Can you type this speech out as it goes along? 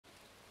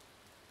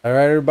All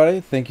right,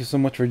 everybody. Thank you so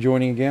much for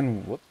joining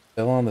again. What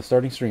the hell on the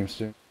starting stream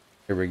soon?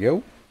 Here we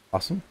go.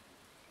 Awesome.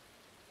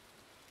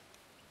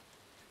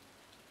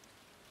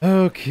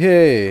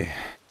 Okay. How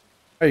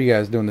are you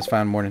guys doing this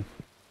fine morning?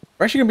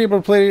 We're actually gonna be able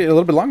to play a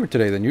little bit longer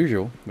today than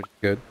usual, which is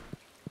good.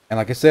 And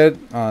like I said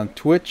on not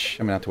Twitch,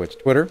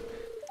 Twitter.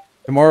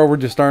 Tomorrow we're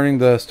just starting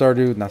the not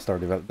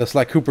Stardew Valley, the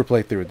Sly Cooper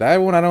playthrough. That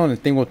one I don't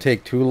think will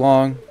take too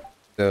long.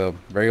 The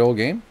very old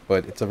game,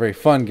 but it's a very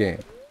fun game.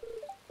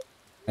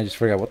 I just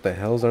forgot what the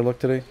hell's our luck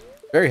today.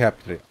 Very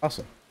happy today.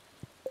 Awesome.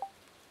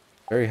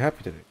 Very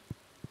happy today.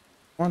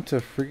 I want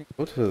to freaking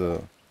go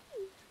to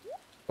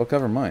the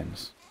cover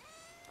mines.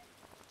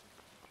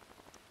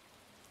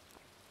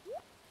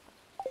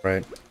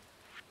 Right.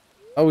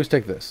 Always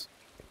take this.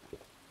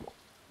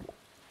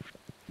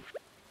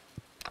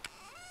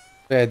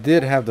 Yeah, I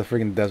did have the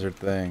freaking desert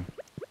thing.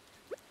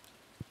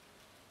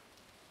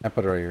 I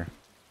put it right here.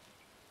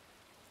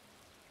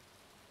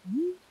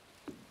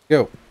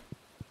 Go.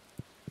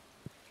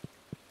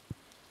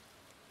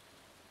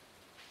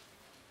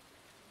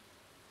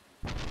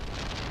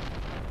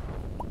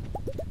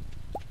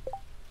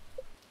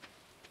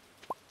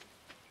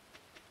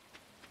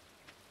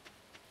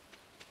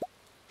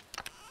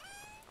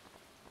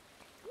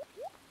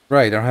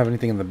 Right, I don't have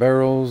anything in the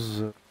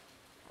barrels.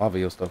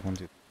 Obvious stuff, one,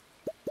 two.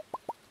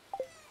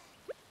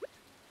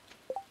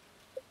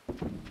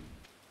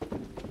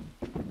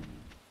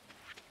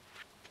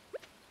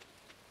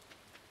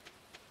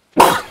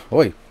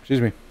 Oi,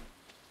 excuse me.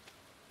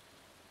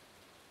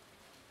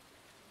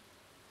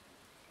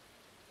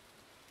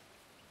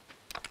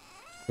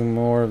 Two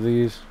more of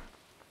these.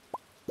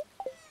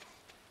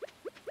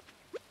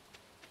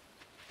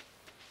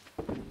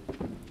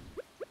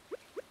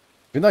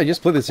 Even though I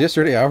just played this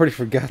yesterday, I already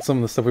forgot some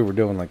of the stuff we were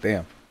doing, like,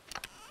 damn.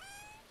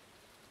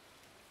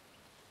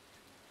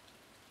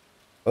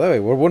 By the way,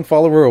 we're one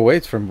follower away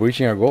from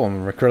reaching our goal.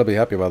 I'm incredibly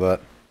happy about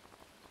that.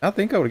 I don't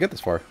think I would get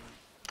this far.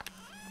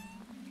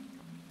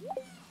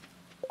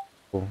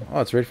 Cool.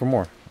 Oh, it's ready for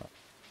more.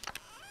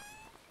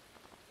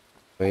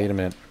 Wait a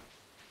minute.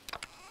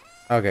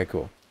 Okay,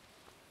 cool.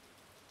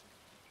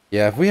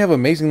 Yeah, if we have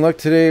amazing luck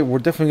today, we're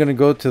definitely going to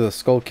go to the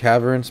Skull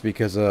Caverns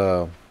because,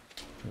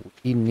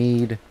 we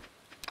need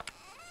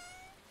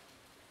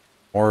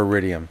more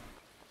iridium.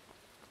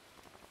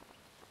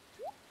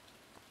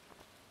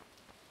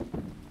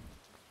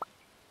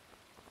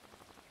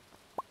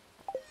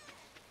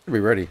 Should be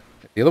ready.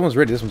 The other one's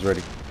ready, this one's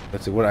ready.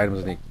 Let's see, what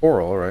items need?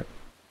 Coral, alright.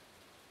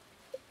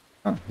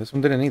 Oh, this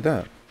one didn't need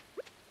that.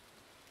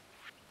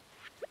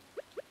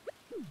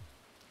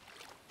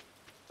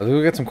 Let's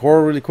go get some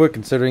coral really quick,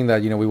 considering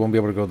that, we won't be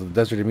able to go to the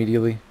desert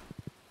immediately.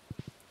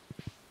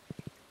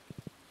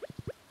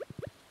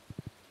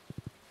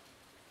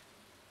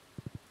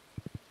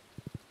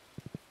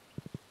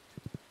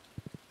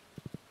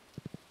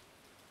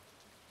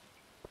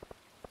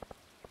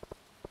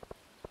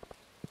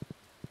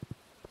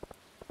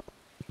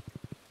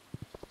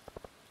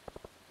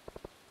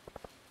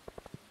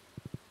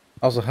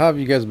 Also, how have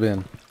you guys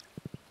been?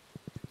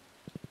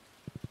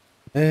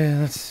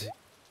 Let's see.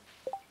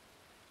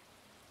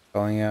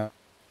 Calling out.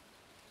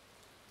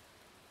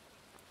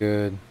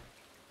 Good.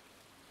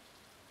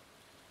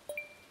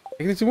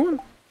 Take this one.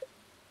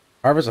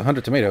 Harvest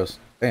 100 tomatoes.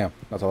 Damn,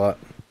 that's a lot.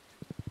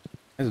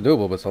 It's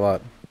doable, but it's a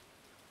lot.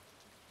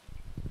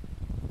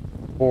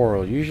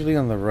 Coral, usually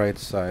on the right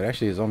side.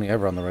 Actually, it's only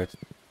ever on the right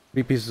side.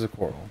 3 pieces of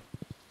coral.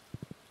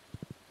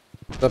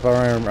 What's up?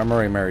 I'm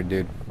already married,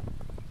 dude.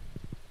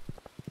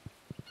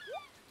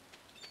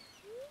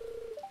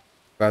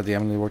 Glad the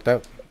Emily worked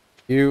out.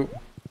 You.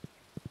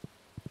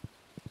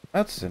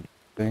 That's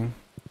interesting.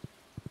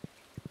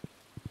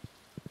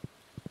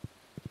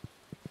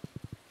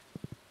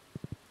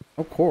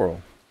 No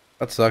coral.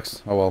 That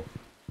sucks. Oh well.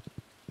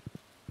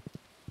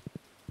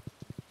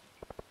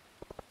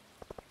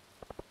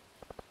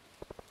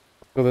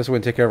 Go this way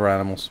and take care of our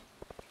animals.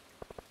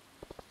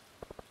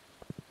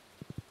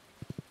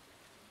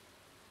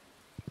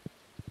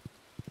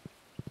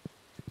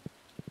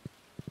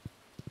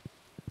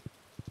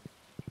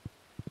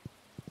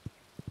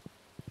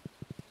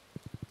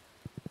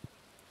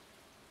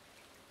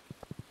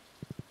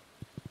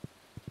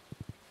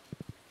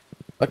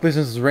 Luckily,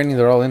 since it's raining,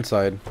 they're all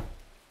inside.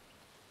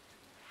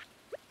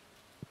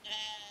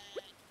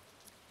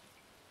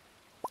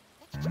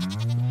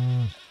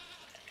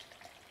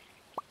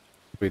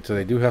 Wait, so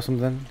they do have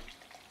something?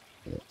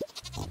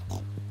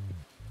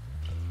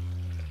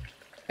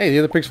 Hey, the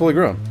other pig's fully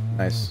grown.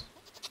 Nice.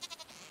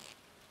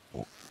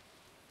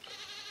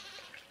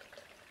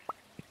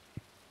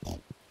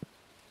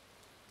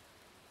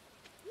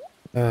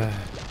 I'm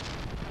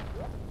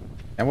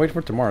waiting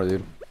for tomorrow,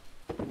 dude.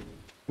 It's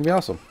gonna be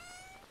awesome.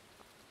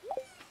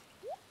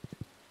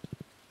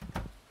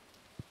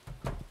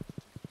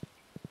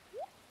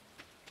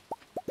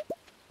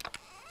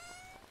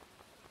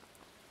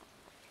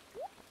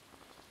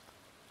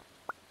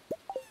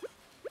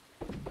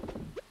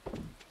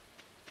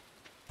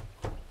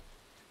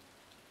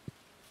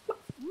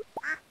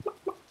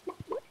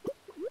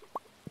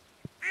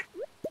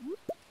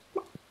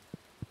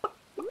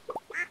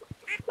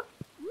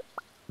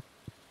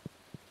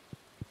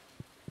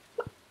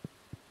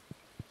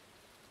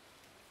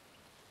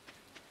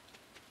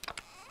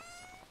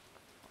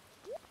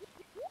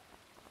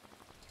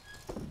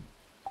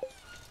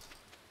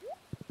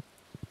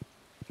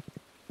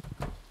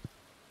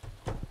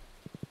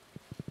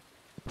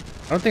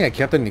 I don't think I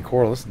kept any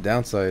coral. That's the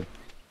downside.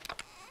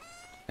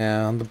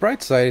 And on the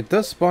bright side, it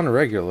does spawn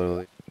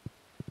regularly.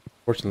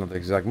 Fortunately, at the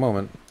exact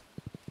moment.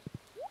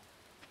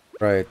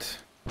 Right.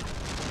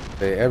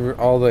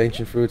 All the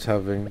ancient fruits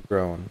have been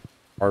grown.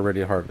 Are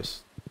ready to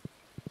harvest.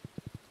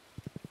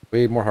 We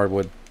need more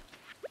hardwood.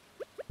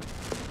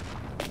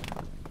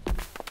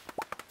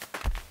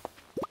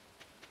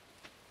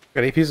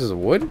 Got 8 pieces of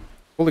wood?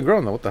 Fully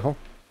grown though, what the hell?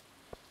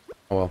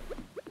 Oh well.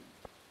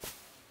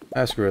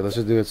 Ah, screw it, let's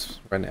just do this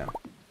right now.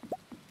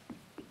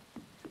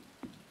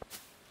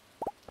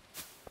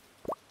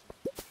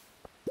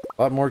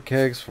 A lot more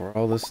kegs for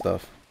all this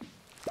stuff.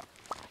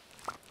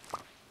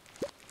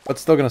 But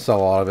still gonna sell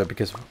a lot of it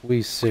because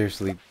we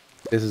seriously,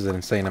 this is an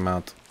insane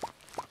amount.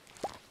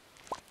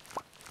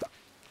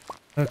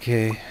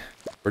 Okay,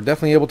 we're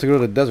definitely able to go to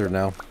the desert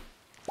now.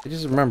 I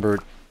just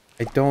remembered,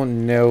 I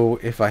don't know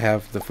if I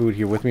have the food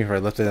here with me or I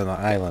left it on the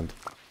island.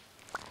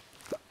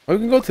 Well,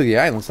 we can go to the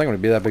island, it's not going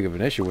to be that big of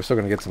an issue. We're still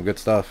going to get some good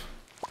stuff.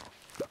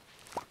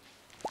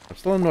 I'm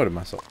still annoyed at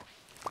myself.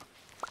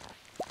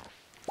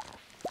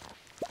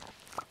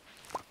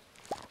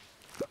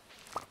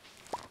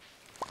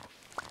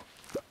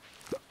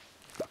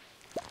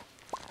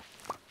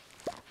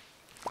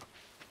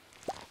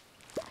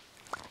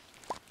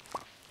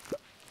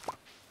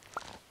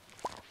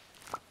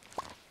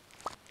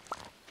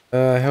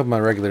 I hope my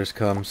regulars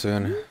come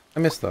soon. I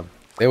miss them.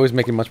 They always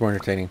make it much more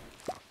entertaining.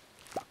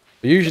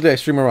 But usually I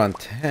stream around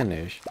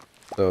 10-ish,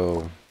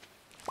 so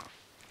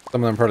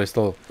some of them probably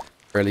still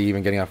barely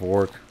even getting off of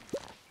work.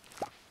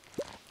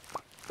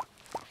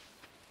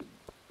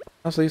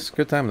 Honestly, it's a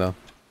good time though.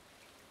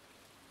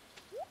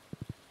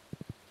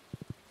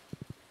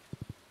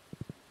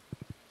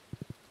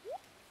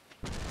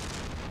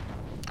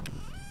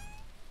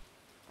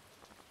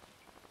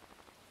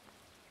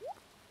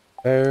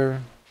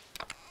 There.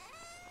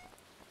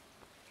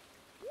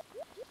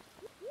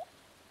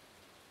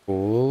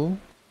 Cool.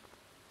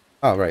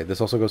 Oh, right. This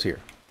also goes here.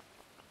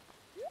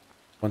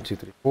 1, 2,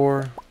 3,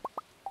 4.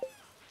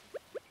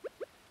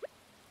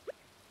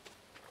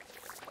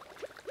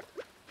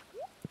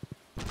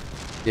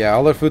 Yeah,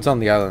 all their food's on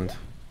the island.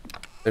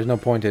 There's no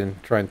point in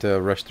trying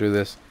to rush through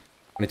this.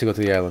 I need to go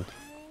to the island.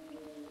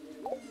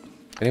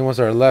 Any ones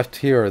that are left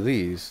here are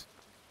these.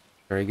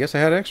 Or I guess I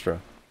had extra.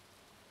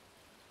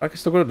 I can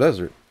still go to the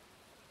desert.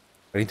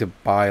 I need to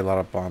buy a lot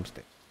of bomb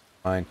sticks.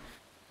 Fine.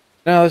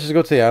 Now let's just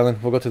go to the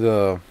island. We'll go to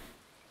the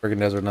friggin'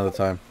 desert another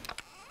time.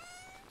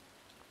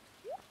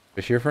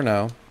 Fish here for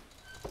now.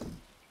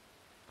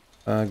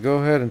 Go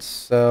ahead and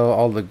sell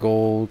all the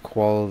gold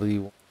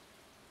quality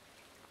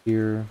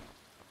here.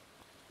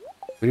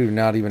 We do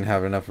not even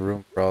have enough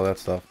room for all that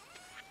stuff.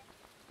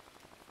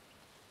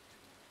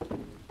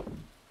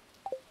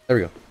 There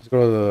we go. Let's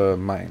go to the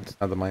mines.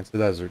 Not the mines, the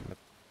desert.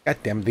 God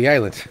damn, the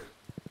island.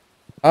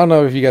 I don't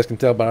know if you guys can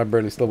tell, but I'm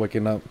barely still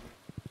waking up.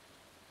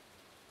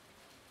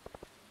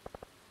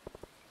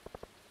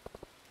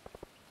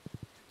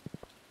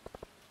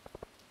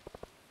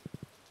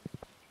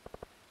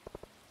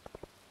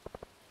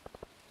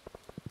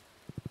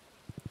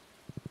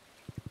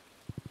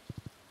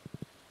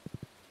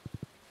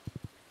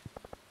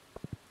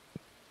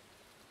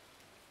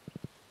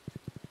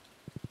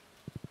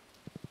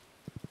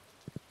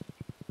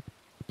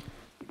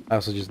 I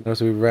also just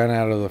noticed we ran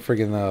out of the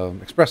friggin'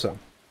 espresso.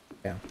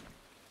 Yeah.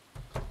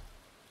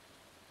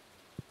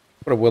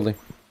 What a Willy.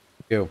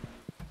 Go.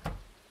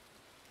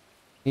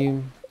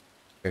 Team.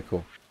 Okay,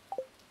 cool.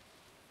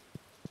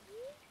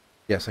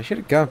 Yes, I should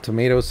have got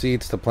tomato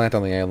seeds to plant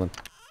on the island.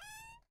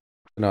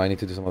 No, I need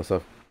to do some other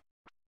stuff.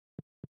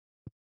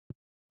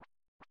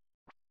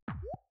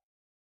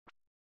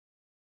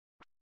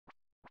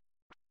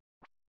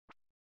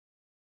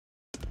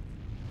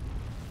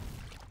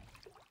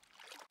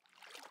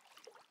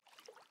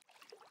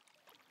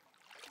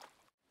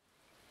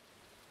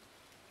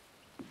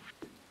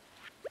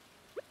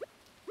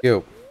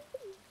 Go.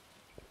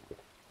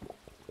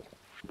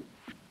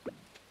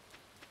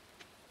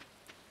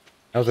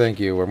 No, thank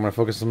you. I'm gonna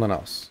focus on something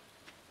else.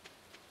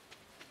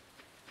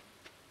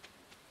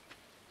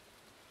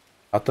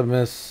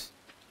 Optimus.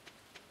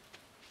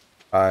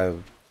 I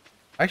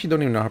actually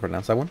don't even know how to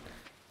pronounce that one.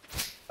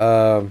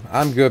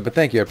 I'm good, but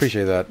thank you. I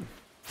appreciate that.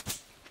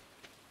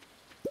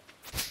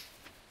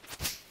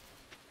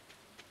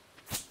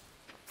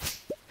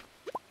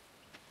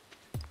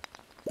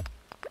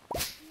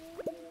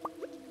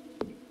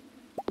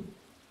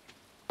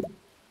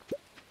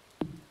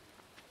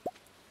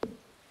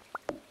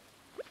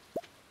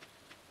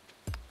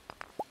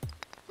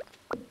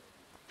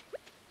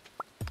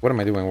 What am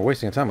I doing? We're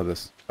wasting time with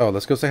this. Oh,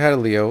 let's go say hi to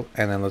Leo,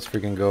 and then let's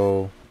freaking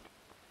go.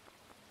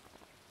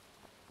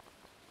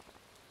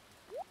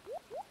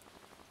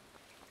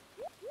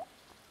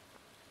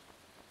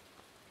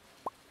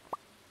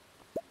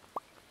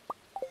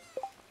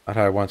 Not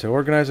how I want to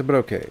organize it, but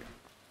okay.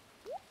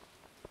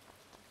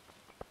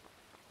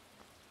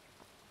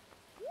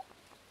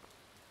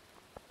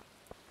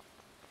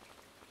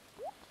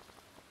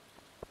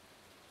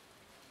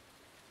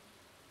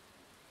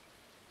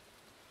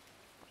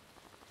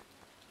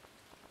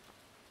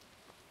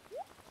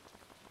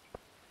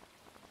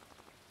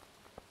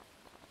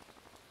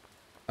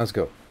 Let's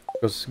go.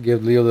 Let's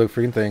give Leo the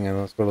freaking thing and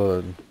let's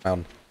go to the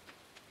mountain.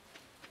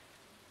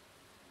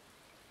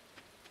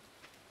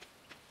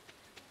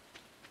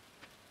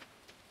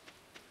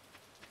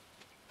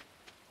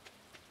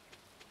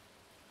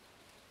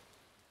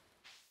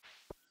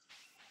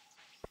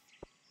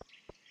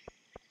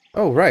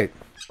 Oh, right.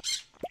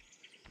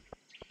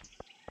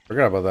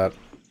 Forgot about that.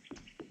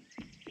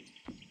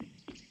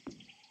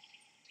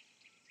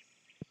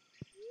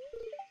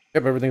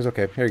 Yep, everything's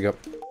okay. Here you go.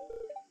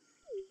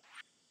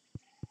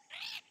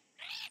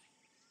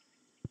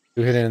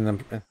 You hit it in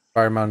the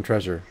Fire Mountain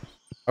treasure.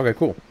 Okay,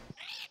 cool.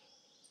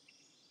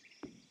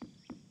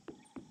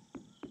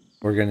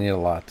 We're gonna need a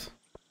lot.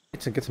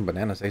 Get some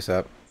bananas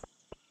ASAP.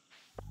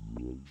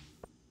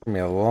 Gonna be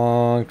a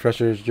long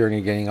treasures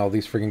journey getting all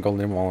these freaking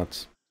golden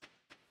wallets.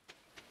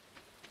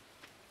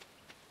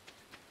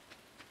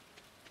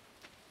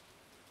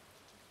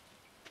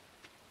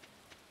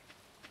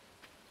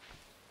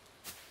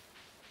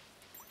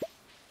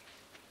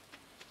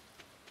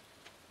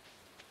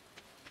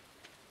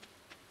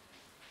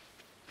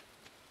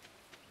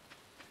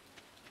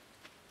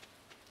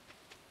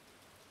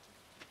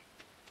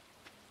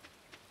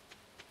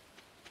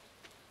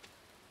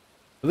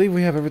 I believe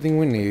we have everything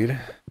we need.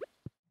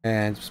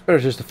 And it's better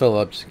just to fill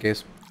up just in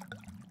case.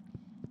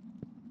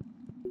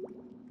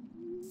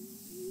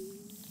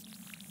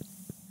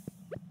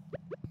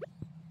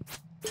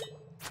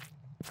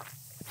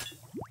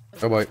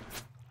 Oh boy.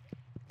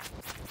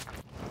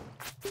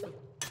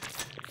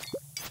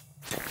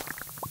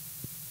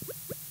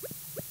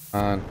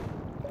 On.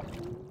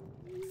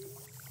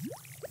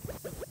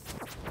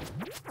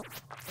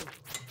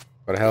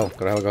 Go to hell,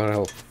 go to hell, go to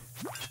hell.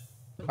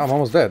 Oh, I'm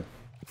almost dead.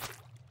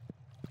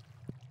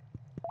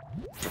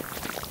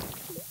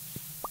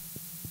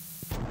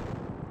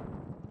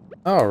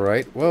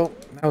 Alright, well,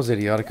 that was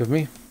idiotic of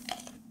me.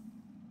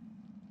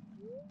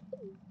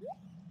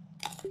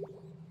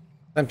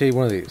 Time to eat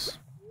one of these.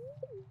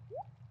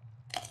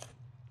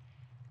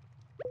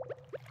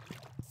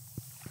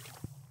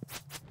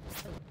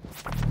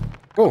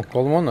 Cool,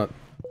 golden walnut.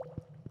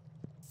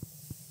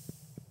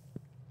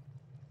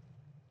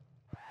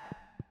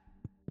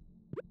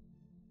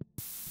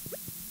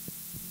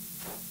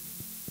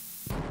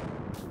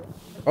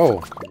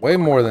 Oh, way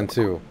more than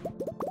 2.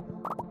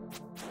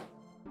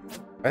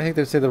 I think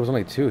they said there was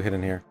only 2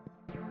 hidden here.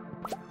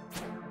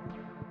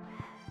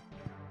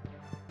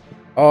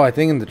 Oh, I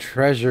think in the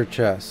treasure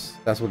chest.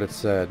 That's what it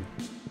said.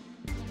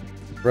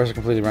 The rest are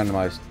completely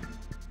randomized.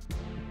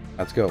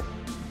 Let's go.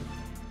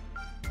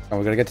 Oh,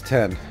 we gotta get to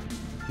 10.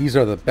 These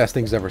are the best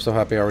things ever. So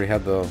happy I already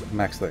had the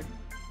max thing.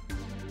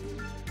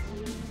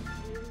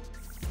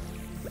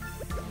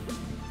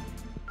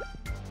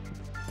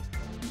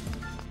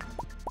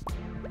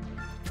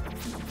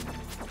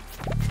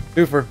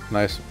 Twofer.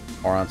 Nice.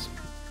 Morons.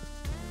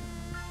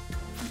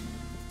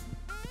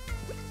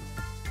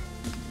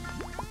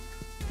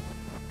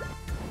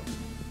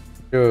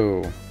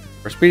 Go.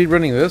 We're speed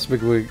running this,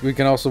 but we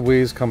can also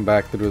always come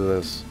back through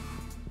this.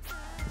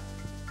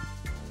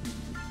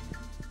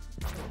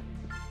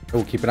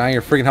 Oh, keep an eye on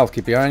your freaking health.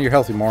 Keep an eye on your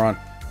health, you moron.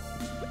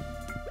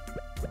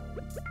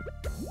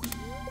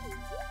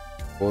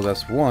 Well,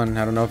 that's 1.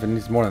 I don't know if it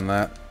needs more than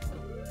that.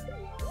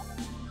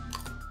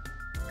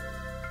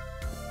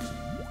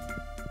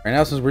 Right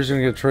now, since we're just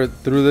gonna get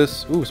through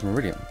this. Ooh, some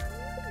iridium.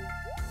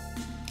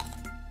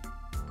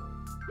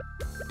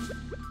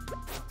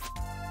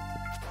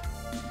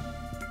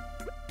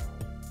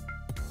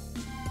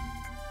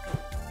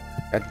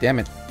 God damn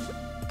it.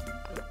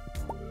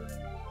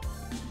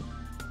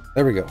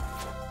 There we go.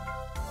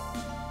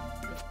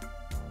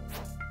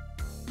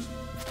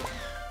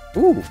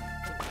 Ooh.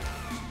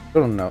 I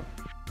don't know.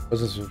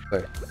 What's this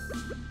say?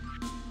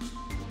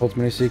 Holds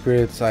many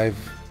secrets. I've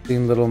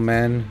seen little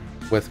men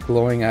with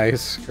glowing eyes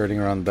skirting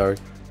around dark.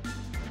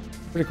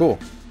 Pretty cool.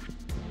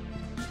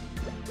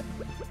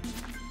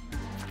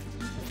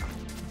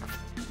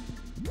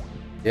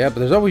 Yeah, but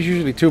there's always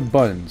usually 2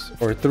 buttons,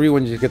 or 3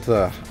 when you get to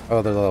the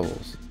other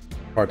levels.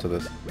 Parts of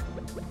this.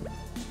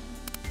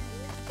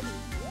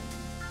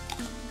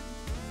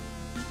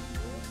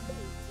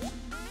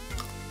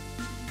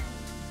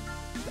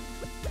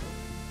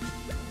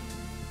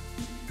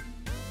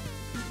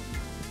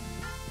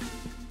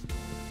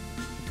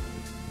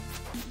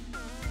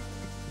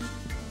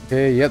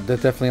 Okay, yep,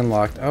 that's definitely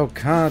unlocked. Oh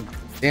god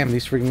damn,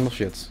 these freaking little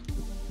shits.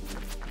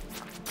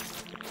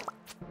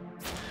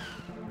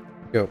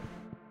 Go.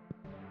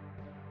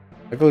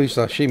 I believe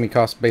sashimi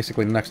costs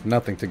basically next to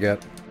nothing to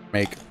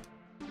make.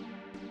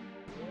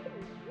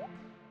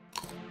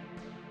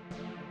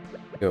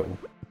 Go.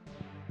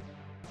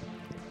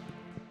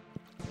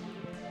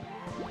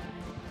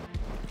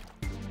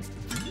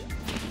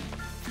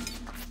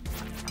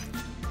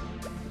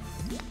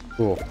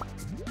 Cool.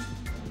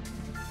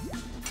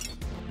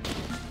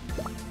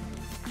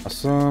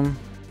 Awesome.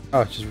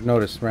 Oh, just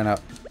noticed, ran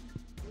out.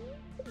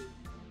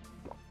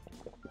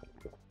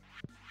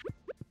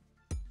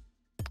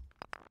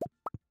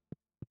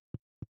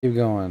 Keep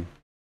going.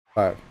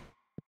 5.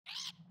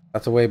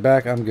 That's a way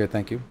back. I'm good,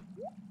 thank you.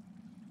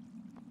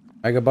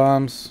 Mega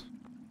bombs.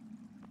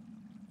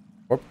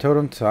 Warp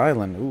totem to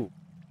island. Ooh.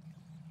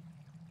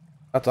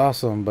 That's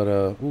awesome, but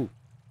ooh.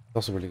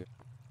 That's also really good.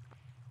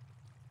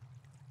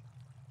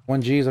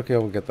 1Gs, okay,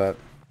 we'll get that.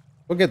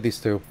 We'll get these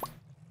two.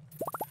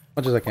 As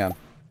much as I can.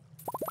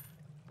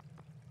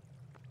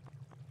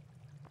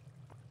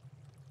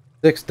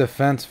 6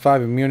 defense,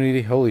 5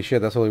 immunity. Holy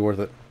shit, that's totally worth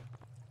it.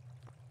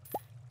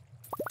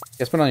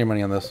 Yeah, spend all your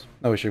money on this.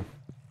 No issue.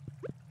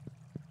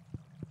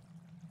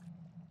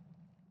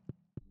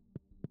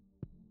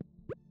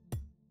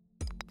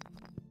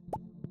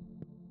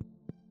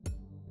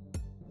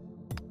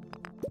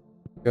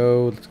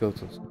 Go, let's go.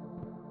 Let's go.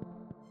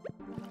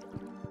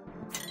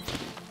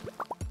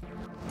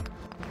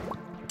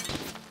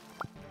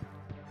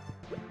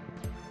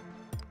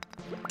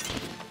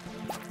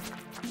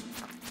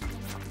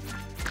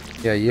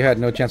 Yeah, you had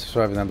no chance of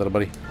surviving that, little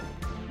buddy.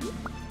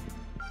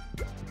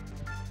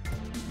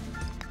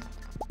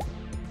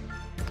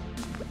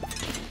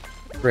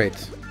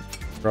 Great.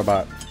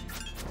 Robot.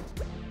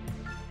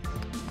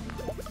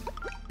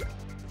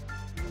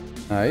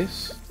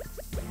 Nice.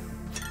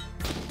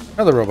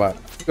 Another robot.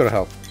 Go to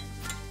hell.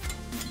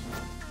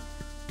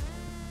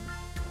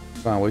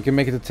 Come on, we can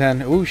make it to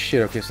 10. Oh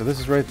shit, okay, so this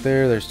is right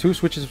there. There's 2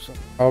 switches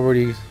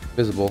already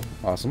visible.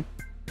 Awesome.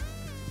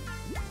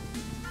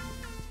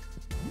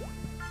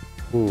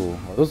 Ooh,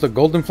 are those the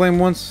golden flame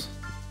ones?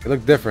 They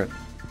look different.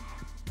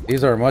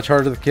 These are much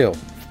harder to kill.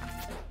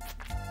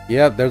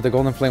 Yep, they're the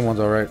golden flame ones,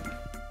 alright.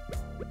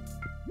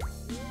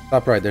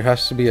 Top right, there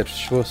has to be a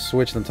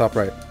switch in the top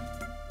right.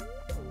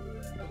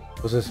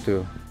 What's this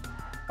do?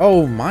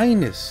 Oh,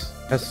 minus!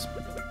 That's...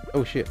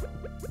 Oh shit.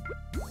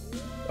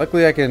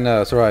 Luckily I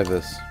can survive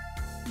this.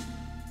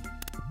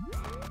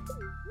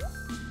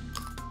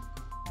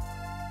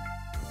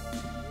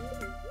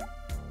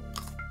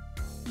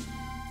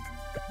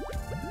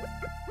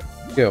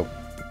 Go.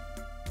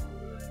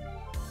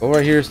 Goal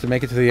right here is to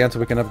make it to the end so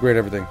we can upgrade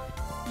everything.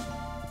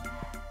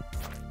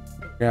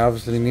 We're gonna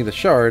obviously need the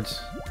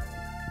shards.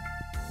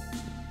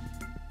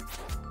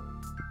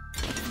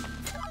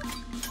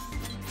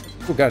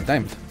 Oh, got a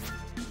diamond.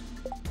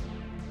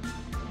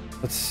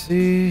 Let's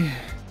see.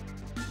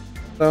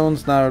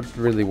 Stone's not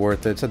really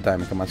worth it. It's a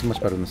diamond. Come on, it's much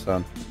better than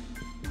stone.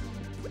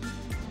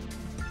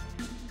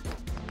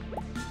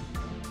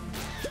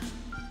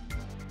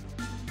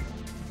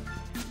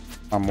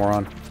 I'm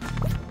moron.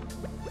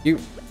 You.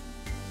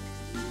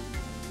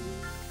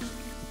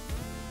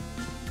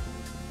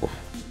 Oof.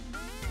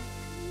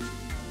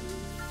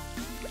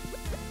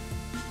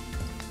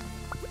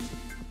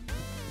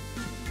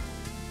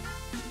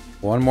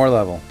 One more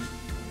level.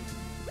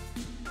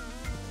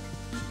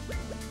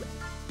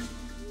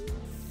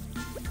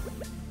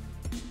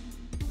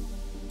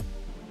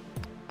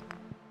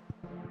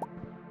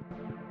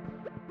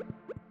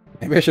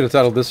 Maybe I should have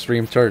titled this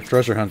stream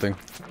treasure hunting.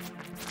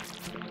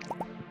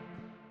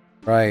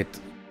 Right.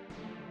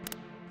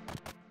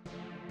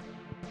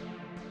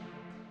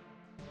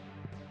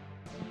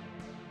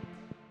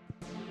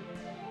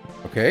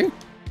 Okay. I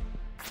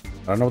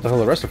don't know what the hell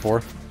the rest are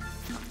for.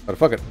 But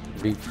fuck it.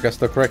 We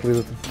guessed it correctly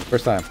the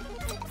first time.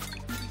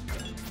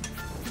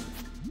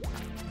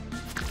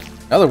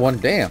 Another one,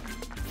 damn.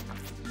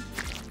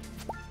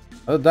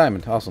 Another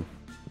diamond, awesome.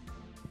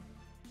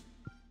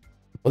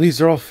 Well,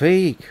 these are all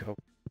fake. Oh.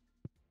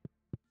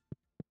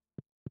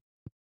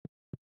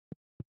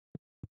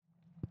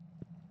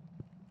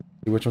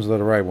 See which ones are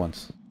the right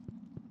ones.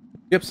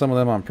 Skip some of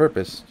them on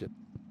purpose.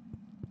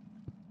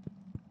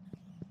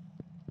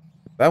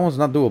 That one's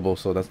not doable,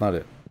 so that's not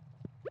it.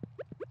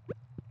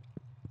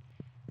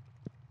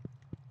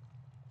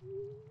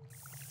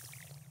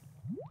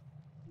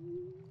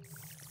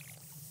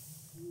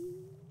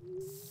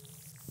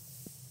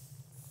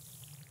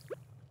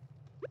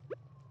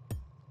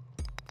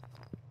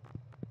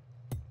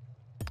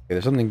 Okay,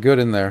 there's something good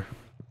in there.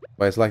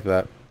 Why it's like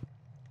that.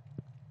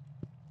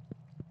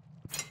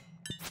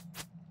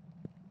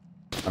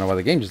 I don't know why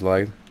the game just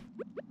lagged.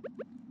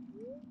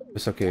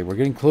 It's okay, we're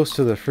getting close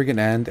to the friggin'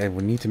 end and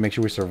we need to make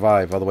sure we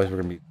survive, otherwise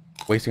we're gonna be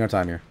wasting our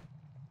time here.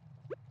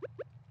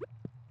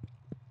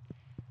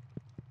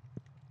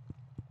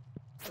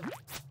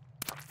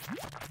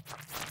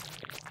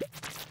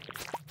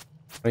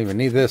 I don't even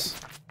need this.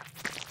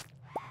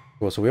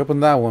 Cool, so we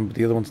opened that one, but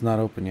the other one's not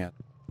open yet.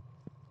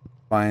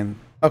 Fine.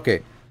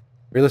 Okay.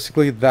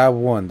 Realistically, that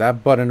one,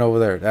 that button over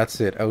there, that's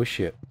it. Oh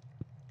shit.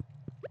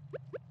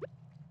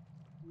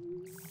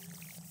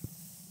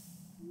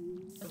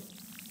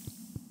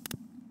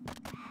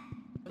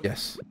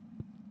 Yes.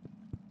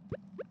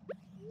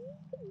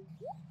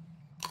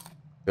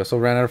 We also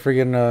ran out of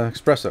friggin'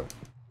 espresso.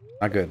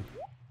 Not good.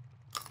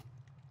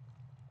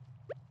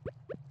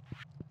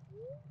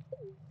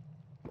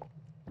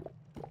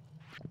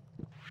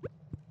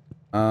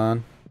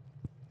 On.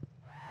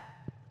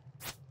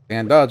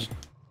 And dodged.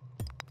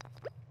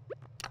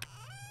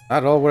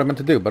 Not at all what I meant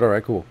to do, but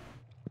alright, cool.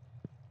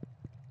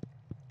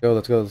 Go,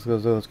 let's go, let's go,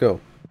 let's go.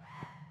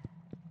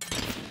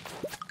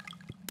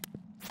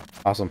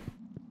 Awesome.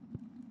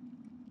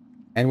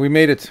 And we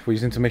made it. We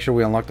just need to make sure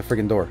we unlock the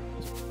friggin' door.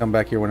 Come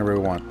back here whenever we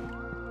want.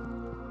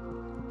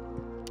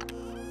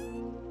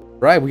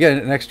 Right, we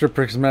get an extra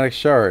prismatic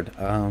shard.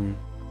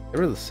 Get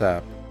rid of the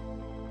sap.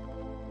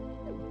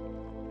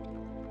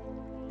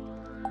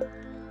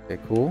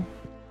 Okay, cool.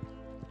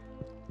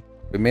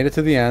 We made it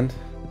to the end.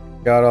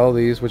 Got all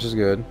these, which is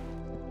good.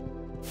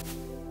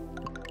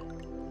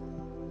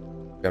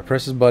 Gotta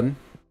press this button.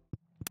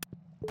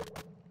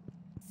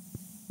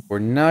 We're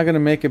not gonna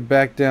make it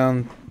back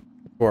down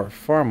to our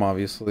farm,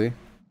 obviously.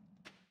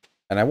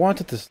 And I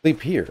wanted to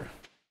sleep here.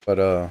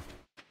 But,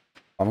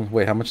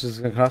 wait, how much is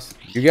this gonna cost?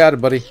 You got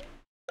it, buddy.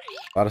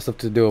 A lot of stuff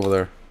to do over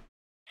there.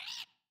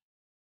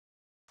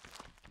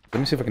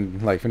 Let me see if I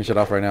can, like, finish it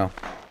off right now.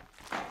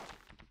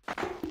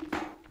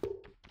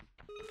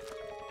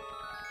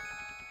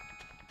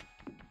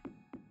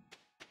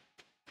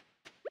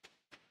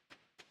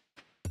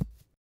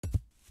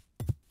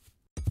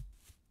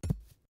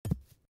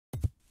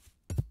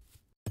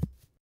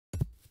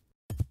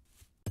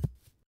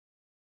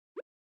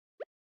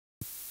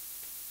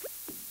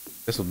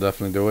 This will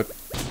definitely do it.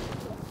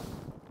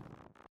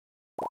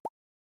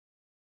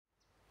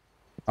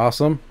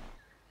 Awesome.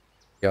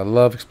 Yeah, I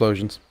love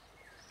explosions.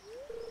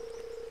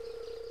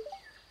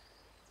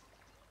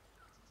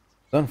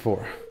 Done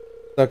for.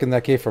 Stuck in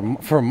that cave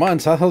for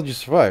months. How the hell did you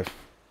survive?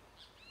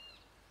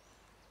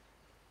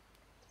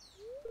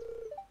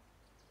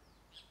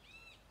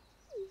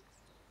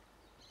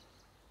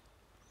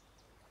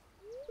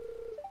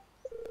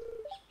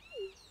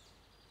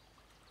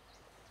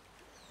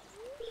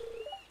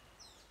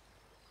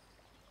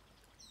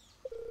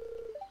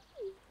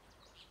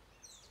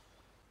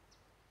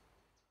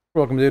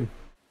 You're welcome, dude.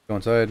 Go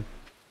inside.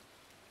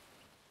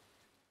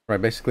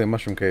 Right, basically a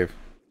mushroom cave.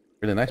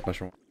 Really nice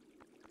mushroom.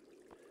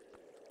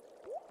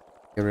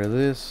 Get rid of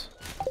this.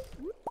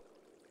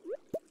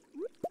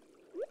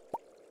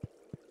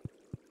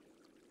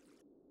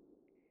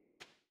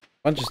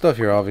 Bunch of stuff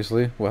here,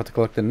 obviously. We'll have to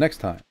collect it next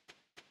time.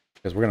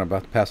 Because we're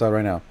about to pass out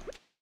right now.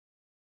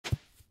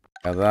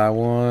 Got that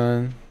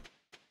one.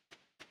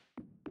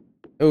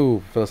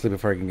 Oh, fell asleep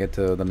before I can get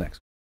to the next.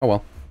 Oh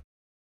well.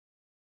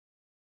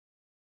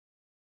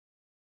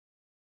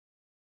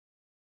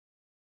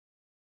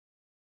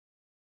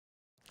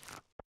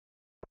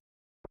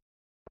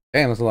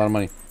 Damn, that's a lot of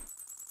money.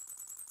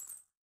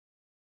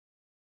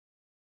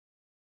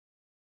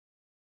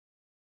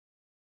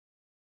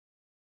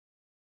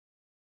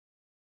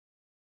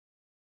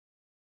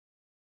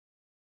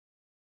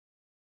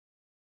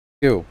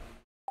 Ew.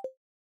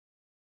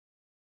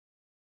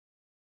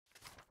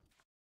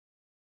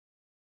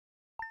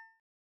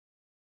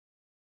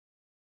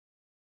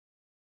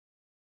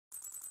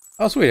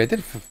 Oh, sweet. I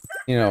did,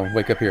 you know,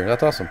 wake up here.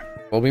 That's awesome.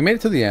 Well, we made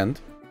it to the end.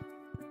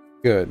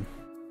 Good.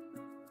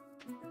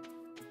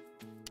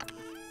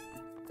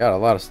 Got a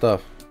lot of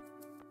stuff.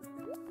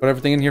 Put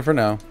everything in here for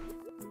now.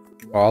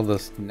 All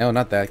this. No,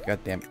 not that. God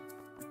damn it.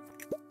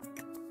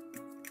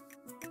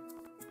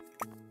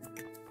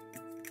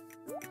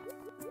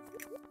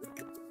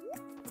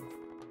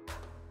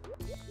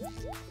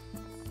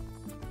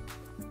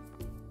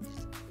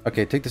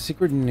 Okay, take the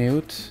secret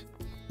newt.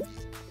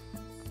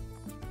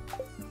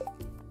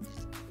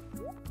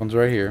 One's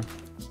right here.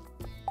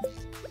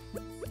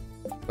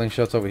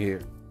 Slingshot's over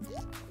here.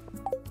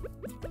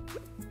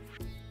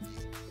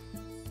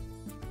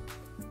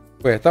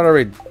 Wait, I thought I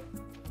already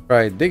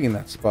tried digging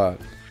that spot.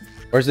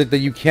 Or is it that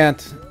you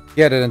can't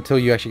get it until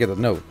you actually get the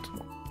note?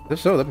 If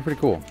so, that'd be pretty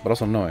cool, but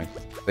also annoying.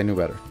 They knew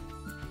better.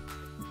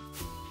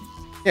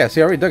 Yeah,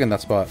 see, I already dug in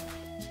that spot.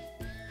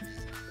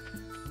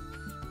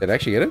 Did I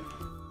actually get it?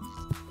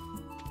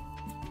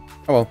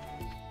 Oh well.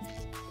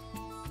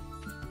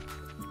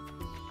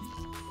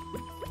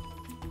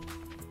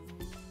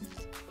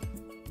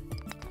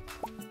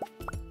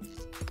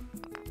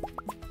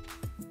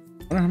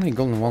 I wonder how many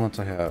golden walnuts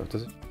I have.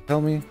 Does it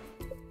tell me?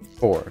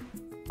 4.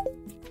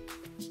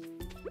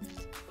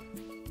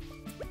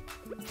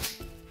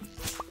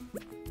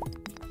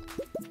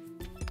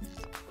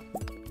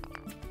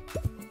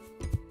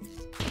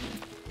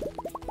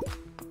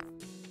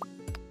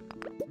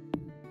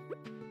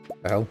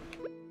 The hell?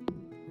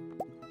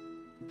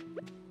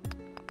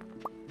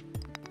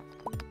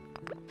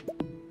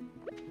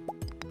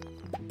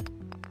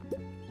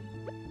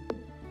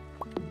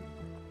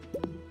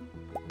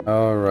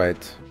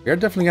 Alright. We are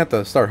definitely going to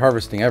have to start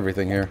harvesting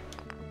everything here.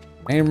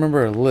 I need to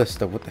remember a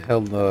list of what the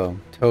hell the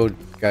toad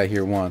guy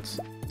here wants.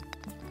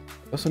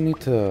 We also need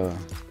to...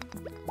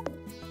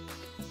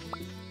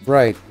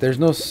 Right, there's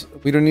no...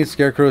 We don't need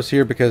scarecrows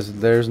here because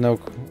there's no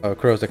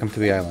crows that come to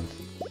the island.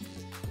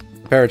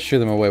 The parrots shoo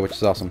them away, which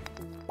is awesome.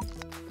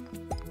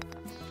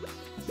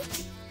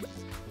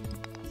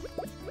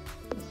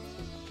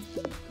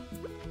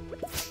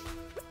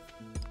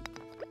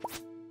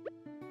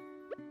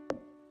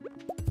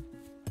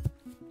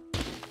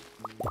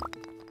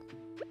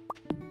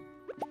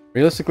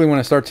 Realistically, when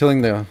I start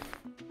tilling the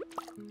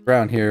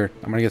ground here,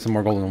 I'm gonna get some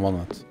more golden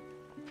walnuts.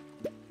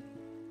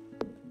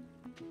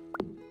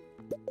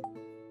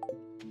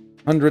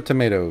 100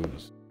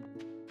 tomatoes.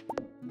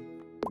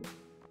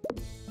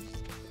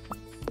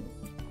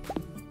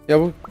 Yeah,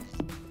 well,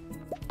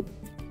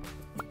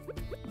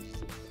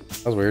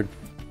 that was weird.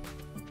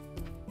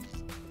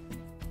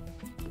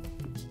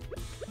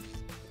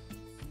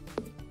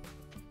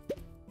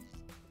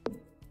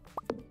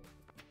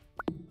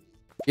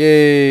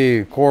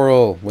 Yay,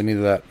 coral. We need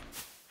that.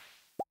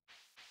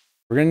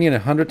 We're gonna need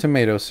 100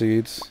 tomato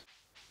seeds.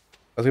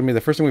 That's gonna be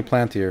the first thing we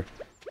plant here.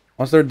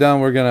 Once they're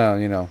done, we're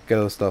gonna, you know, get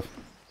other stuff.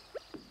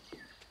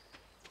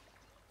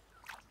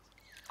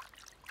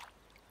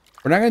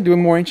 We're not gonna do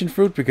more ancient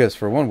fruit because,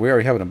 for one, we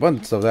already have an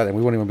abundance of that, and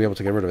we won't even be able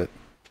to get rid of it.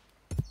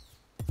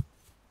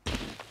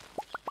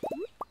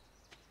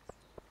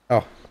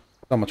 Oh,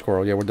 so much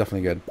coral. Yeah, we're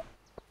definitely good.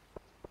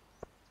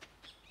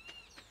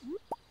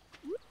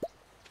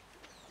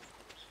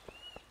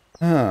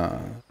 Huh.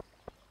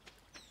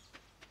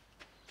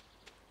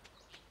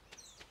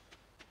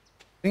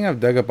 I think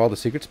I've dug up all the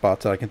secret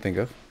spots that I can think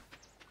of.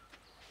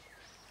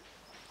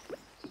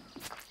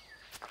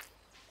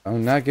 I'll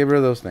not get rid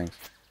of those things.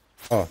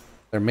 Oh,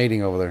 they're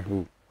mating over there.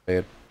 Ooh,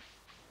 bad.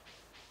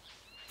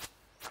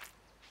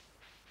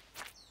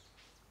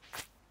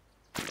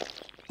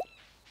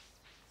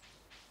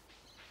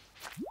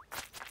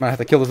 Might have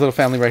to kill this little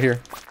family right here.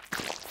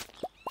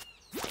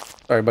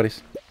 Sorry,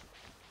 buddies.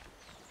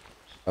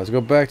 Let's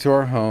go back to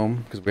our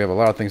home, because we have a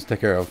lot of things to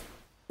take care of.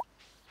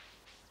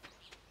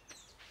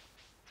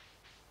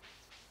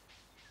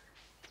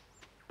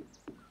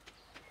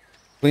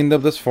 Cleaned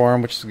up this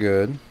farm, which is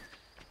good.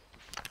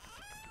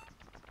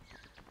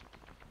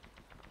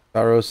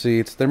 Taro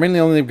seeds. They're mainly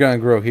only going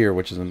to grow here,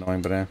 which is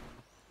annoying, but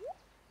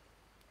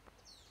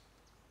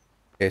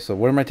Okay, so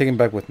what am I taking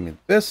back with me?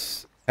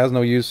 This has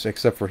no use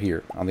except for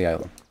here, on the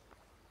island.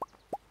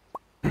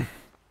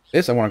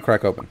 This I want to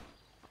crack open.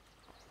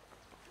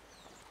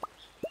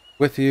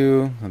 With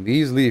you. And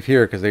these leave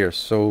here because they are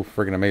so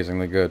freaking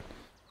amazingly good.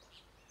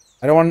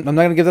 I'm not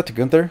going to give that to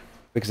Gunther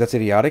because that's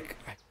idiotic.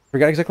 I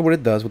forgot exactly what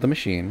it does with the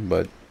machine,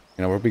 but,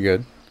 you know, we'll be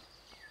good.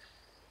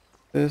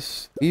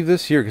 Leave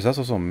this here because that's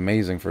also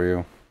amazing for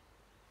you.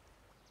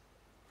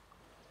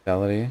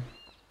 Vitality.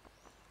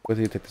 With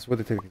you, take this with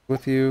you, take this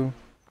with you.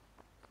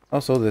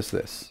 Also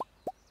this.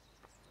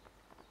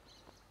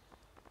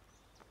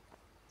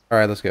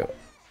 Alright, let's go.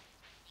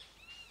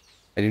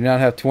 I do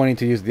not have 20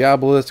 to use the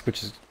obelisk,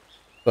 which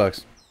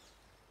sucks.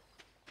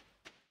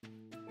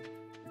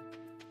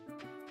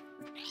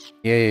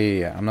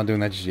 Yeah. I'm not doing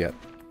that just yet.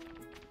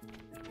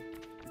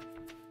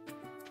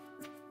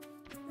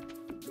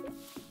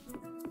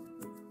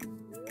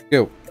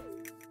 Go.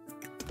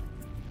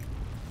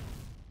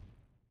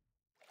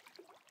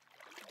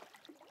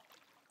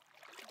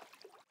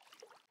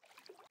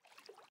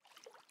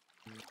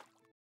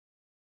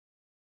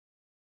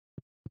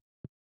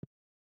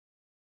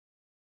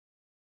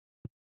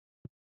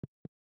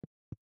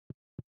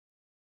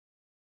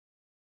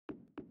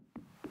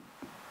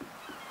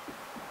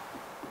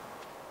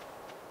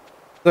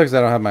 Sucks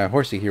I don't have my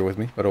horsey here with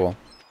me, but oh well.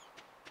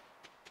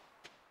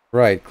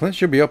 Right, Clint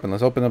should be open.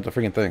 Let's open up the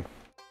freaking thing.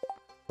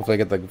 Hopefully I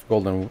get the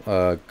golden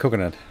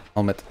coconut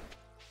helmet.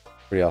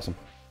 Pretty awesome.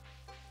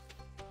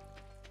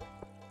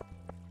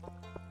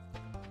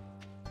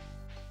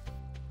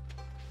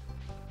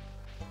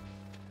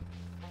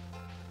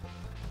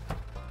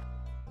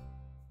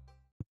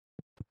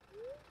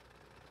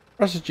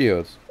 Precious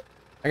geodes.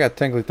 I got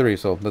technically 3,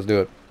 so let's do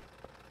it.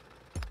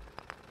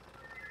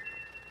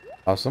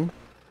 Awesome.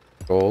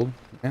 Gold.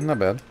 And not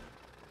bad.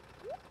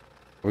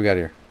 What we got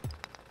here?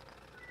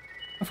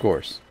 Of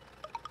course.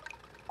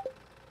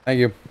 Thank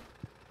you.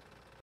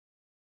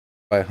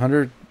 Buy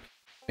 100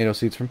 tomato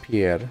seeds from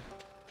Pierre. We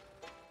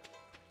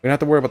don't have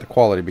to worry about the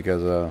quality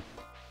because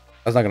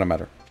that's not gonna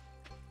matter.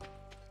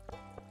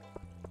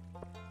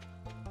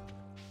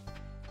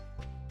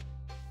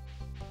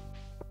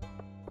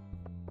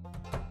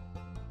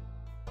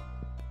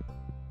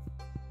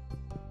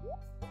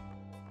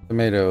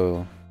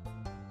 Tomato.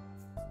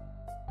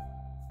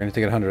 We're gonna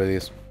take 100 of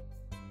these.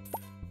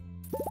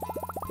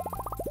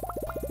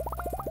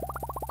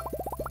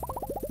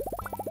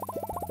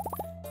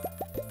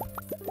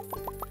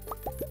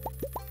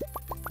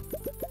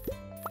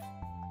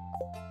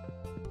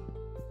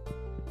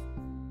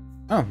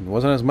 Oh, it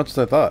wasn't as much as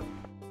I thought.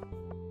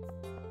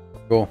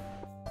 Cool.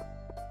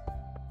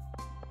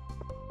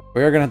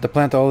 We are gonna have to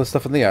plant all this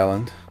stuff on the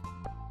island,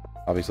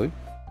 obviously.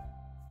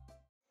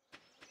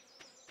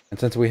 And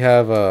since we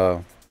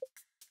have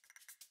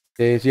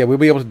days, yeah, we'll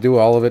be able to do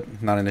all of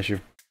it. Not an issue.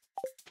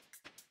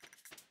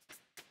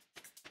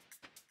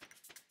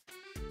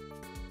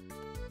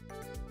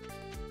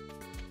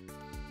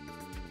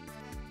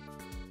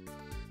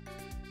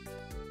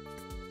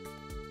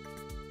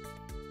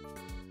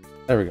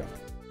 There we go.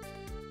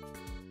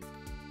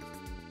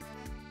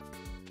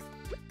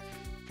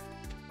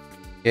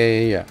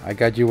 Yeah. I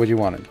got you what you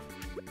wanted.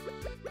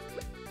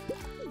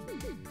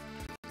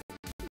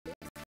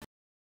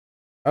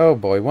 Oh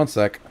boy, one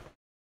sec.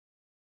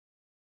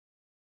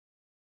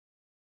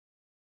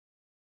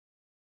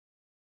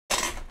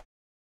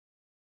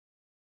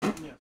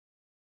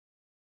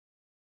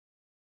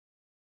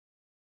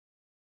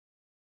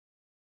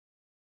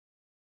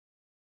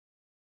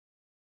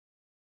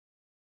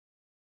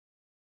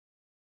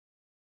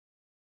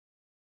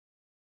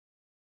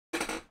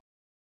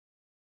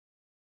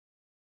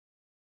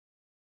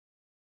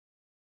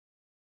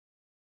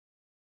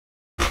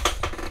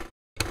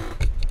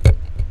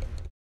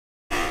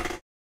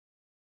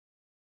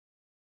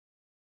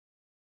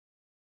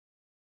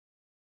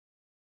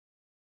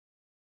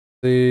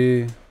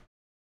 See.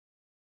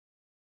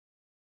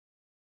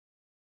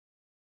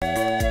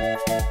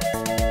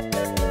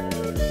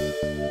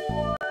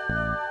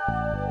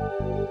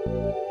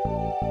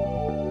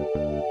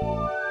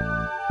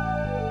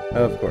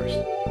 Of course.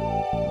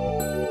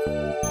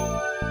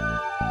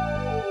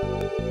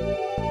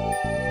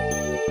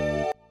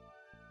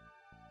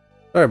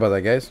 Sorry about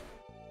that, guys.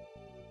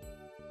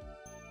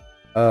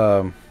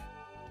 My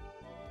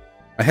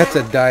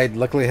headset died.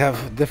 Luckily, I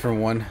have a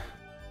different one.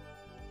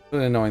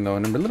 Really annoying though,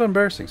 and a little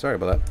embarrassing. Sorry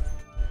about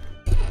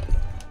that.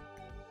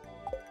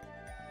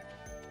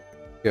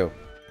 Go.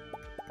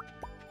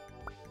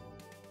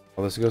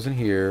 All this goes in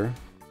here.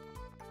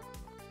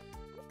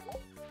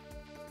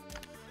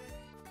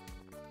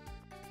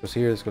 Goes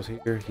here. This goes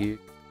here. Here.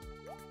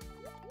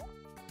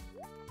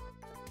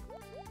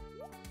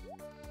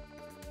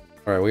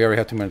 All right, we already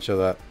have 2 minutes of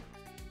that.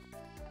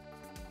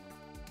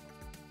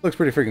 Looks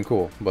pretty freaking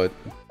cool, but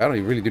I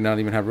really do not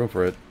even have room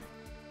for it.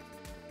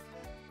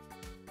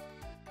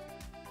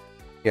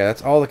 Yeah,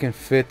 that's all that can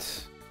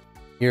fit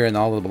here, and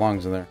all that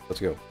belongs in there. Let's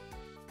go.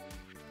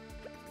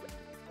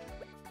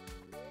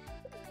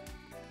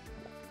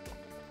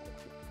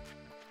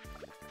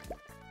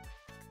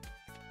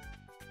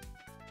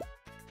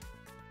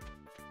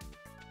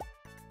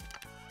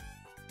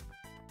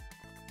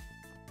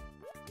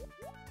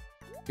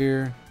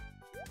 Here,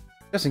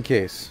 just in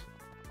case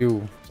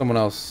someone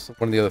else,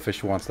 one of the other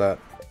fish wants that.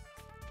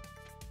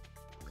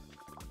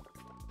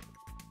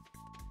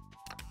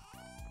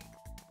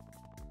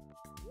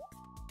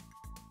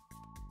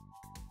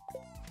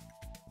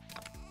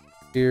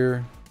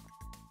 Here.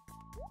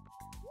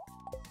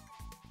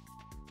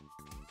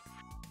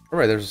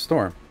 Alright, there's a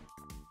storm.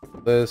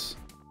 This.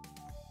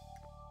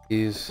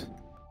 These.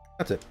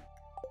 That's it.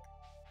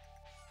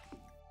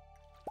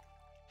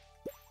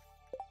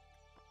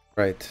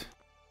 Right.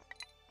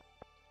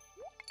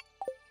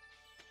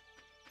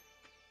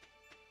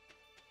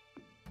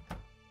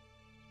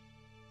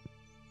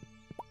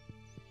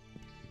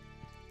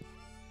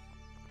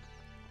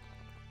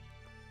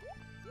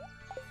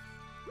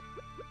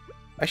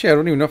 Actually, I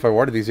don't even know if I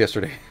watered these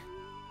yesterday.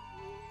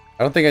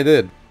 I don't think I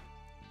did.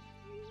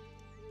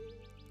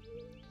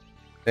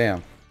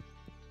 Damn.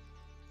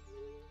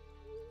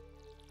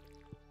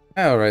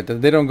 Alright,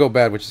 they don't go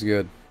bad, which is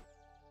good.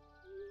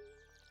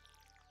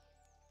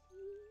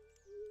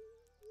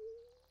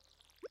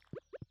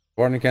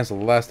 Watering can's the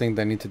last thing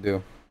that I need to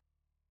do.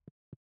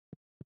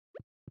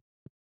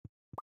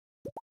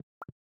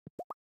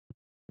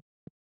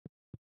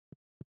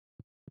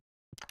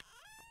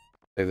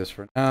 Save this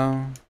for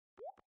now.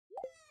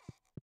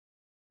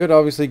 Could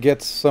obviously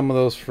get some of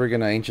those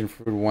friggin' ancient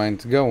fruit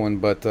wines going,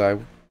 but I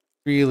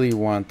really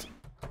want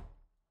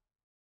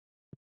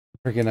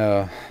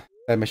friggin'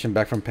 that mission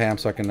back from Pam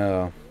so I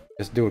can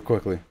just do it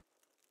quickly.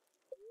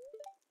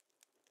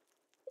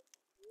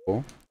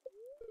 Cool.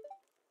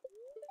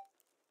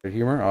 Good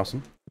humor,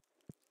 awesome.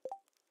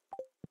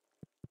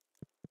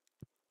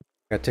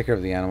 Gotta take care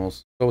of the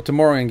animals. So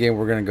tomorrow in game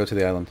we're gonna go to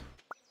the island.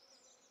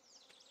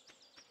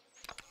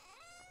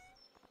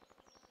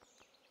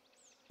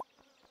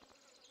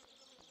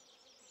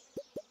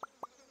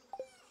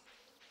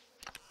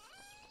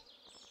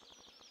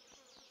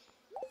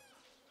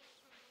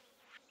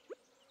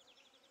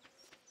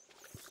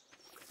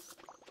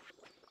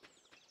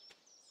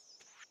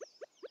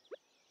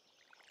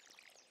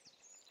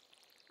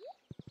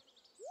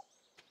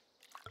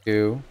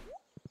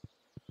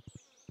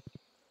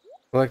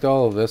 Collect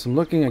all of this. I'm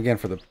looking again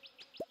for the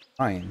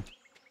pine.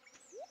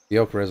 The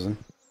oak resin.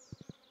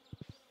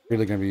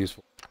 Really gonna be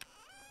useful.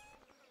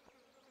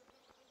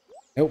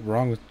 Nope,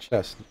 wrong with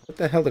chest. What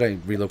the hell did I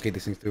relocate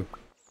these things to?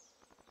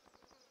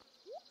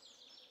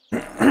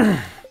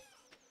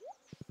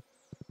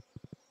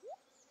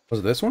 Was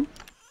it this one?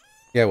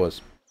 Yeah, it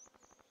was.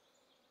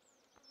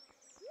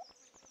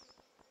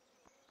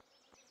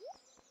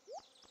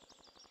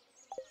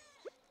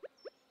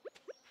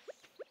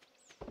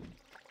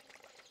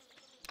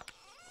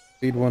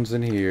 Seed one's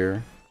in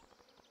here.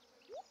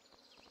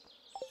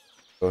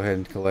 Go ahead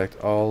and collect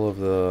all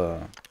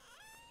of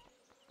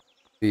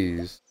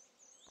these.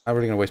 I'm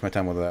really gonna waste my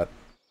time with that.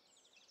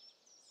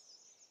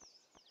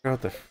 Figure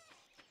out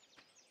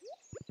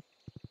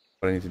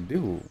what I need to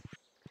do.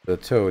 The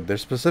toad.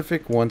 There's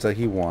specific ones that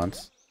he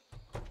wants.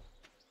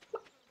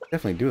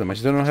 Definitely do them. I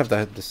just don't have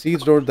the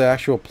seeds or the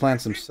actual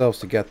plants themselves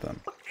to get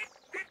them.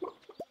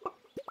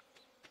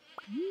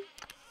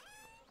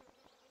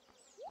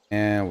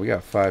 And we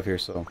got 5 here,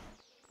 so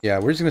yeah,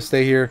 we're just gonna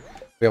stay here.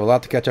 We have a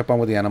lot to catch up on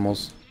with the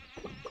animals.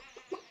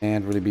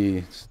 And really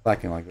be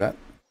slacking like that.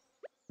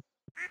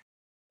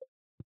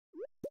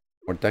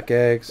 More duck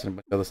eggs and a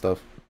bunch of other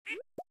stuff.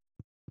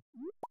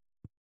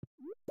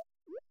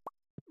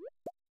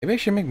 Maybe I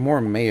should make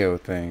more mayo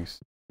things.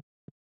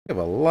 We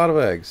have a lot of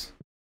eggs.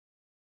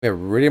 We have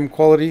iridium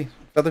quality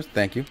feathers.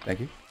 Thank you, thank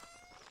you.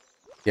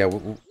 Yeah,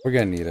 we're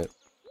gonna need it.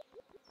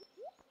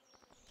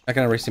 I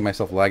can already see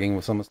myself lagging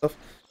with some of the stuff.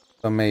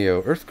 Some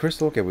mayo, earth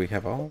crystal. Okay, we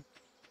have all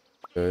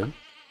good.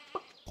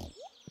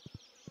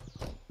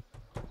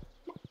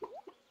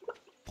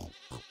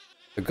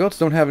 The goats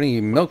don't have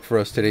any milk for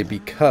us today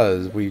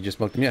because we just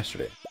milked them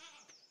yesterday.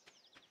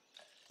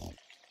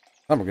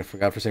 I'm gonna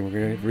forgot for some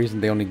reason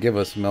they only give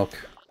us milk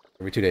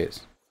every 2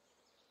 days.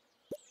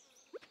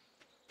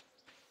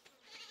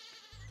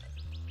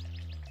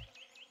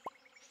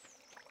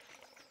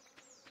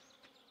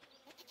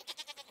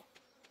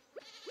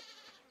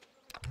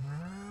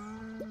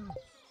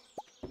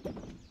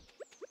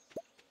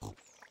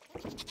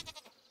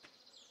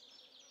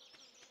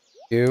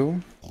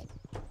 You.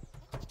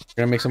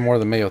 We're gonna make some more of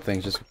the mayo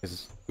things just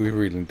because we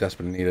really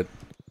desperately need it.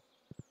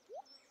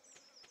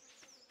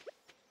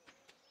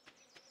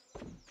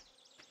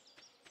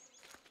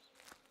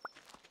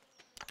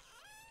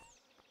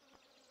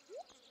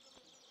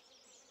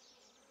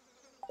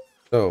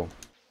 So,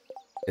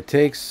 it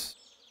takes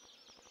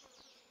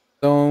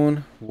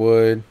stone,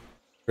 wood,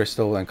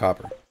 crystal, and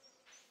copper.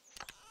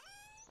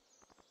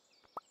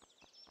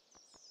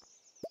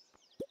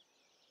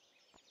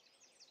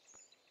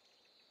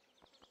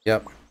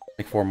 Yep,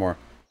 make 4 more.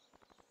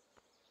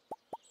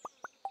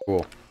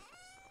 Cool.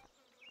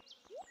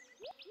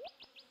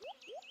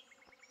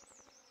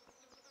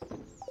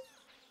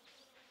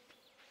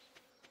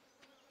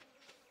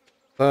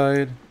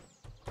 Side.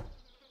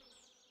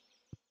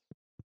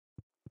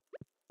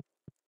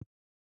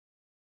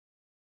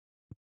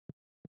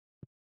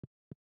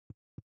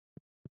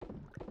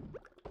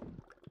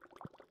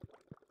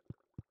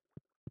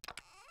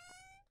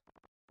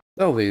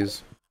 Sell these.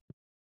 See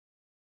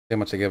how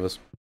much they give us.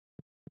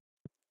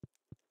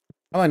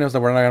 All I know is that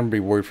we're not going to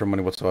be worried for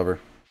money whatsoever.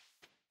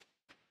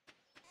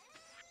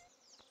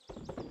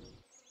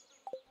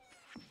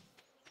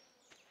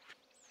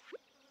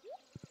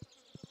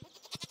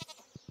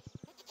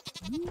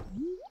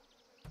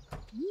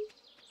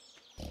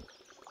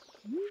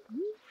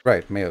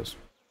 Right, mayos.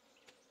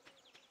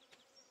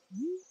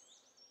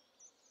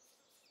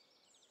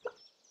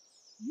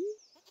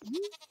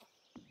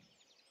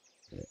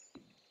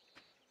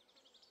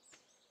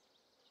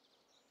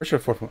 For sure,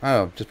 4.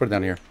 Oh, just put it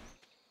down here.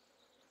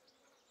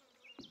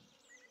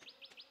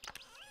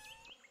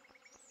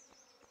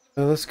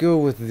 Let's go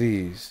with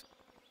these.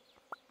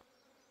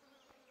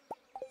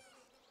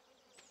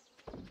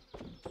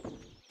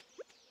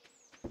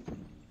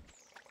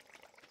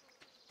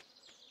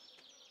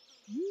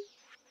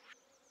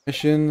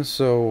 Mission,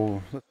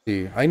 so let's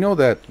see. I know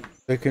that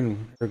they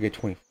can irrigate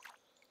 20.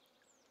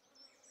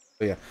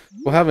 But yeah,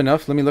 we'll have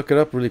enough. Let me look it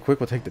up really quick.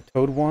 We'll take the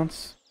toad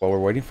wants while we're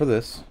waiting for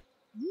this.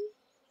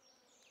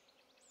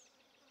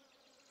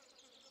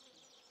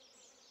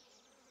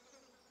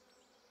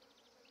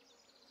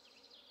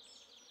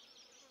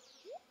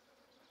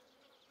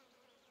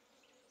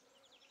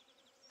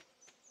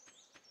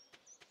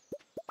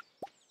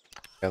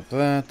 Got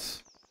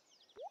that.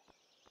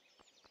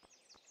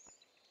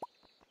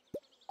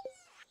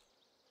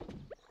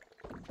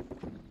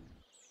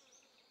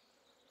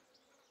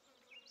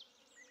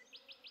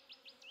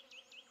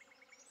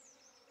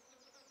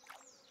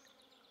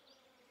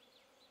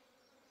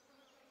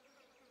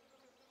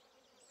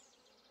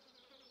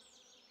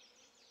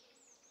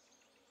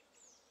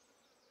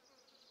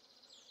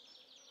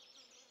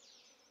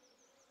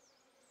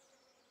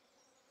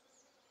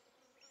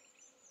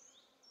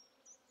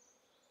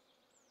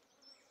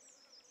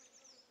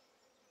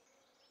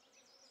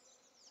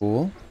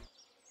 Cool.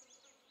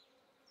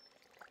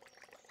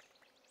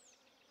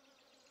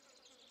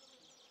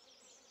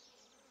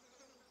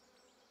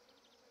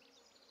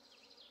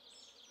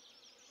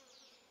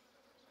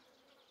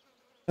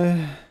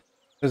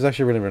 It's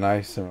actually really, really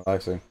nice and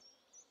relaxing.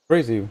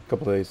 Crazy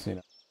couple days, you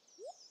know.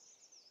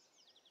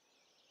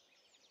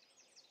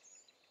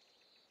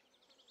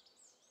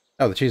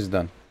 Oh, the cheese is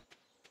done.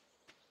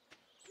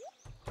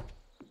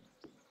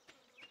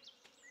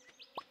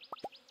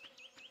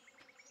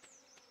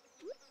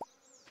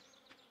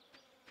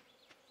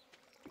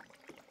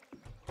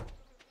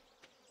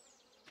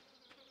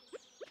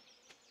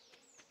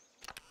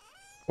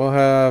 We'll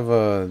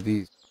have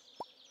these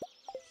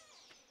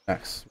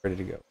snacks ready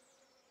to go.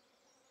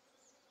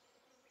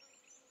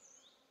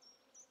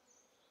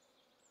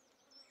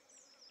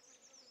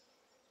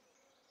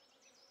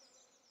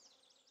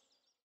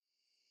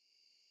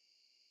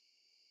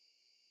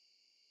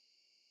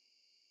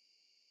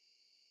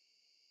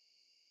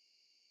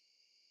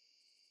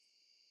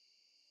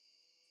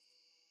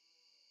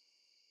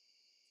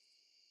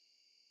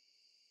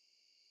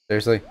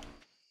 Seriously?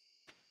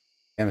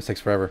 Damn, it takes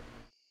forever.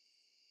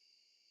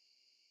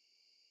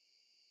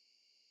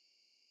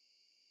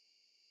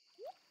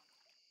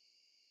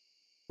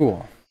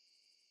 Cool.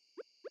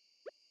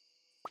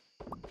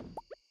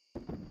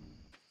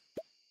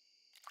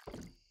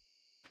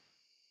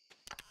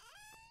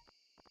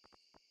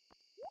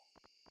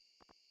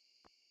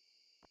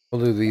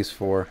 We'll do these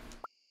 4.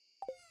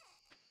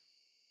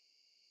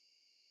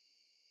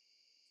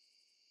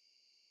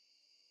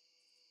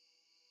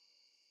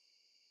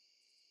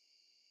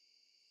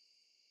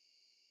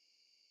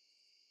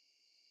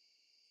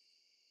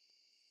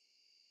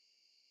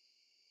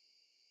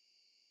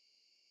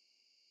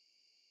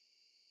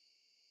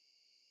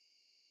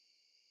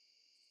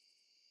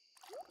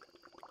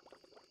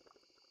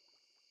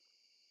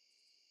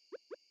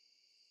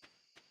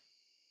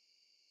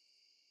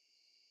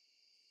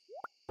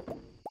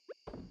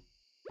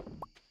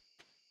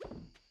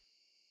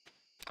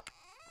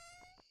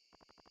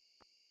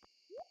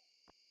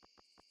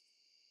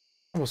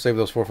 We'll save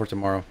those 4 for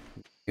tomorrow.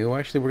 You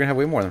actually, we're gonna have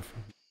way more than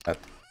that.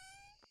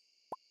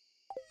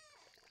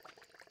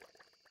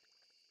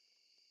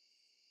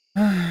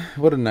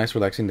 What a nice,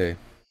 relaxing day.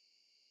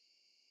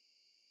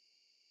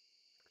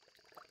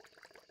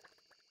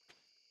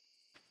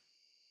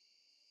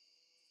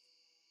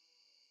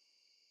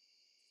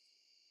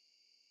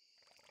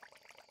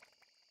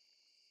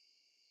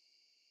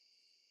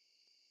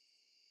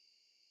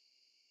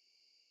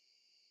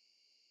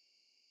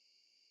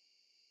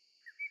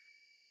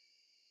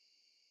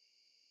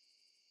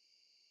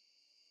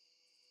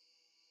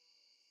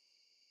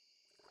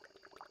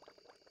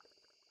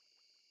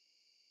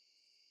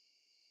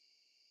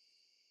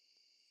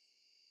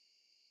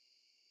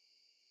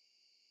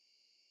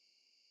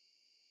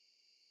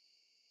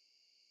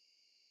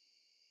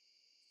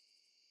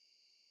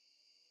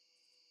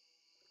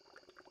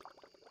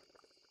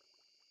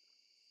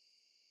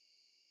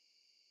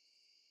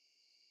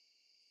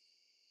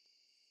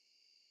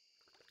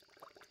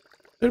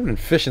 Should have been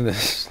fishing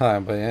this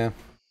time, but yeah.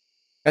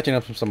 Catching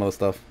up from some other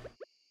stuff.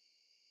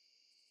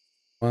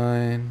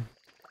 Fine.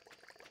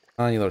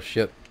 Oh, you little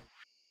shit.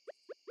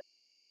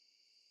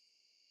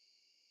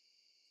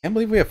 Can't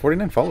believe we have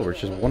 49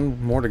 followers. Just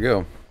one more to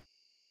go.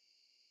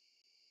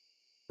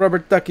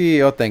 Robert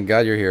Ducky! Oh, thank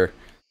God you're here.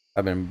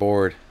 I've been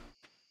bored.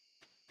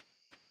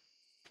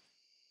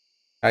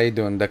 How you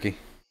doing, Ducky?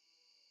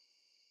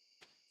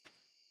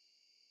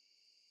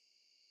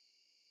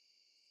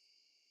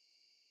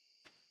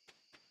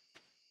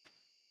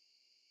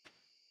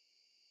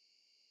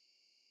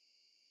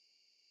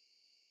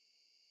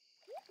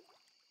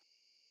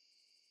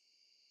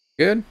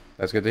 Good?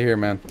 That's good to hear,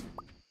 man.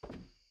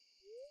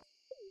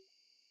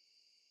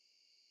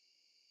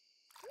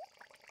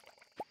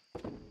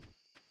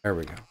 There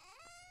we go.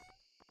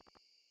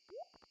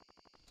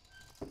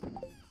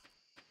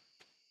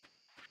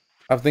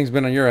 How have things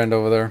been on your end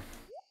over there?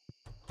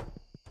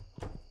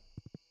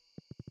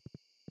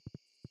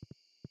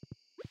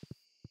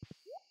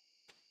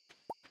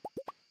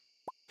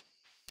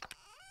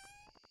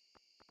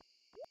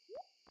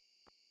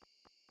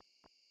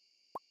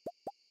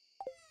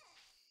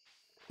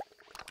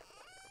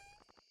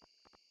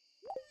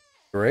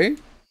 Gray?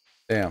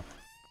 Damn.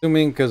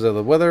 Assuming because of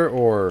the weather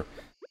or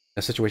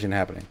a situation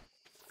happening.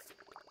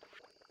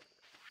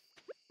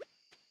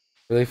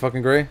 Really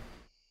fucking gray?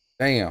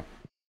 Damn.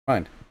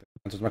 Fine. That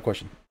answers my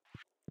question.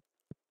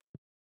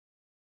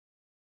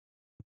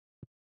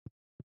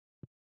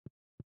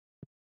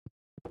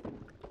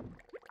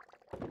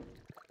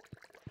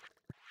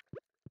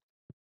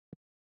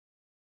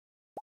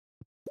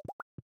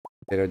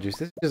 Potato juice.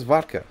 This is just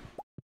vodka.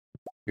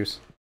 Juice.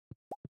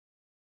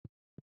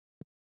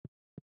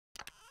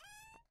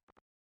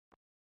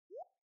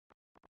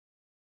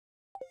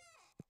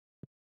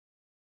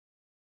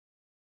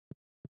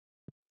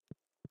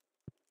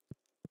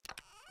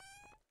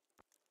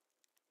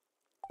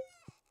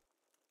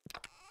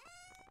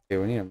 Okay,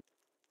 we need them.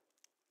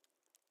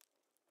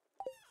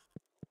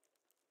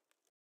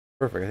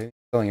 Perfect. I think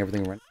I'm selling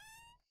everything right.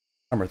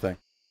 Summer thing.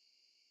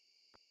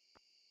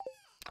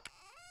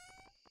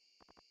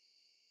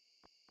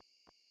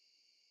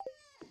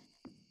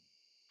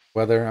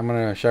 Weather. I'm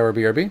gonna shower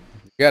BRB. You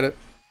got it.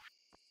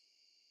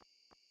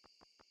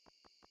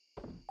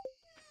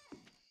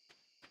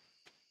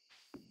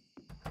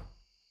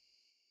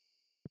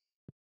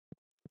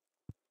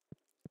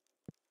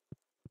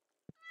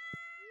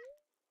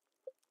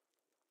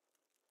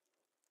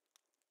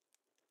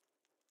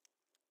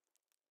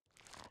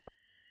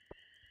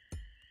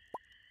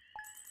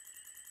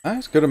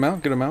 Nice. Good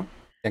amount. Good amount.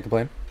 Can't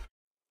complain.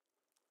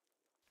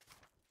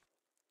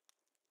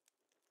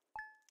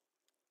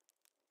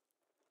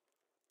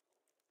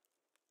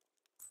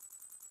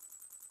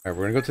 Alright,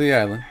 we're gonna go to the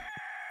island.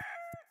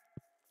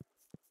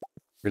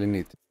 Really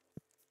neat.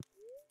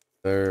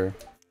 There.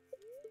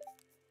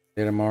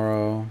 Day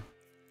tomorrow.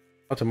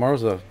 Oh,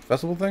 tomorrow's a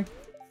festival thing?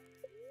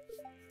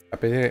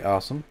 Happy day.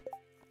 Awesome.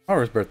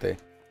 Tomorrow's birthday.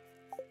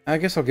 I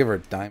guess I'll give her a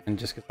diamond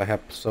just because I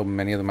have so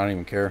many of them I don't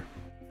even care.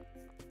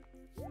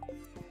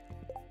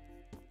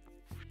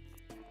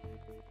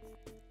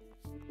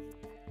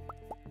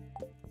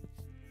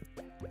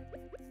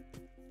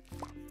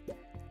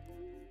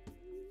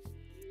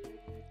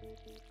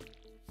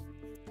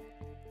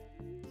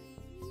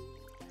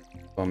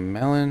 So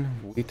melon,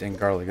 wheat, and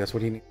garlic. That's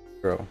what he needs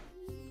to grow.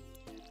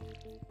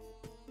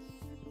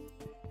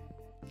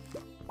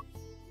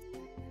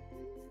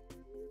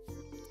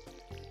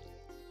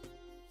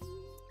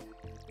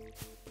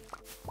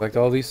 Collect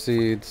all these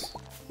seeds.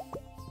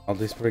 All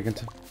these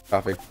freaking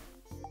coffee.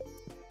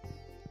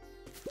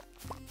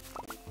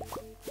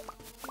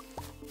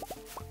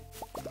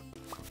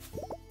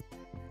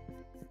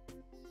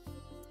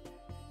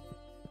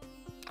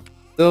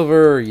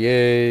 Silver,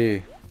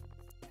 yay!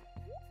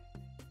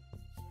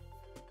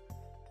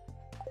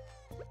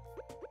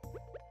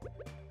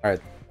 Alright.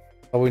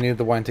 All we need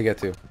the wine to get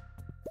to.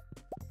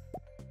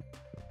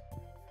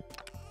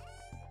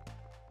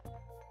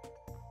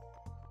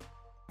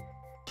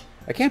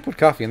 I can't put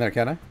coffee in there,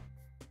 can I?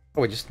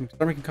 Oh wait, just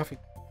start making coffee.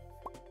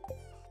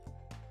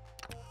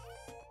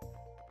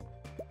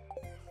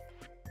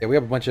 Yeah, we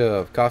have a bunch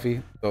of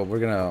coffee, so we're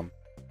gonna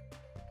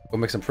go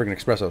make some freaking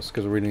espressos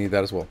because we really need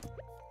that as well.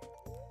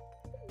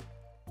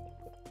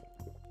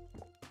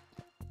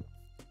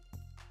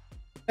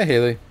 Hey,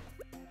 Haley.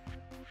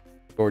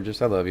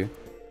 Gorgeous, I love you.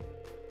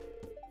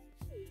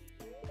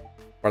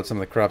 Brought some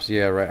of the crops.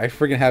 Yeah, right. I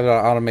freaking have it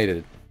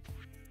automated.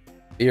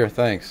 Here,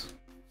 thanks.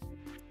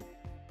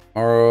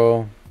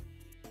 Tomorrow,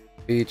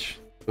 beach,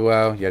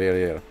 luau, yada yada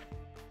yada.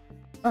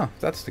 Oh, if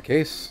that's the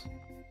case.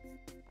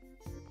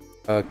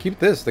 Keep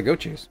this, the goat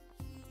cheese.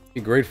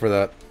 Be great for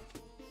that.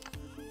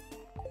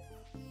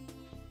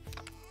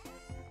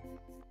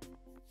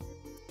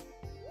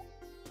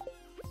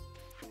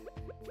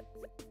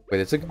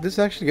 Wait, this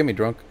actually get me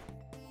drunk?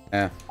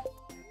 Yeah.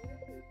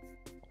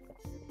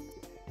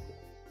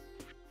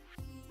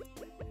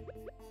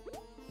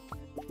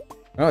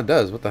 Oh, it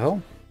does. What the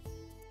hell?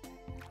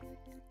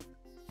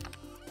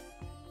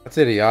 That's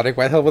idiotic.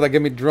 Why the hell would that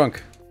get me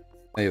drunk?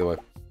 Either way.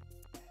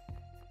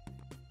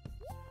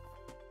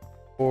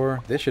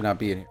 Or this should not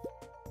be in here.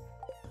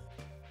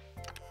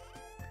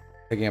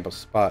 Taking up a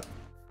spot.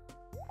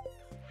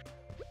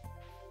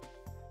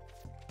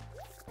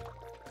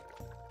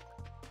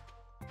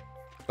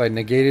 I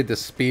negated the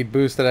speed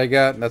boost that I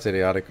got. That's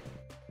idiotic.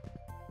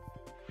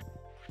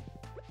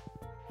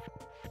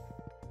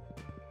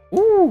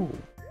 Ooh!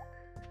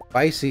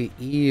 Spicy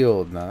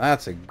eel. Now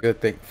that's a good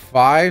thing.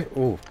 5? Ooh.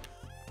 You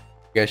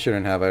guys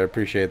shouldn't have. I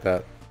appreciate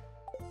that.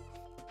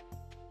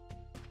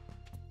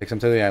 Take some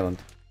to the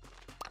island.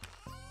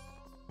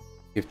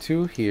 Give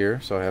 2 here,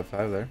 so I have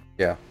 5 there.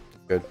 Yeah,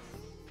 good.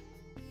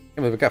 I can't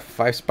believe we got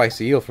 5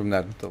 spicy eel from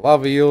that. The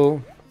lava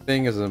eel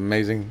thing is an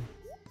amazing.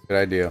 Good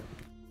idea.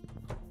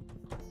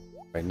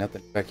 Right,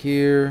 nothing back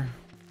here.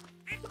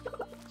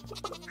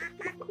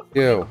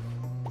 Yo,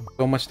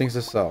 so much things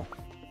to sell.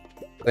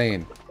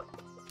 Insane.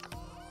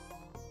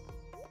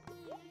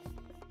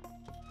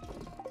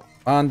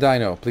 On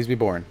Dino, please be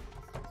born.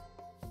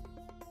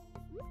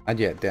 Not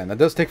yet, damn. That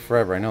does take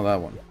forever. I know that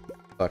one.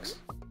 Sucks.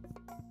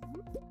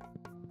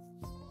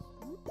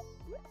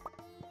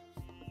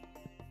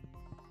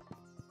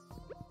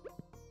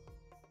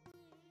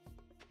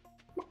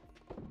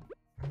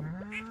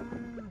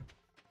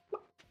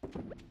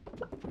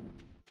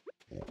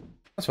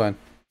 That's fine.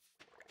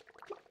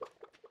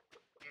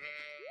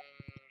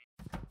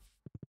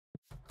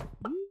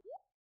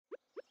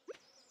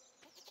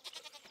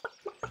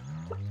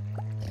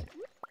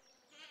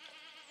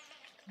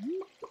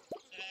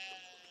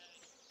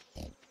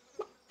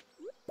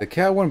 The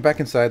cat went back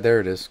inside.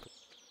 There it is.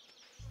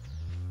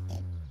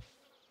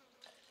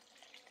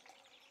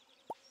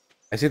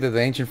 I see that the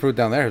ancient fruit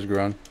down there has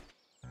grown.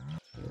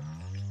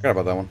 Forgot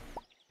about that one.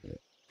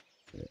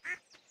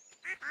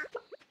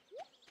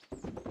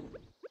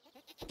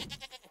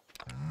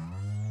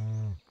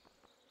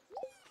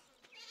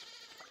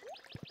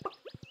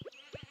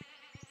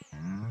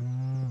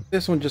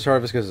 This one just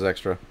harvest because it's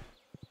extra.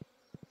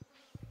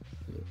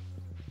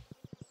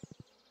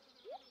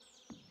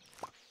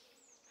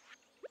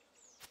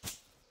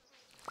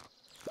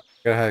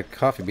 Gotta have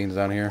coffee beans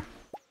down here.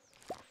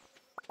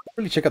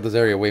 Really check out this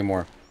area way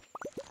more.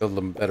 Build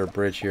a better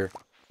bridge here.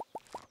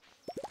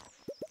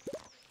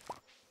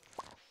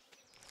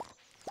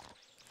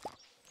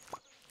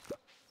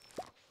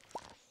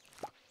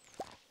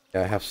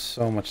 Yeah, I have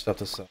so much stuff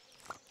to sell.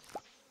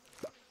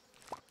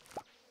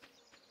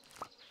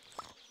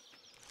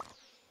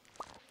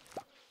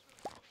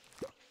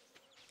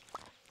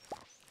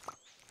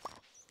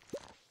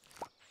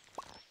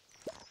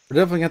 We're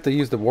definitely going to have to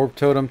use the warp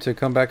totem to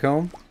come back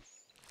home.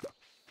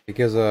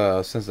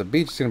 Because since the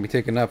beach is going to be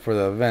taken up for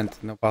the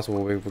event, no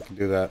possible way we can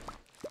do that.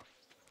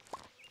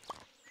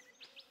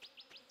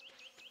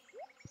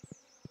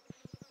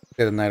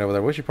 Get a night over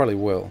there, which you probably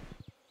will.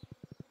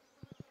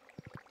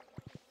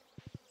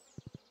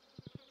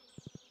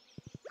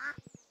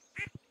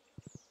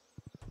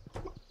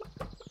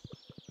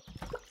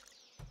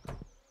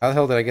 How the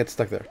hell did I get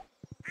stuck there?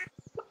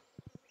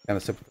 Kind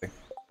of simple thing.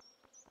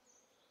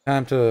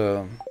 Time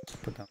to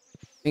put down.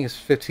 I think it's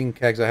 15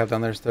 kegs I have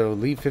down there, so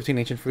leave 15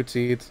 ancient fruit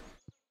seeds.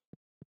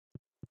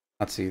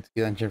 Not seeds,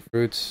 ancient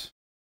fruits.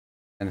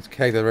 And it's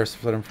keg the rest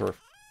of them for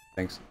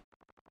things.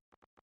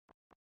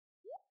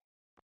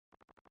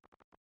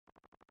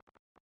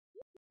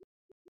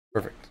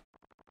 Perfect.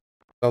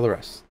 All the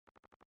rest.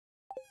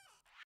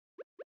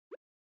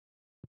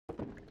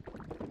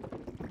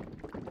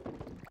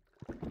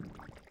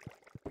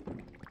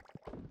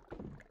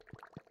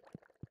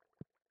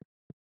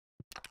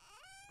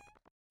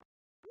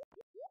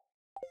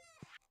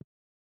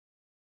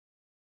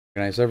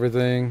 Organize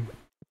everything.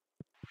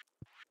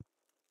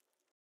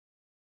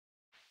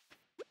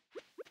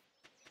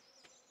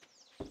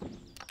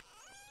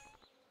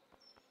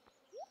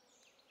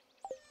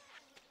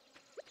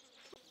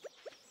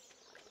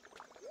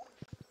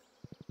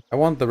 I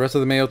want the rest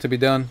of the mail to be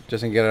done,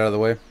 just to get it out of the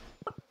way.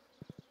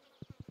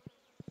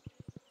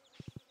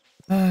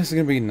 This is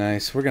gonna be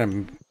nice. We're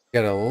gonna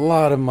get a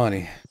lot of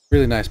money.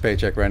 Really nice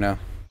paycheck right now.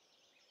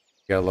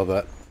 You gotta love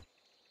that.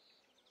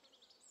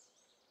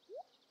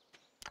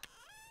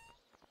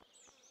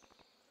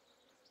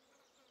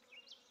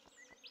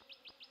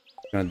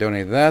 Gonna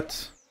donate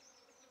that.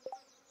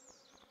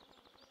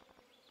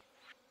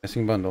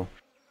 Missing bundle.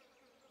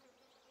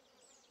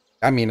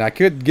 I mean, I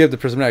could give the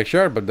prismatic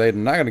shard, but they're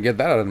not gonna get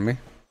that out of me.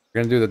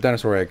 We're gonna do the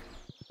dinosaur egg.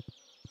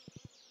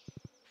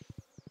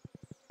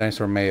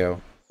 Dinosaur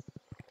mayo.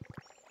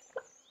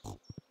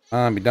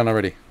 Be done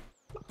already.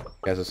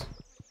 Guesses.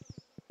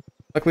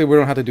 Luckily, we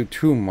don't have to do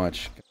too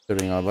much,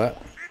 considering all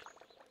that.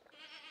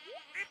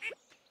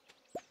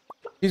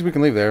 These we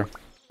can leave there.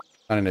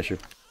 Not an issue.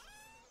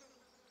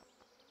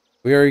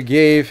 We already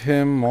gave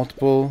him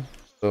multiple,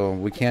 so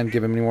we can't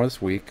give him any more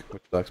this week,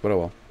 which sucks, but oh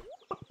well.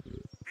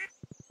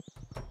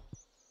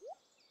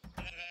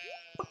 I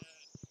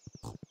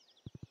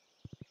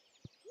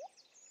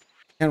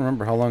can't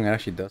remember how long it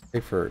actually does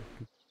take for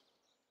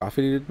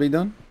coffee to be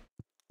done.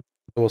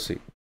 So we'll see.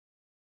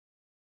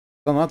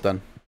 Still not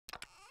done.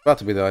 About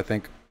to be though, I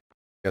think.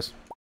 Yes.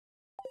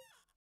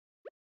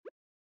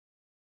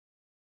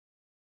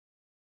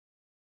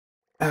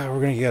 We're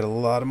gonna get a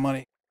lot of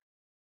money.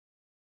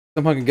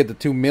 Somehow I can get the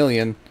 2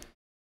 million.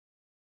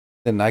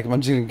 Then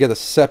I'm just gonna get a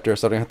scepter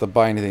so I don't have to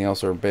buy anything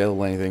else or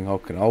bail anything. Oh,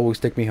 can always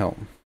take me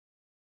home.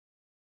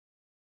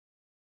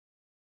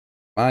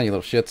 Come on, you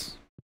little shits.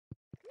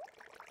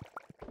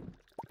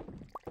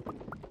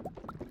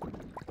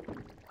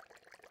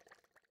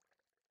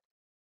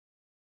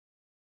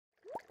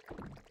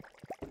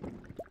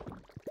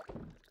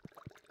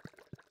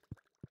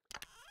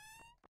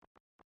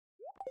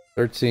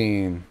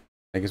 $13.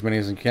 Make as many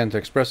as you can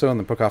to espresso and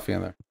then put coffee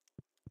in there.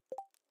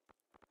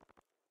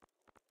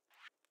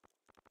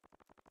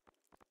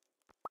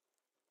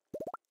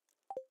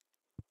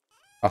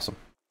 Awesome.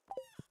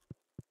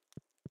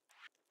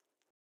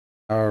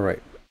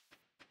 Alright.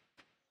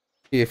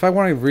 If I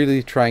want to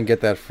really try and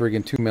get that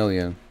friggin' 2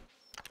 million,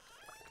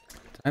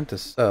 time to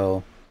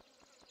sell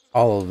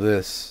all of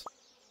this.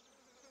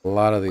 A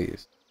lot of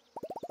these.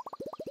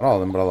 Not all of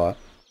them, but a lot.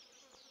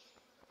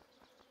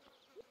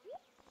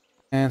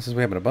 And since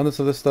we have an abundance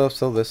of this stuff,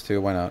 sell this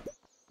too. Why not?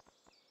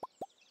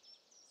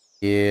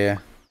 Yeah.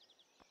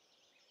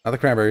 Not the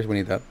cranberries. We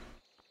need that.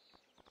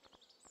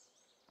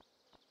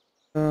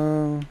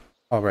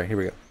 Alright, here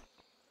we go.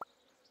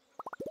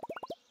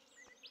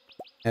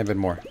 And a bit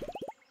more.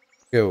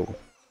 Go.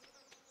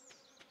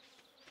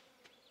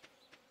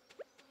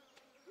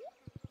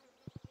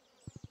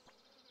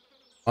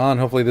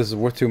 Hopefully this is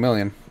worth 2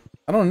 million.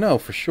 I don't know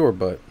for sure,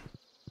 but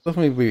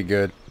definitely be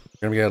good.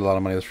 We're gonna get a lot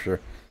of money, that's for sure.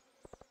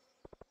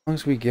 As long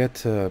as we get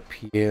to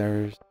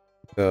Pierre's,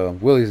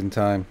 Willie's in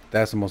time,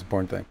 that's the most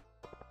important thing.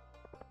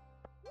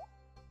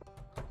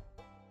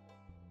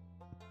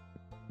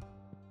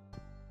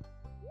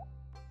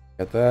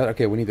 Got that.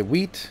 Okay, we need the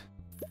wheat,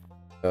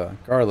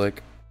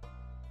 garlic.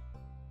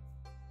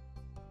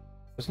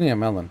 Just need a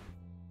melon.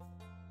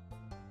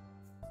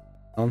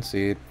 Melon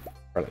seed,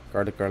 garlic,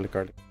 garlic, garlic,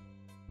 garlic.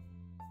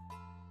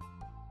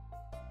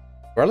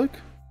 Garlic?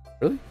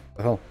 Really? What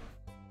the hell?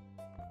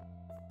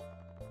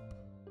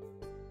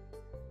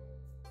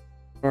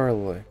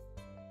 Garlic.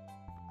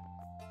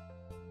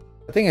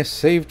 I think I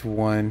saved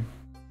one.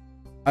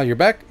 Oh, you're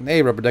back?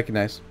 Hey, Rubber Ducky,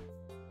 nice.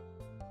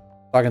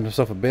 Talking to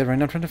myself a bit right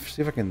now. I'm trying to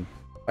see if I can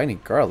find any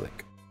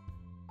garlic.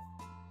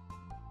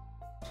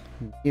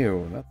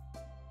 Ew. That...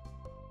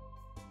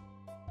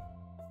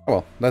 Oh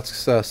well, let's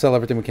sell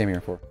everything we came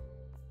here for.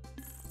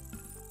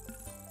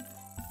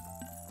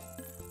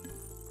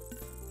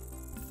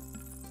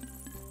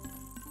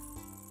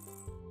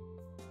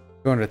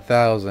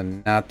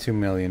 $200,000, not 2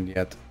 million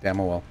yet. Damn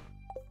oh well.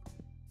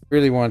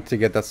 Really want to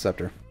get that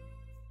scepter.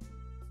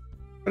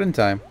 But in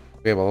time,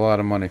 we have a lot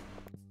of money.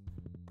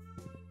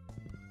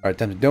 Alright,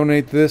 time to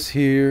donate this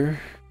here.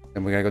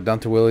 Then we gotta go down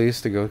to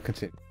Willie's to go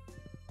continue.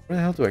 Where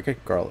the hell do I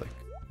get garlic?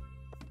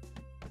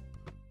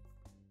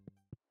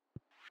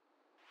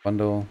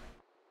 Bundle.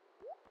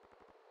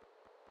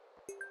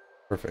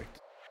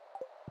 Perfect.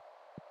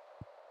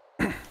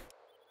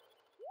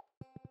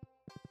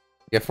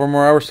 Get 4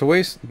 more hours to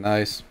waste?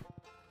 Nice.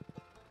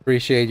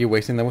 Appreciate you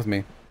wasting them with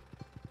me.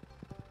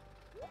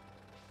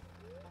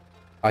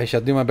 I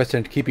shall do my best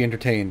to keep you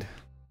entertained.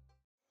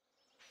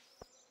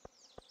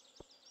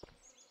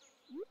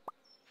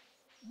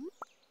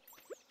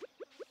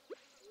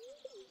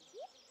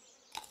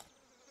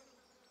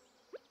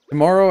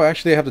 Tomorrow,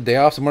 actually, I have the day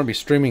off, so I'm going to be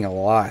streaming a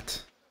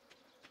lot.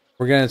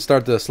 We're going to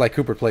start the Sly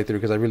Cooper playthrough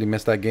because I really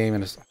missed that game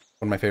and it's one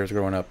of my favorites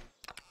growing up.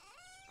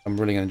 I'm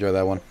really going to enjoy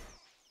that one.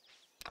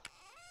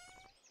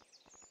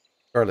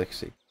 Garlic,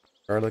 see.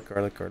 Garlic,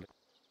 garlic, garlic.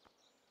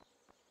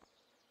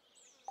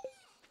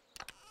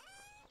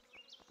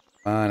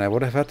 Fine, I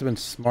would have had to been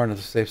smart enough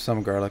to save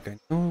some garlic. I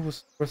know it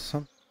was worth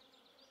some.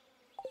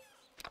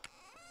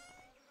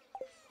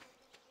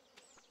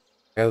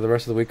 Got the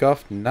rest of the week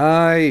off?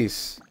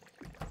 Nice!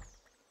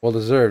 Well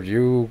deserved.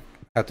 You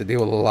have to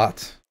deal with a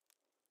lot.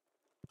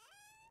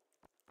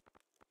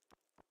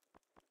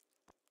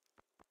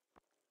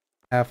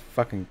 Have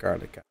fucking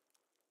garlic.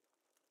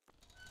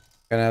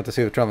 Gonna have to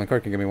see if the traveling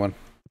cart can give me one.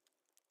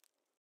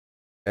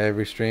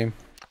 Every stream.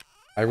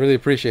 I really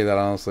appreciate that,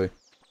 honestly.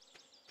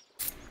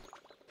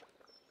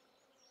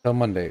 Till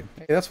Monday.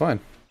 Hey, that's fine.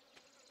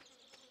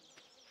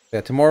 Yeah,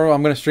 tomorrow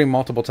I'm going to stream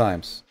multiple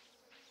times.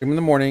 Stream in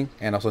the morning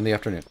and also in the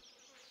afternoon.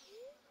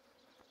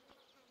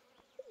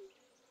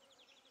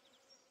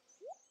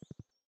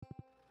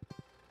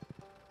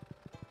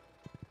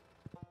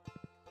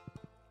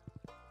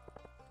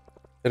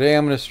 Today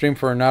I'm going to stream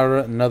for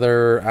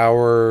another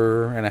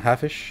hour and a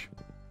half-ish.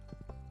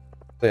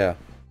 So yeah,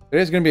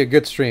 today's going to be a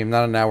good stream,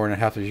 not an hour and a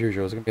half as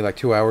usual. It's going to be like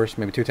 2 hours,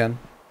 maybe 2:10.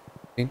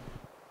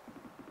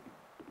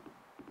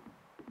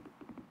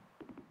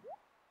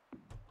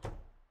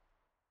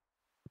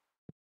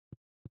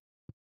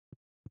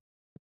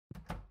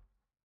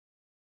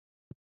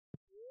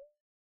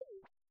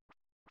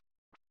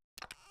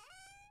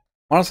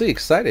 Honestly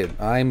excited.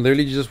 I'm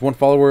literally just one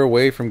follower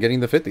away from getting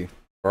the 50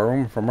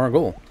 from our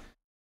goal.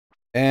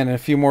 And a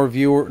few more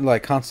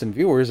constant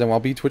viewers, and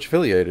I'll be Twitch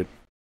affiliated.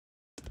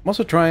 I'm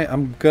also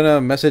I'm gonna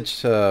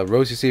message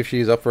Rosie, see if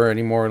she's up for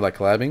any more like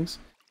collabings.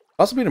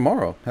 Possibly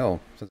tomorrow. Hell,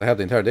 since I have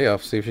the entire day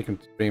off, see if she can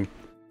stream.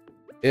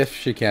 If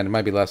she can, it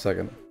might be last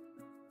second.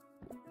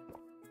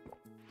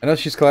 I know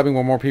she's collabing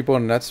with more people,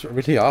 and that's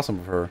really awesome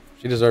of her.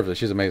 She deserves it.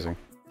 She's amazing.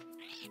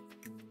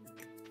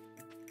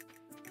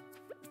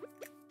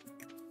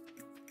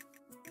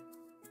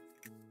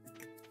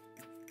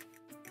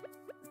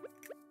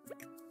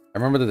 I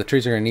remember that the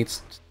trees are gonna need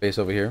space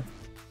over here.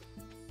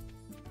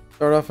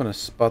 Start off in a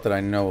spot that I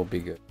know will be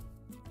good.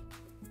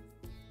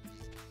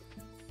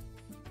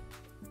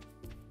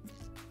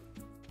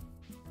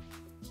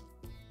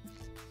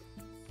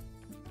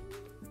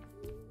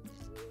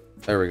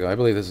 There we go. I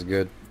believe this is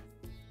good.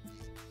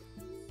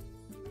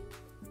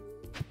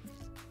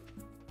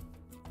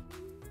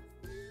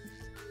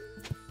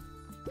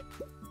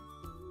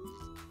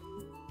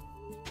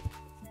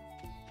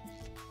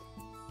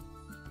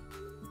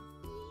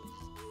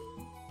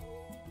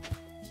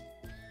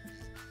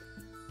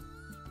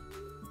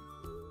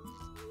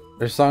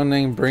 Their song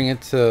name, Bring It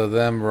to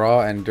Them Raw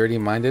and Dirty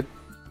Minded.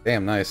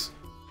 Damn, nice.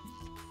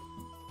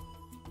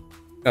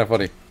 Kinda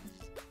funny.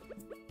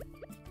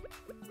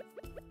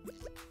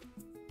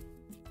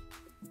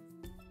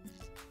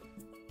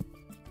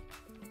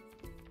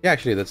 Yeah,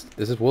 actually,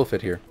 this will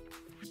fit here.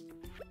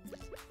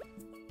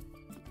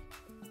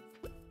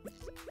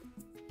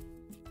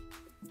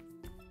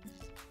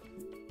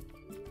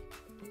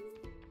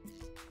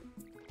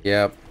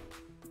 Yep.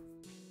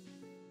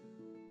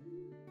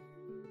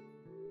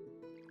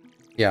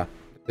 Yeah,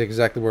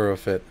 exactly where it'll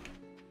fit.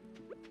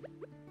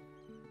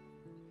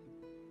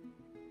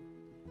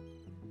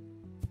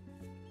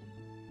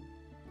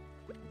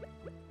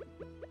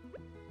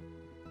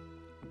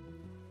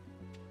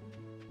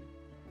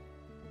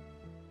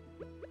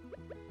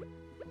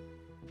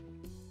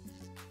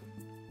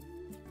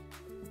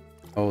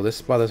 Oh, this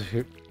spot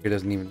here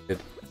doesn't even fit.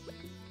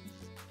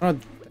 Oh,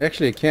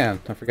 actually it can.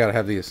 I forgot I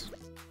have these.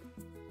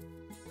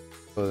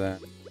 So then,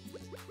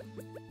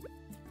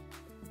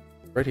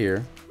 right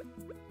here.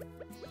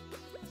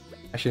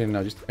 Actually,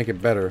 no, just to make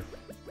it better,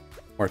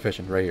 more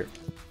efficient, right here.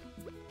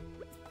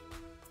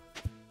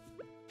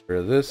 Get rid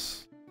of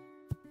this.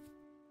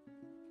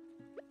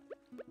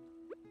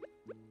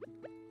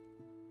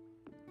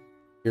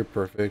 You're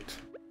perfect.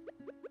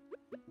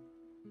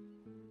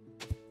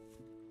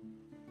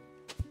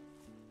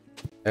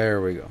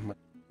 There we go.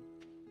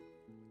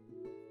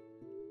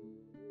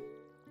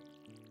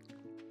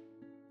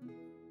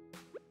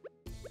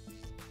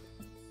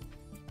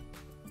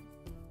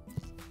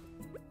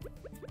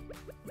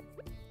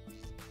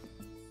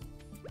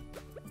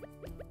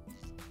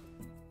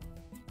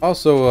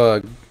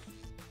 Also,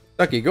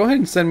 Ducky, go ahead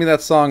and send me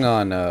that song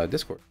on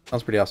Discord.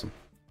 Sounds pretty awesome.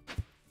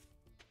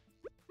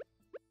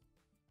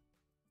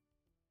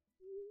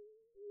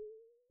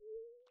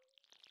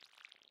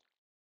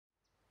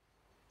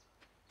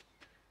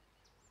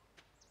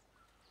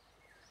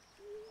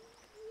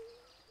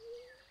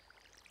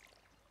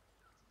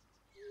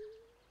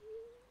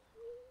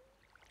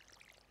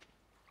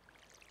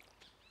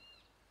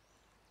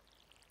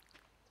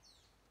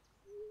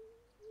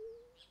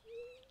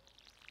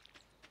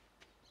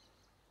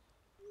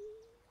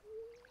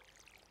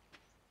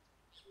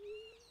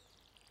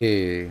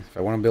 Okay, if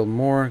I want to build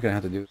more, I'm gonna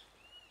have to do.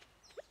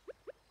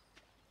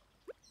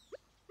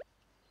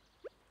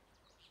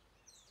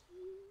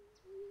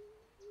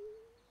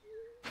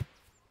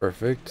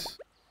 Perfect.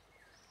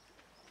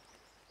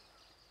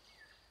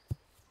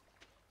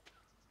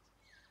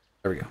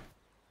 There we go.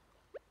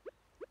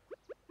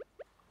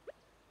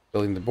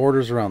 Building the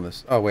borders around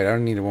this. Oh wait, I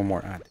don't need one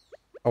more.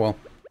 Oh well.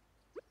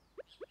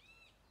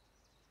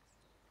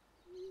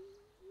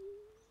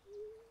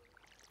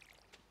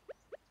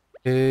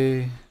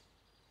 Okay.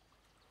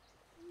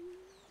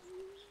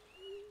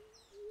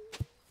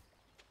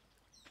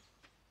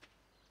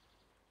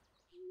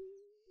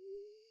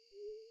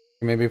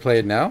 Maybe play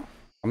it now?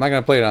 I'm not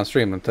gonna play it on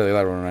stream, I'll tell you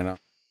that one right now.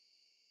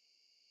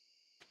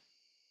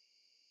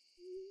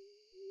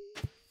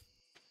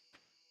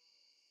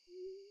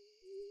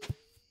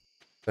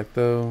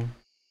 Though.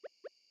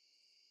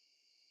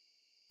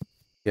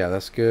 Yeah,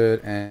 that's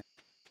good. And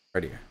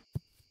right here.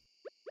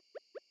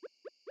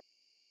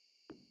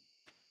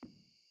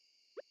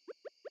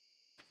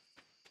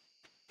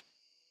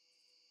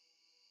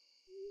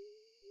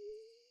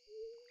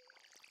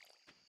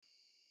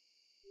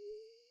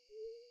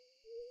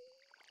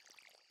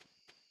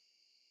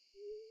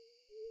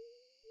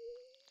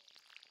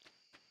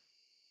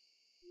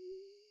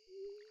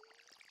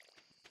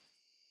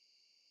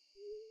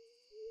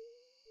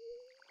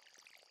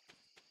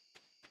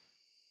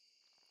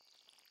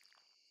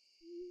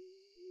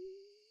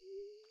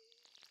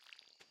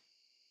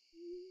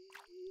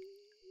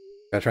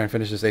 Gotta try and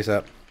finish this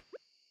ASAP.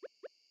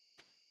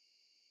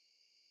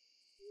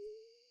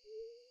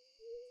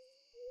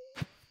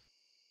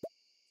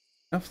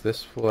 Enough.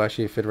 This will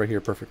actually fit right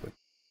here perfectly.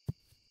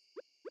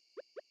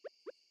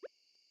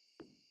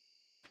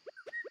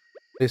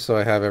 At least so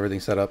I have everything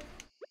set up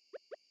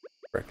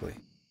correctly.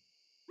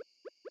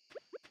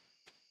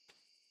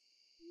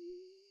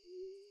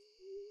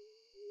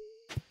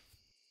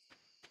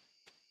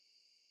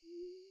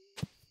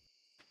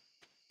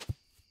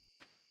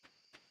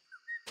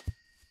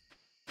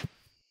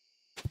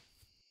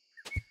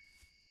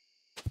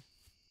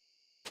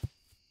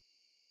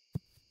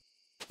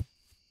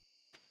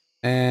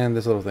 And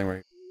this little thing right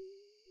here.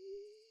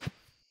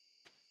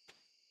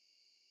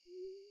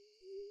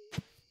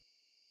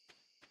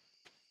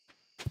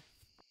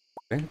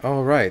 Okay.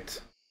 All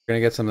right. We're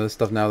gonna get some of this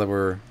stuff now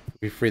that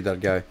we freed that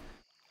guy.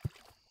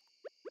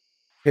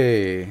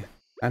 Okay,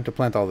 time to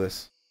plant all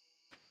this.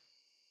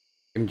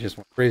 Game just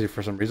went crazy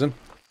for some reason.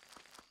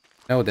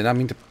 No, did not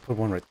mean to put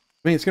one right.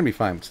 I mean, it's gonna be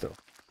fine, but still.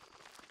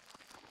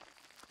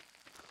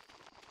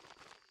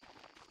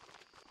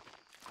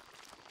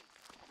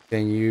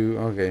 Can you?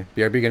 Okay,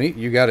 BRB gonna eat.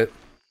 You got it.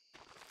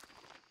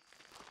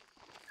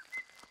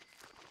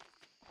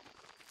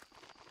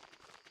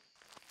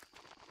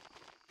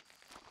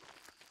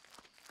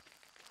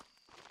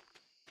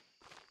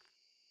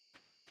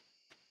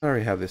 I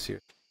already have this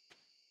here.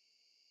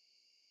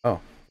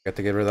 Oh, got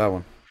to get rid of that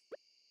one.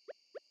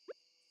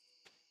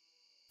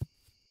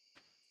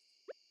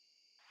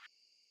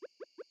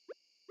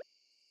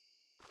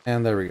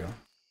 And there we go.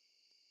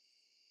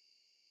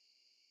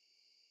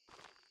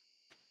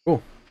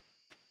 Cool.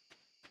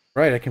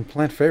 Right, I can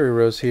plant fairy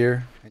rose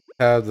here and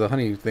have the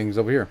honey things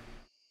over here.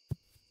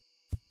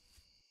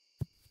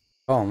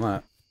 Call them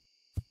that.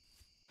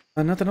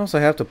 Nothing else I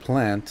have to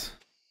plant.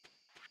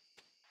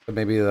 But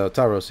maybe the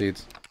taro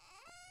seeds.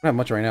 I don't have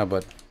much right now,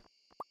 but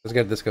let's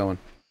get this going.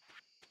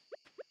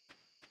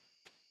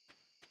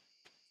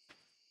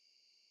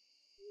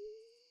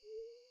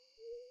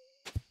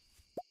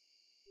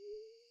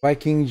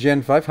 Viking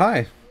Gen 5.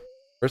 Hi.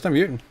 First time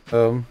mutant.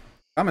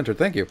 Commenter,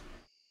 thank you.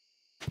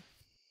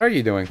 How are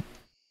you doing?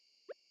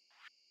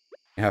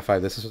 Half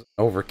 5. This is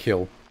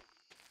overkill.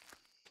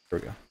 There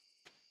we go.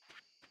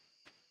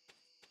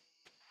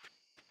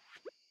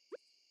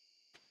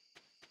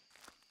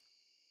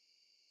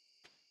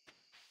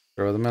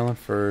 Throw the melon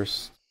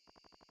first.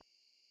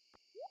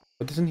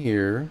 Put this in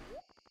here.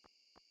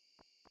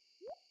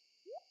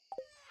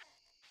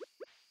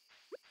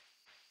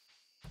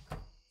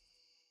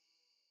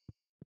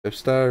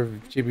 Star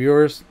cheap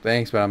yours.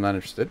 Thanks, but I'm not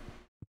interested.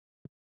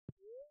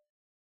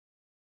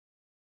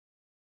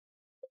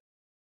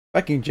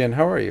 Viking Gen,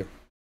 how are you?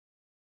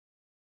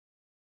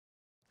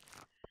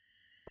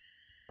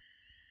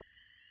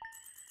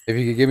 If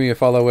you could give me a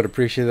follow, I would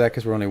appreciate that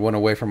because we're only one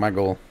away from my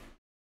goal.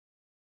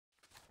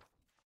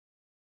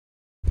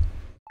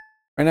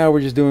 Right now,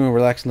 we're just doing a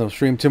relaxing little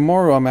stream.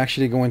 Tomorrow, I'm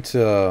actually going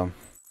to.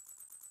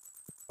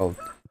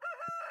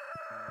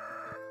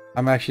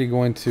 I'm actually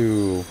going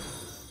to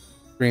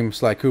stream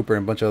Sly Cooper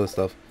and a bunch of other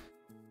stuff.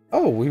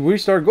 Oh, we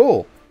reached our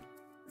goal.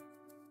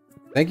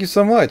 Thank you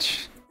so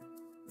much.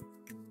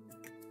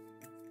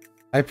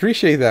 I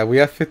appreciate that. We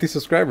have 50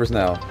 subscribers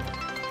now.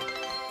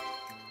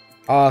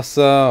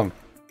 Awesome.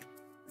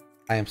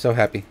 I am so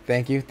happy.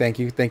 Thank you, thank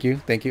you, thank you,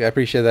 thank you. I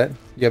appreciate that.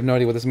 You have no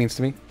idea what this means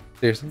to me.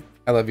 Seriously.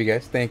 I love you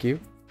guys. Thank you.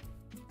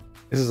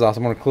 This is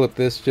awesome. I'm gonna clip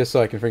this just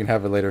so I can freaking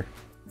have it later.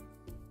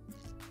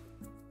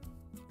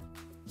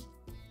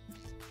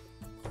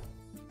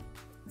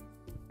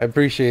 I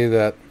appreciate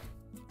that.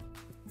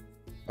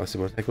 Let's see,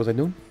 what the heck was I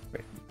doing?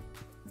 Wait.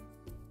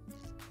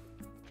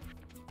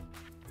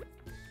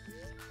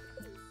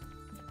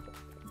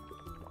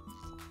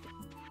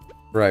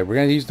 Right, we're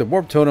gonna use the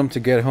warp totem to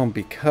get home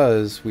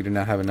because we do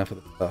not have enough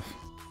of the stuff.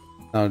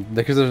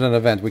 Because there's an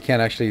event, we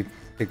can't actually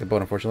take the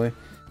boat, unfortunately.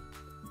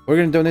 We're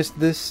gonna donate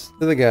this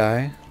to the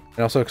guy and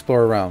also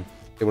explore around.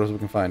 See what else we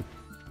can find.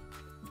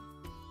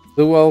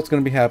 Blue well's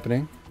gonna be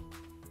happening.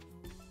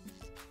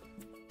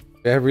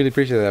 Yeah, I really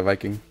appreciate that,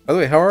 Viking. By the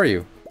way, how are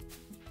you?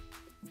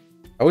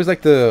 I always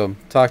like to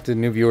talk to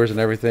new viewers and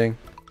everything.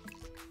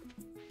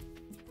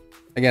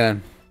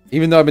 Again,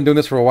 even though I've been doing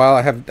this for a while,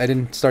 I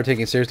didn't start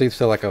taking it seriously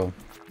until like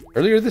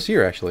earlier this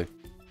year, actually.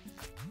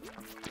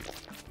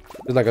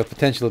 There's like a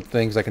potential of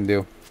things I can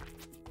do.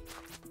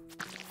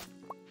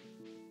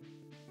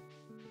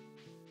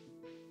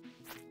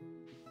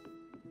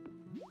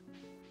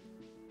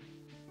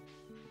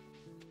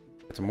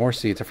 Get some more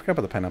seeds. I forgot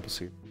about the pineapple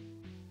seed.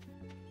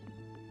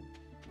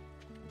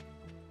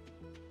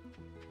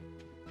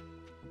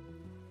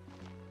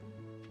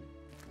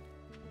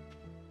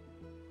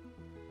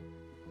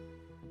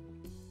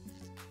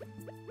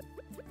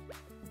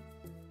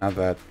 Now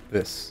that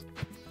this.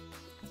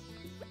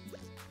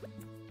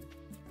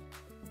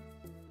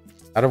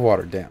 Out of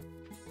water, damn.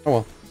 Oh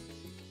well.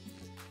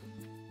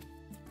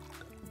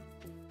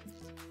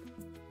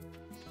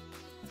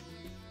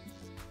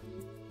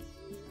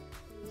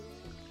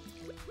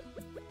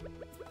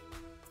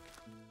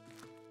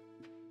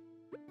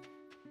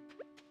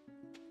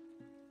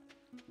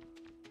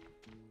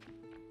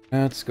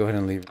 Let's go ahead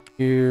and leave it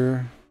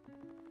here.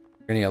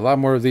 We're gonna need a lot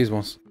more of these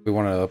once we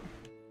want to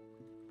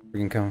we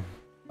can come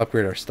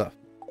upgrade our stuff.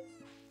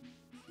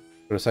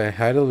 Go to say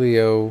hi to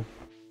Leo.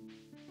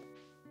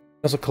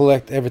 Also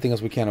collect everything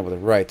else we can over there.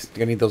 Right,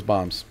 gonna need those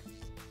bombs.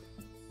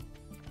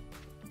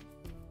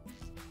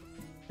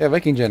 Yeah,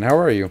 Viking Gen, how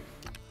are you?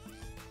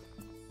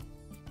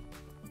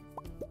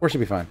 Or should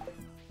be fine.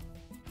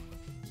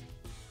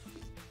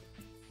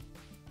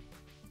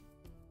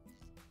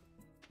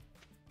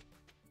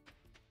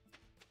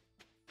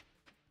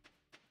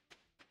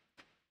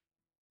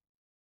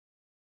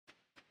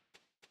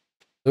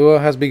 Lua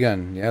has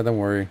begun. Yeah, don't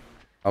worry.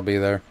 I'll be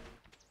there.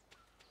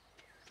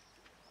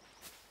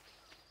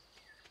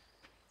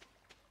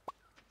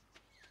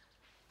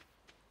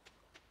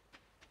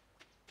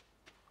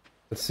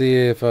 Let's see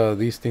if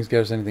these things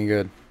get us anything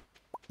good.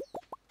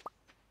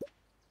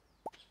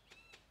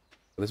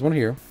 There's one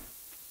here.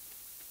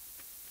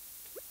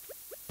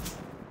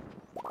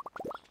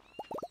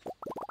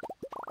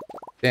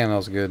 Damn, that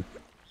was good.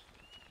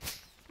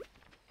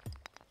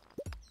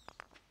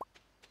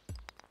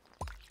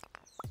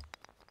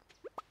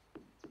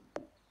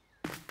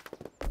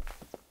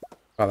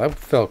 Wow, that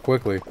fell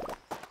quickly.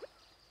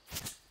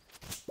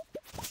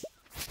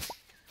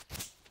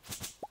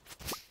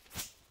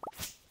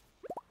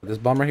 This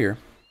bomb right here.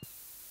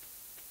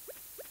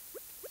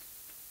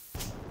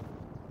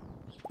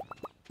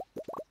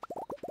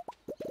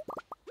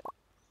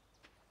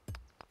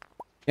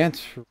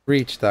 Can't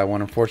reach that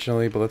one,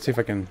 unfortunately, but let's see if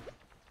I can...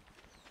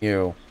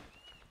 No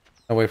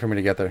way for me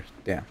to get there.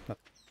 Damn.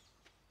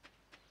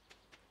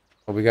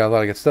 Well, we got a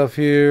lot of good stuff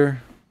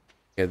here.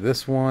 Get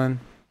this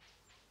one.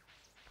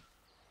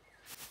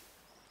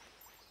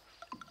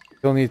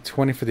 Still need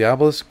 20 for the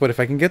obelisk, but if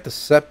I can get the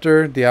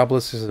scepter, the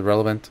obelisk is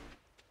irrelevant.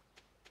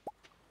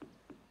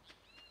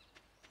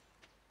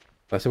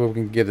 Let's see what we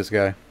can give this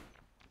guy.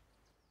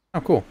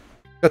 Oh, cool.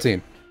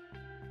 Cutscene.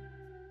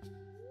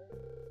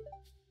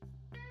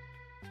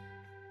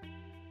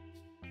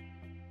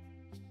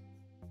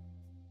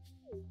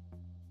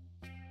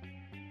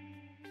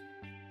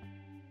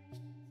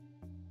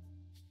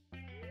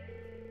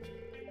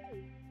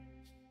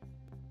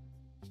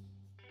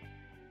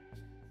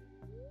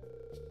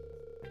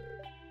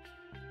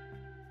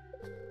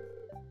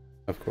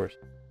 Of course.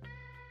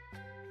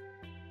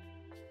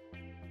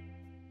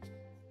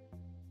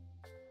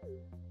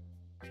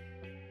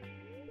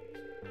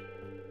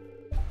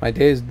 My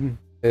day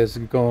is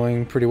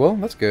going pretty well.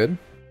 That's good.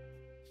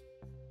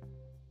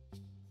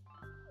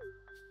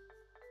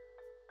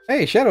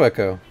 Hey, Shadow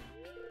Echo.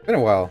 Been a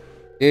while.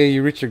 Yeah,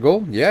 you reached your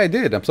goal? Yeah, I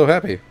did. I'm so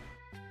happy.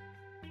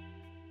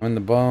 I'm in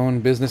the bone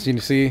business, you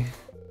see.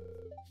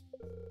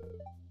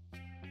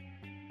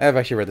 I've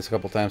actually read this a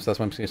couple times, so that's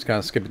why I'm just kind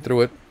of skipping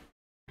through it.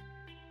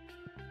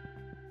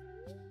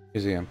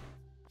 Museum.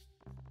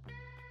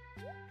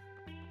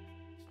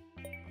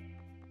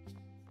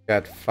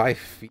 Got 5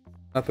 feet.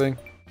 Nothing.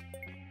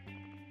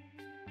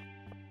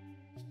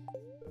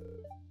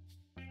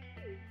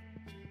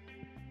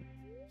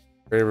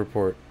 Great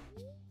report.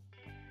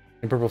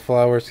 And purple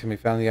flowers can be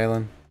found on the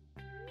island.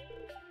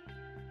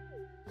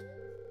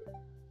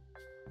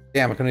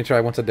 Damn, I can only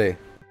try once a day.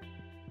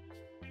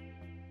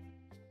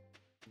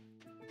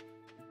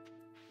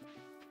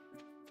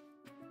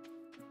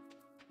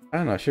 I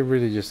don't know, I should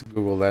really just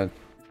Google that.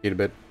 Get a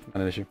bit,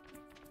 not an issue.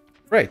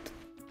 Right.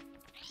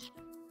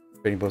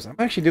 Trading post. I'm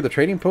actually do the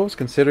trading post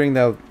considering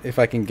that if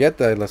I can get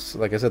that,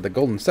 like I said, the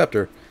golden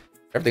scepter,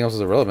 everything else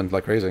is irrelevant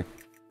like crazy.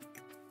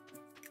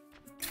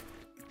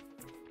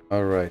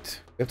 Alright.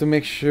 We have to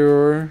make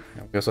sure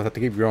we also have to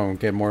keep growing and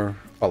get more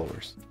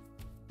followers.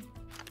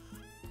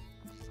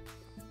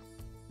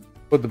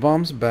 Put the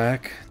bombs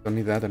back. Don't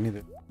need that, don't need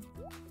it.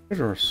 I could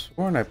have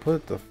sworn I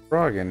put the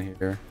frog in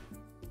here.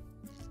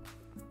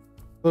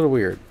 A little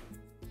weird.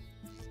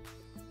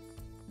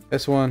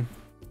 This one.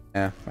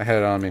 Yeah, I had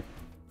it on me.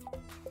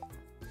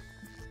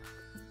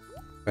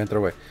 Went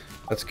throw away.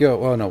 Let's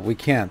go. Oh no, we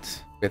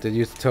can't. We have to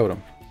use the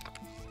totem.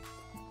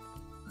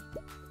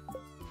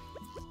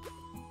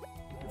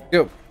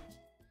 Go.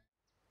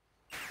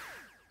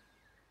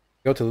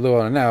 Go to the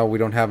Lua now. We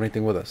don't have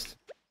anything with us.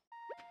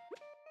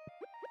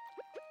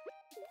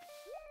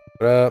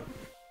 What up?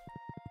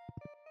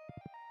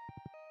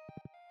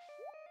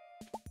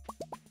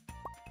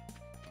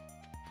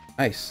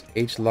 Nice.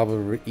 H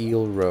lava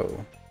eel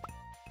row.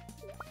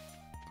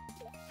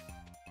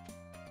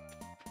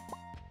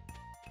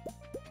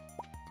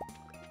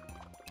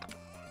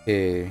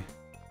 Okay.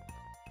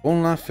 Will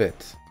not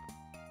fit.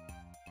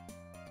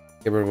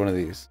 Get rid of one of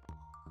these.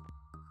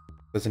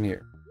 What's in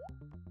here?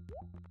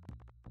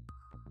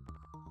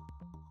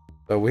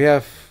 So we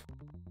have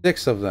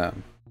 6 of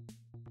them.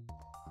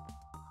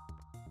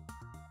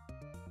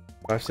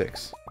 5,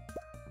 6.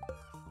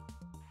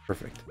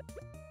 Perfect.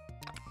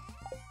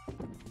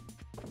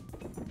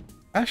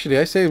 Actually,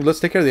 I say let's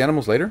take care of the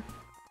animals later.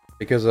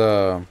 Because,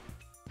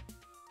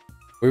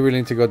 we really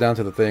need to go down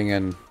to the thing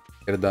and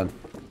get it done.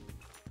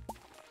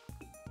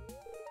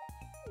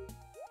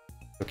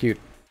 So cute.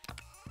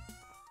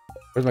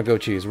 Where's my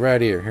goat cheese? Right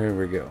here. Here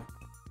we go.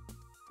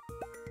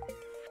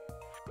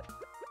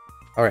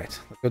 Alright,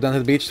 let's go down to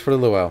the beach for the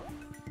luau.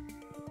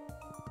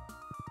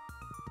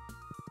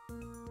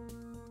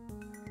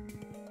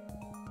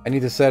 I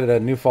need to set a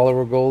new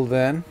follower goal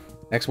then.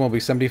 Next one will be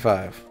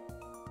 75.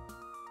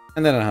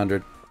 And then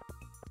 100.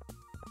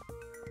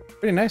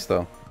 Pretty nice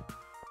though.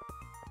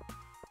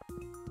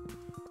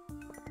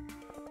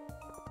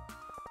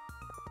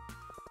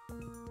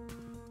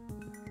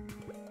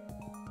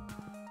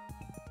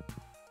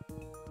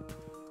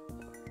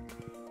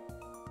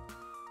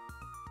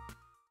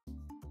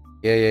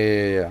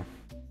 Yeah.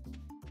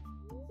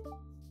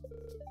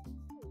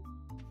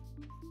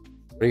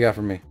 What do you got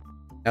for me?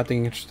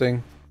 Nothing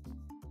interesting.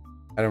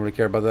 I don't really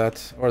care about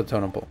that. Or the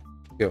totem pole.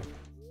 Go.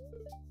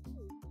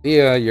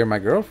 Yeah, you're my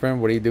girlfriend.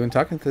 What are you doing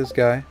talking to this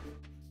guy?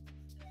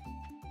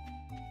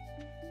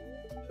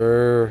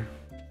 Sure.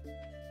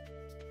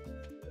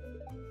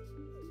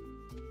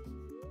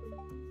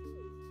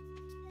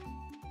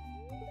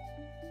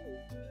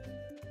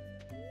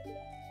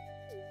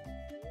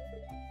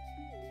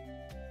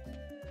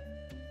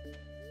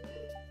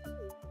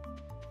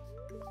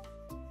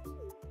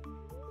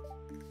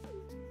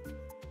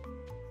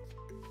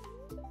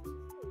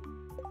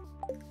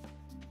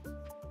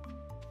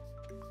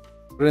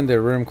 Put in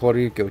the room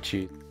quality goat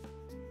cheese.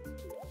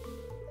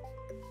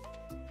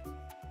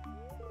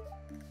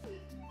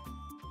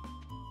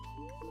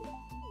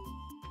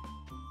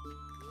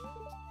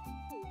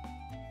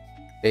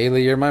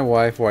 Daily, you're my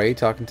wife. Why are you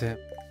talking to him?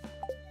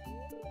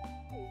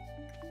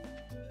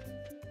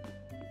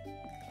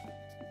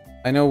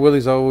 I know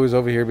Willie's always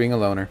over here being a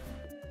loner.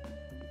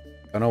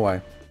 Don't know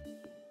why.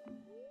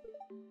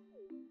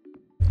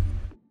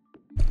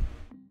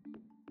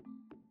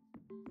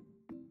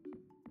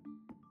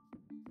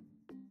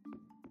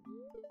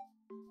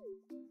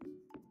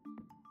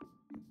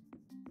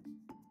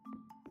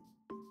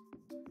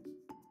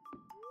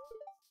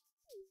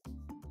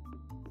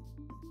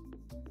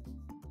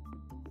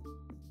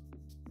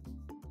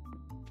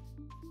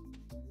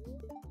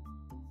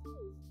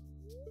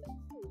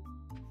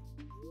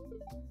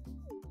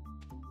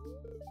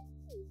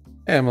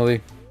 Hey,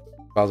 Emily.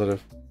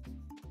 Positive.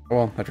 Oh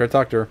well, I tried to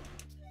talk to her.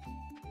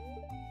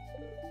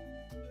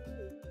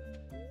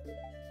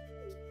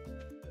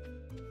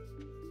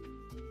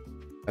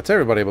 That's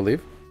everybody, I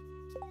believe.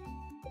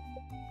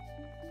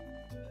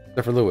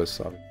 Except for Lewis,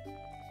 obviously.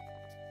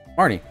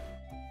 Marnie.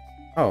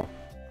 Oh,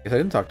 guess I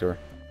didn't talk to her.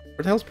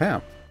 Where the hell's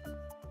Pam?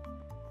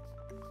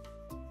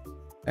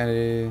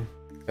 And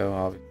oh,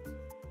 obviously.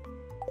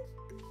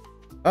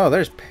 Oh,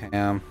 there's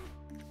Pam.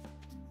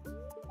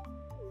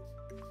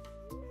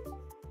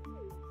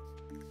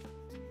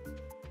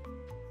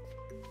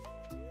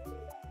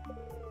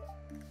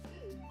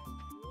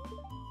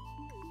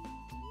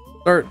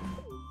 Start.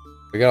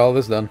 We got all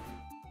this done.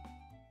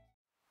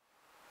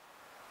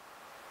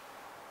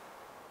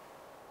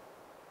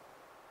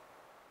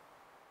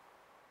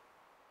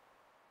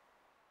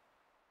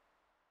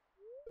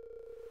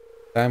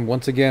 Time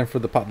once again for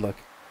the potluck.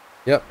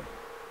 Yep.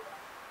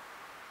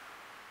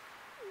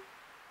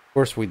 Of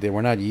course we did.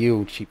 We're not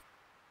you, cheap.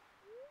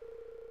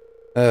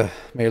 Mary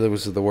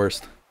Lewis is the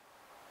worst.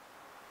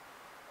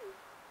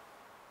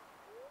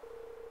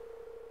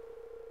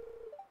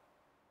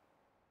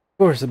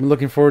 Of course, I've been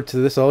looking forward to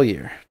this all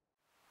year.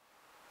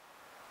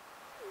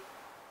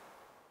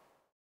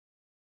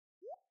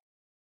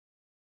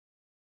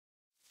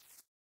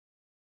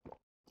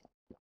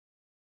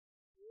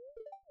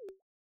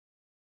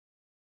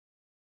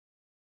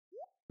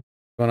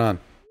 What's going on?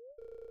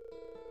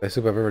 Best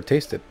soup I've ever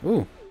tasted.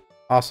 Ooh,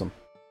 awesome.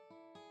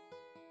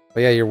 But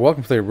yeah, you're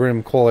welcome for the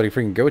room quality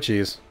freaking goat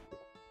cheese.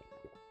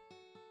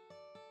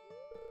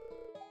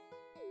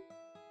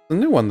 The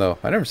new one though.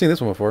 I've never seen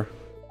this one before.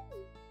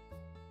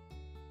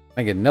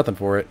 I get nothing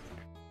for it,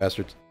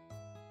 bastards.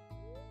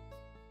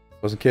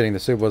 Wasn't kidding. The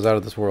soup was out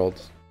of this world.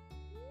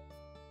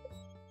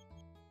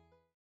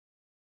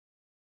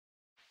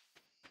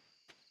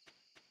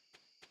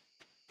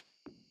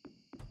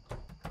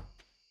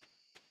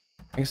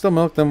 I can still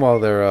milk them while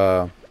they're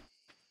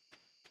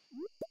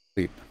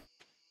asleep.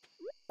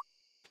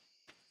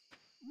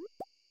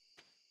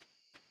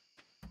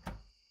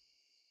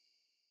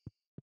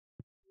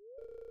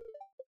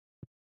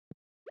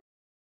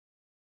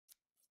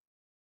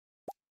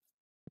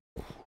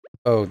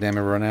 Oh damn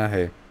it, we're running out of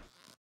hay.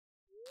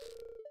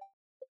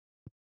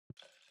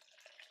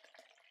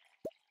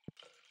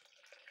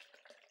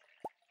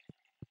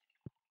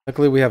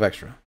 Luckily we have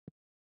extra.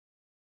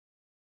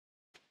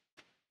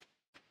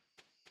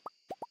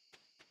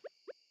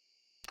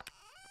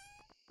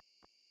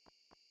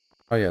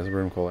 Oh yeah, it's a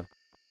room cooler.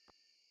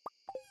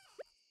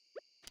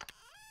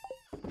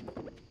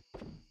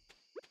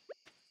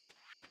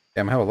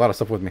 Damn, I have a lot of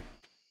stuff with me.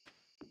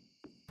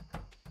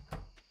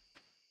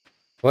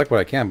 I like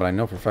what I can, but I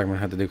know for a fact I'm gonna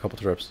have to do a couple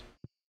trips.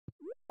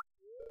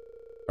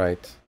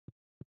 Right.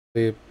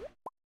 Sleep.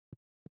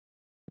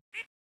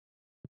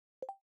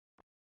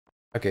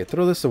 Okay,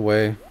 throw this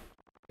away,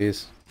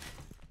 please.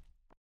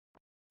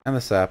 And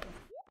the sap.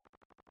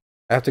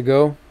 I have to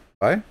go.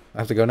 Bye? I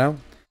have to go now?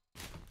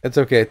 It's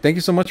okay. Thank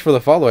you so much for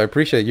the follow. I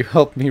appreciate it. You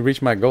helped me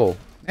reach my goal.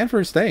 And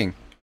for staying.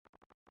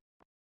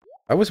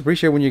 I always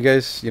appreciate when you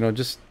guys,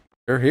 just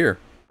are here.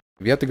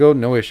 If you have to go,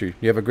 no issue.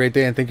 You have a great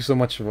day, and thank you so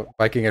much,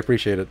 Viking. I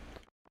appreciate it.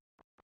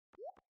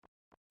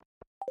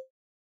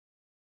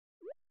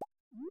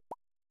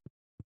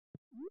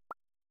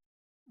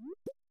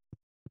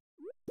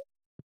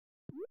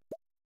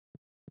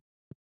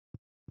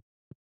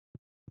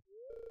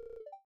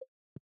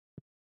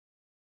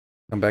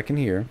 Come back in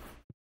here.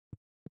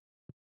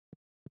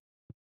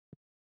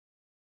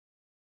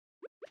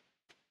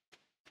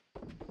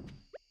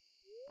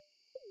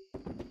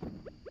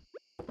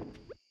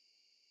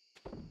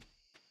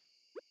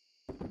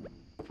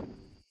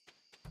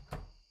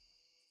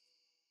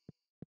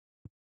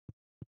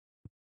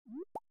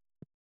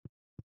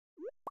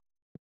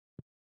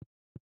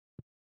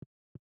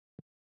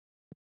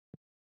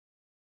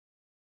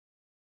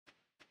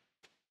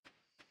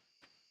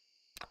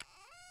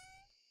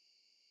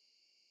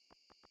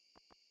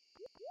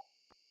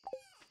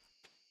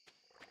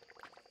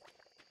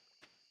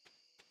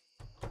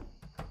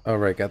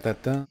 Alright, got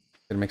that done.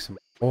 Gonna make some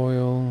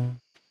oil.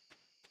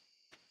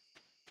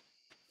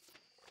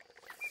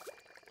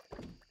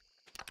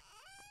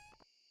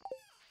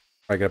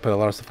 I gotta put a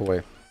lot of stuff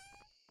away.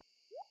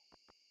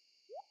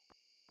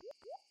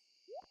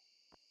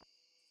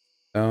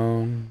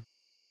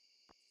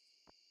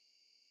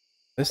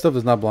 This stuff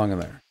does not belong in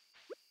there.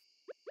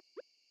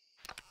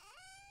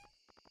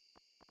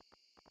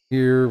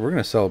 Here, we're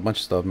gonna sell a bunch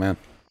of stuff, man.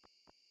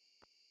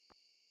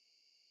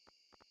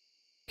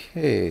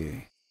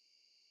 Okay.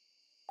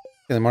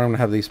 In the morning, I'm gonna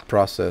have these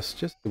processed.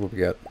 Just see what we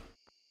got.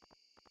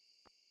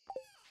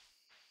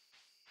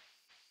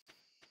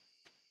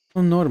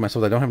 Oh no, to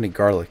myself, I don't have any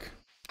garlic.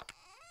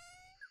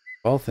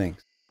 All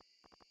things.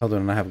 How do I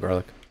not have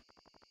garlic?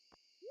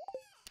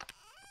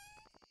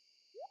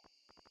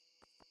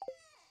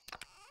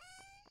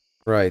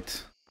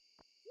 Right.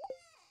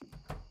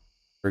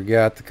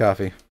 Forgot the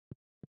coffee.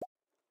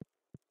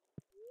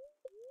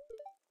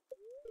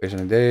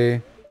 Patient a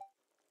day.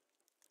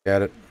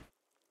 Got it.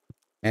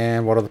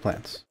 And water the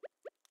plants.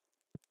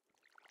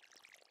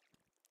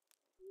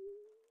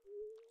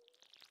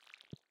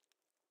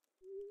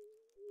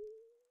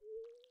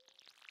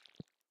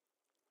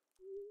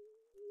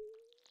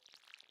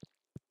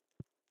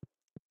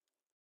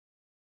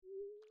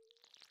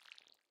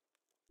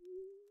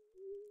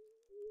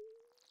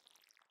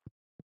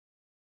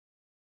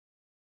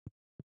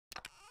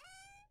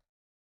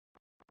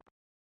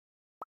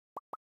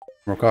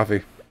 More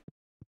coffee.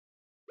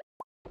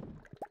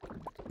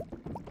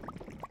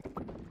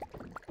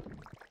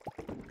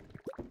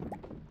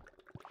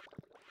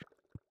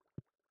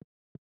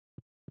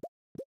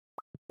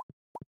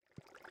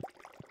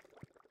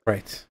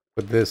 Right.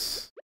 Put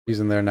this. He's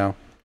in there now.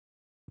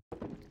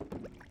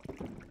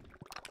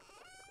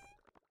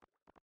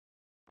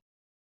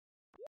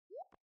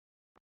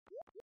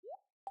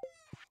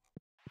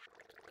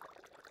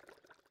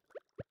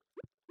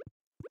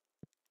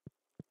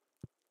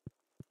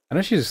 I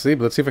know she's asleep,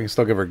 but let's see if I can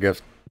still give her a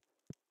gift.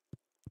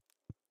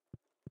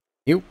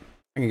 You.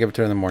 I can give it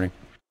to her in the morning.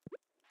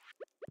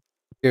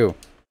 You.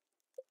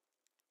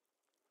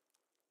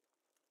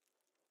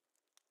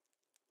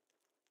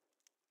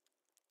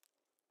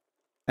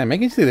 And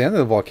making it to the end of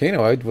the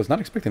volcano, I was not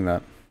expecting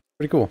that.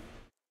 Pretty cool.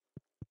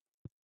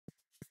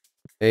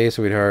 Hey,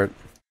 sweetheart.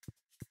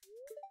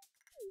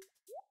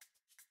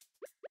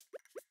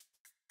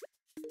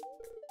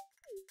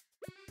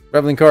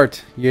 Traveling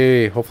cart.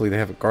 Yay. Hopefully they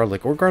have a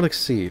garlic or garlic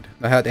seed.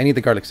 I need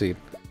the garlic seed.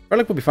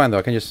 Garlic will be fine though.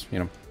 I can just,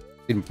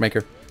 seed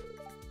maker.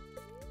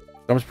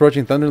 Storm's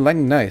approaching. Thunder and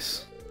lightning.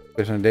 Nice.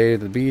 Fish on a day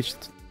to the beach.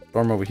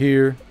 Storm over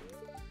here.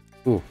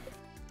 Ooh.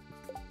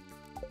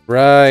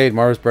 Right.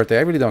 Mara's birthday.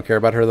 I really don't care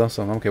about her though,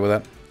 so I'm okay with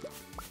that.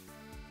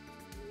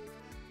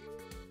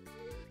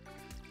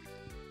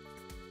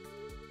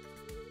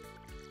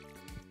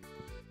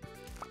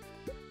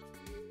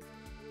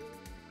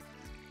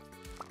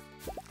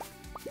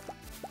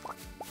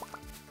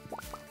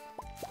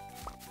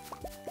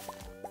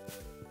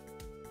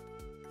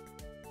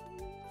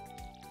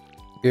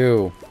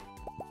 Ew.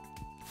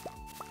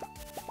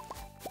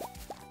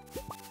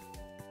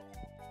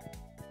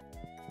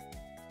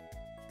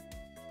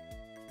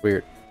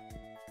 Weird.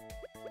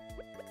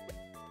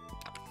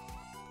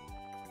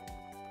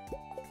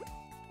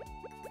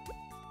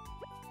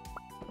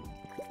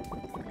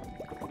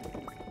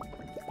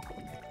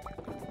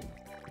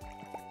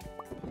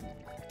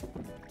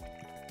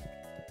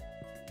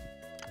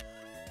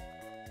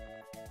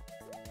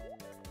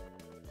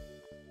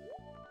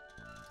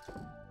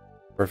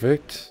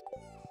 Perfect.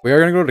 We are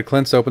gonna go to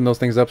Clint's, open those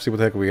things up, see what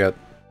the heck we got.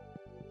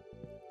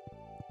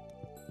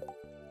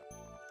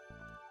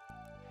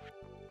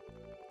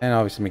 And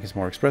obviously making some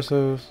more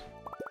espressos.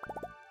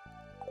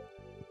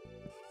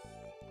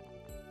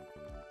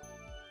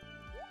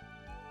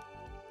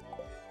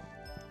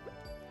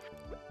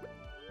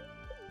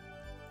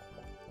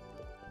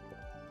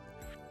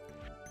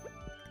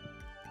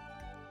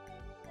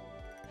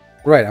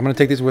 Right, I'm gonna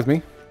take these with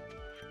me.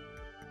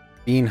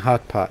 Bean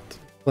hot pot.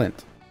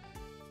 Clint.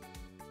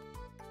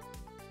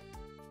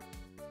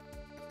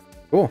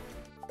 Cool.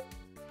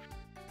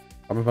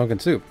 Ramen pumpkin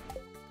soup.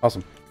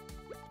 Awesome.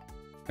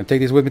 Gonna take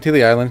these with me to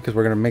the island because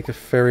we're gonna make the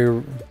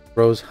fairy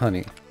rose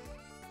honey.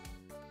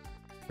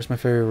 Where's my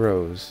fairy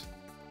rose?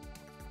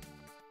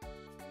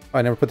 Oh,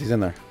 I never put these in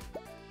there.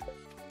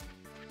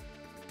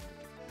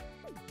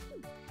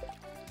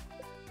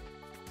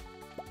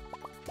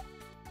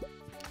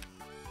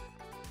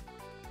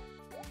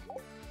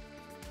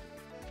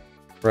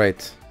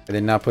 Right. I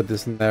did not put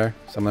this in there.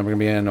 Some of them are gonna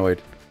be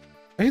annoyed.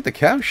 I think the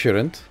cow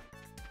shouldn't.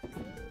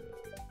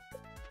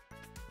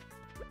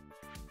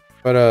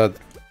 But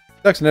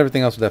ducks and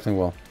everything else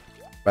definitely will.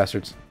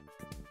 Bastards.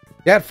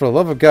 Cat, for the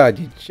love of God,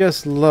 you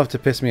just love to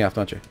piss me off,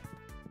 don't you?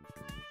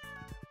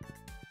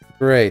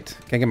 Great.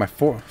 Can't get my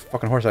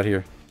fucking horse out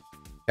here.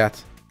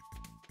 Cat.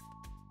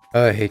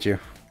 I hate you.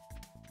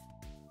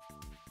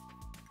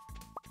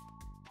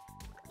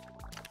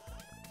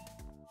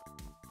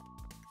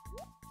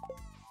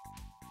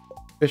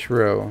 Fish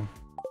row.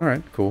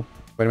 Alright, cool.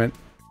 Wait a minute.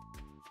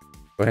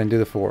 Go ahead and do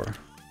the 4.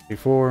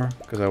 4,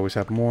 because I always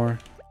have more.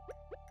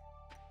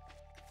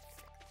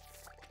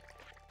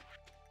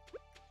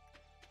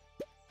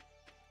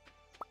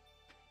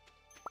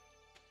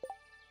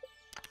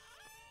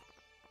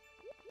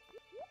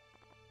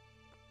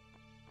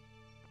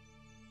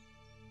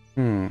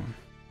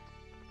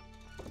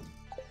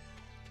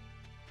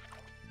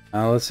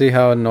 Now let's see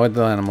how annoyed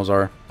the animals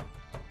are.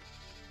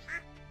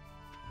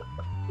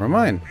 Never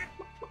mind.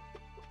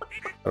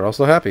 They're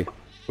also happy.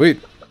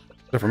 Sweet.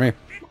 Except for me.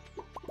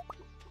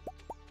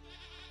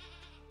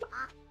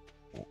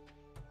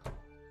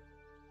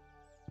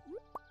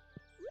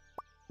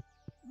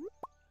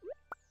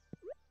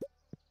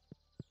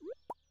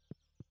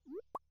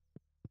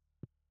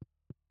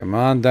 Come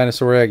on,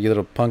 dinosaur egg, you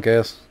little punk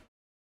ass.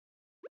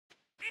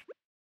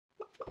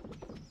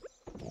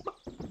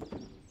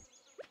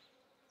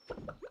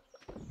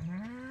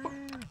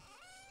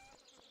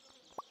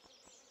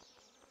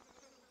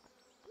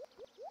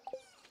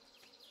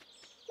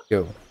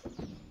 Go.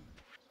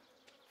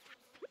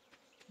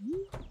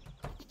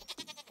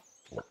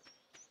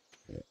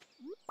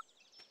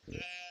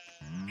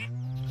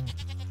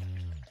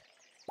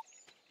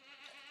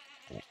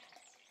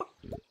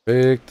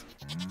 Perfect.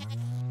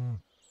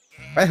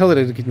 Why the hell did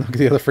I look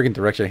the other freaking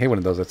direction? I hate when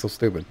it does. That's so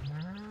stupid.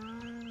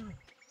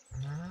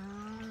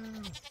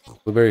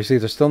 Blueberry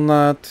seeds are still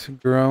not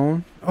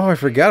grown. Oh, I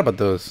forgot about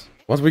those.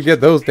 Once we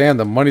get those, damn,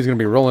 the money's gonna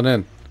be rolling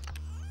in.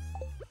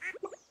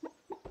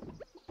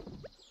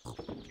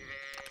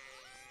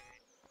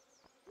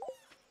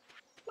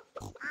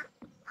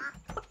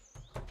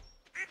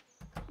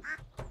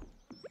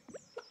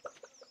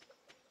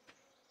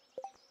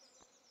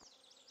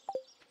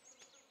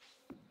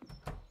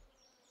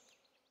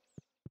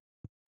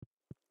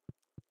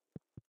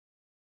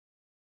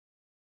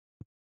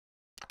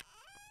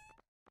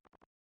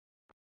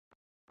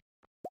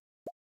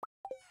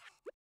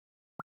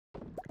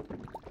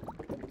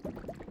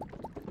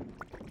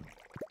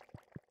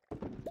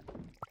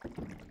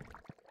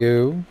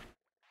 Go.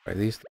 Right,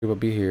 these 3 will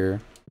be here.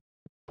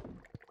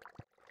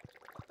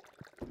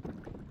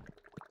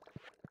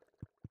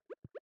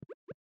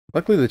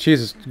 Luckily the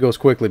cheese goes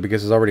quickly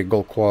because it's already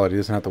gold quality. It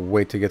doesn't have to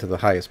wait to get to the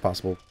highest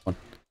possible one.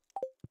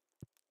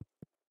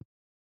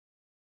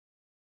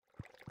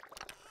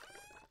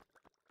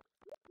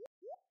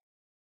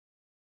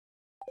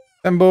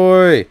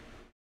 Boy,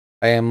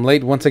 I am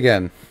late once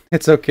again.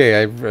 It's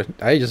okay.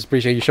 I just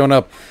appreciate you showing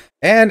up.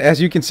 And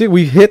as you can see,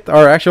 we hit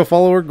our actual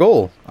follower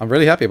goal. I'm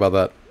really happy about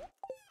that.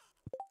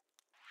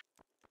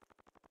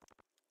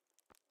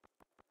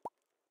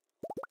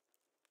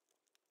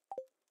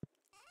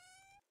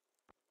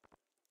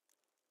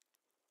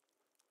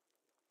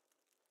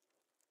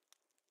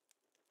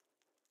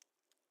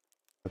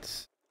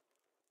 Let's...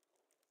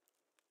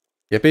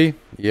 Yippee?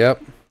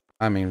 Yep.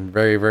 I mean,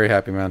 very, very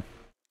happy, man.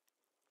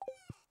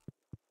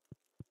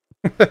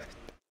 That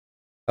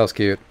was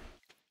cute.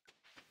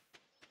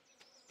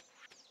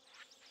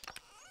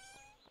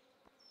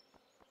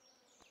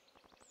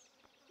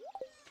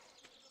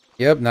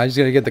 Yep, now I just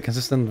gotta get the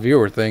consistent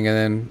viewer thing, and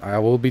then I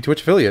will be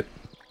Twitch affiliate.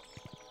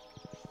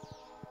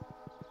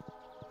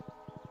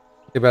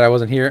 Too bad I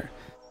wasn't here.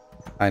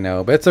 I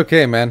know, but it's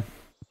okay, man.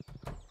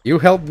 You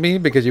helped me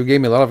because you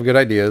gave me a lot of good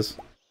ideas.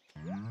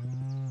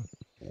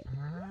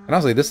 And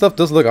honestly, this stuff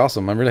does look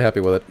awesome. I'm really happy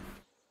with it.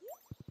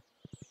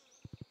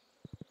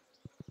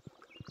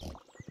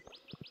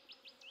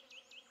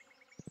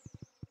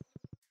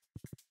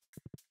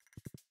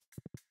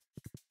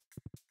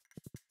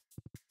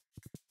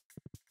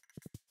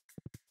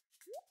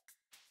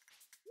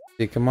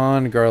 Hey, come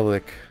on,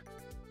 garlic.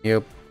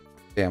 Yep.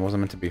 Damn,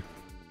 wasn't meant to be.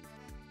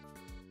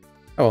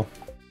 Oh well.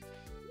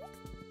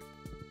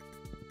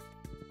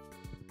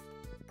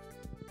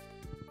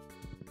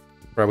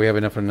 Probably have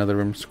enough for another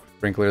room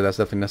sprinkler. That's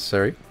definitely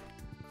necessary.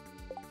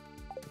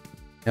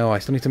 No, I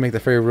still need to make the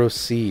fairy rose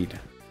seed.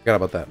 Forgot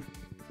about that.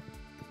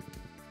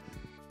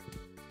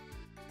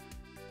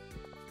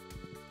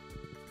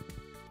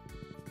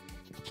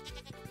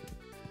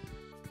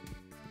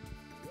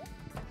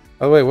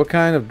 By the way, what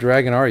kind of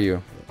dragon are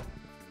you?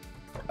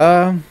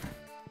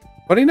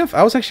 Well, Funny enough,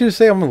 I was actually going to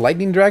say I'm a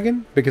lightning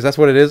dragon because that's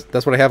what it is.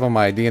 That's what I have on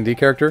my D&D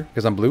character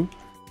because I'm blue.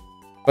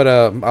 But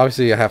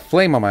obviously I have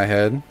flame on my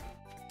head.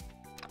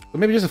 So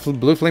maybe just a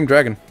blue flame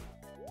dragon.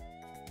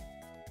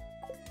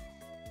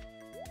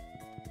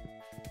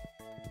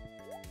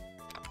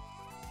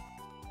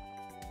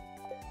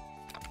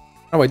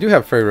 Oh, I do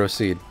have fairy rose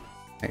seed.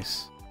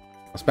 Nice.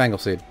 A spangle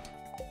seed.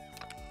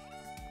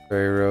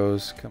 Fairy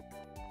rose. Come.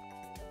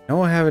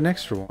 No, I have an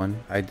extra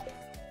one.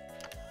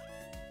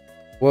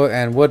 Well,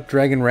 and what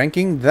dragon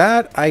ranking?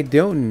 That I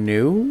don't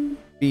know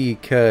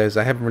because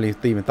I haven't really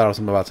even thought of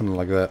something about something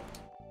like that.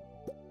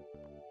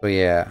 So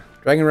yeah,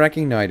 dragon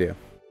ranking, no idea.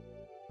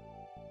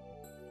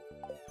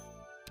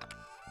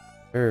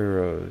 Fairy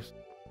rose,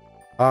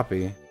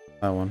 poppy,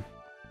 that one.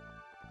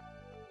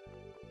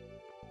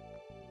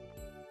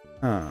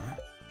 Huh.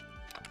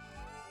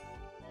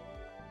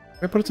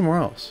 I put it somewhere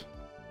else.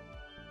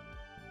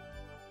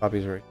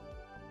 Poppy's right.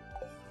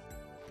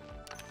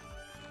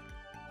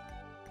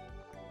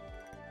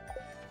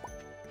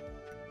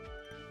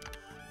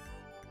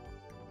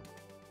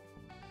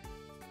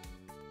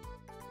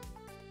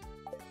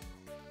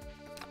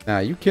 Nah,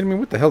 you kidding me?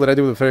 What the hell did I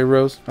do with the fairy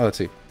rose? Oh, let's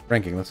see.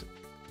 Ranking, let's see.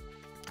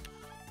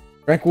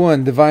 Rank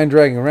 1, Divine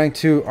Dragon. Rank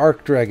 2,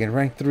 Arc Dragon.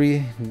 Rank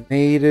 3,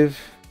 Native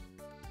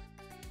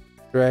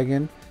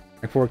Dragon.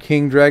 Rank 4,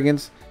 King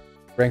Dragons.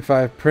 Rank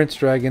 5, Prince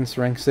Dragons.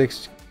 Rank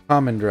 6,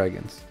 Common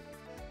Dragons.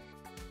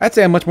 I'd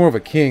say I'm much more of a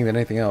king than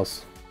anything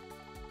else.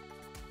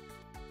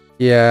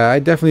 Yeah, I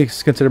definitely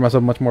consider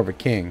myself much more of a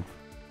king.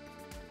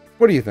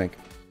 What do you think?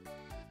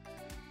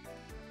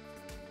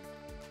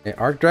 Yeah,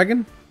 Arc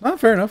Dragon? Oh,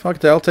 fair enough.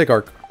 I'll take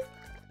Arc.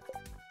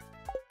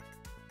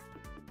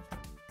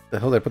 The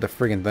hell did I put the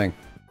friggin' thing?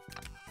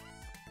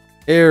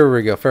 Here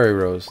we go. Fairy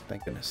Rose.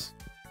 Thank goodness.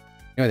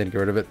 I didn't get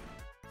rid of it.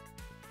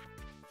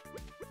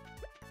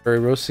 Fairy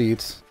Rose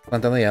seeds.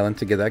 Plant on the island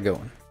to get that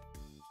going.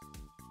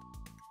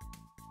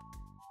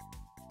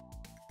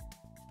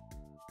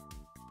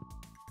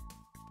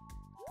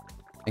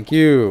 Thank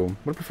you.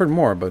 Would have preferred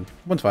more, but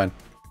one's fine.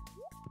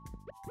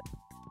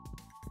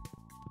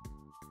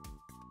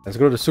 Let's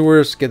go to the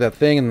sewers, get that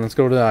thing, and let's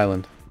go to the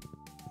island.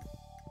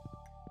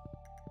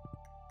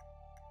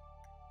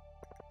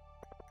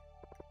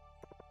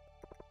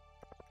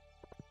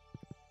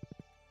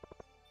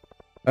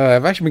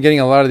 I've actually been getting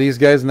a lot of these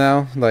guys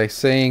now, like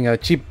saying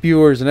cheap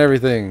viewers and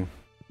everything.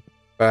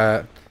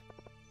 But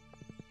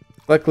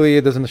luckily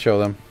it doesn't show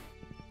them.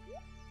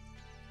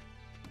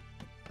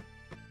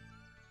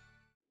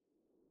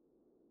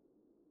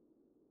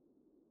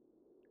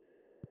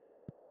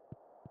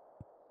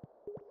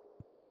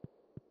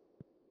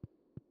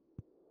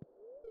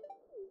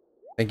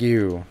 Thank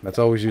you. That's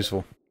always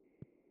useful.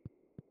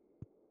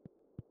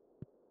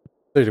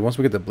 Seriously, once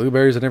we get the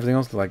blueberries and everything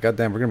else, like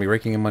goddamn, we're gonna be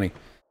raking in money.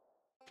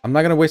 I'm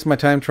not gonna waste my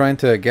time trying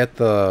to get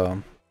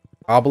the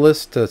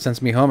obelisk to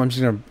send me home. I'm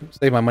just gonna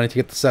save my money to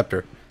get the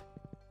scepter.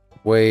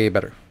 Way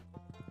better.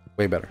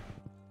 Way better.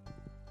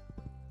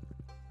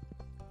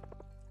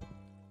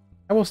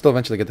 I will still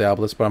eventually get the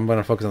obelisk, but I'm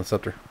gonna focus on the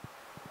scepter.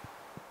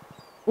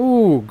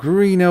 Ooh,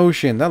 green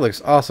ocean. That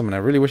looks awesome, and I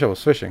really wish I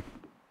was fishing.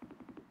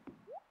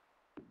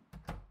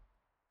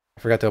 I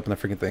forgot to open the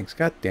freaking things.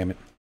 God damn it.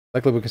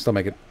 Luckily, we can still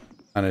make it.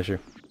 Not an issue.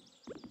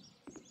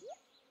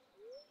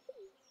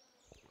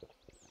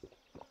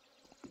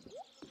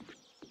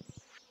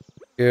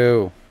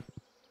 Go.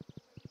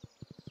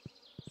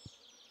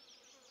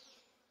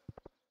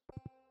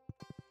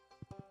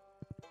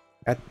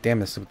 God damn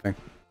this stupid thing.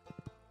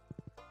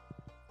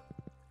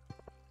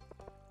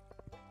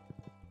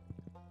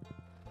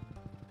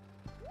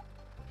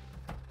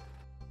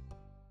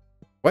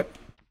 What?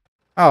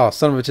 Oh,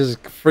 son of a bitch, is a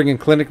friggin'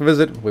 clinic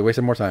visit? We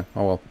wasted more time.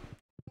 Oh well.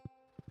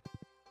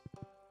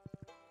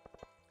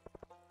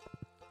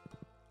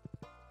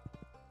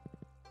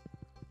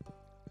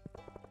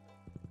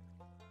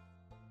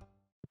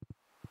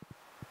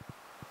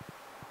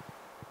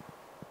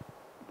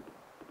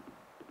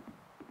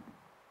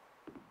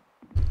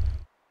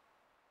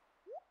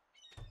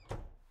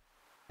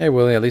 Hey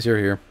Willie, at least you're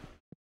here.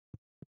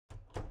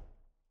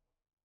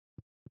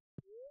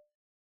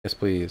 Yes,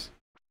 please.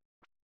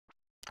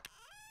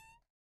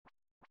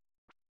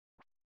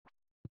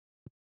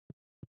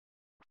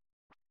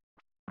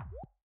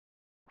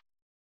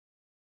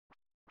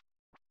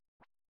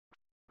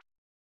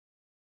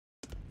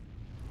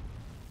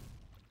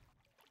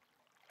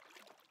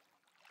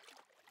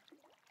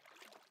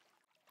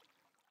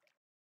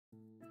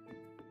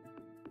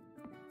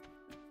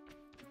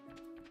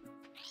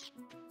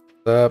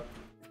 What's up?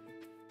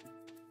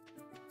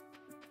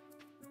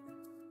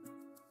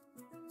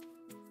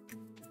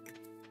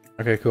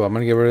 Okay, cool. I'm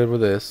gonna get rid of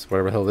this,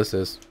 whatever the hell this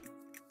is.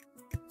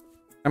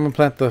 I'm gonna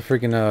plant the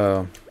freaking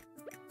one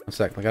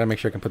sec. I gotta make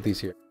sure I can put these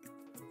here.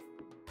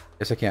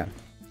 Yes, I can.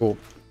 Cool.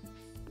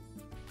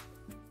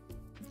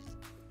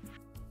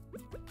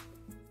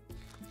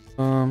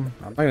 I'm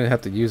not gonna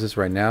have to use this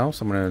right now,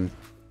 so I'm gonna.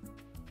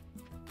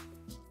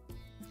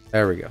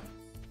 There we go.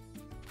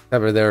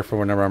 Have it there for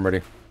whenever I'm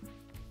ready.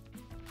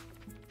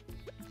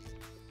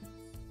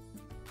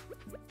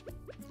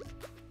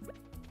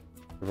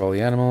 Of all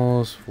the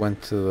animals,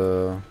 went to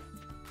the...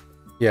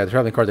 Yeah, the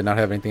traveling card did not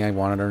have anything I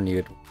wanted or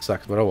needed.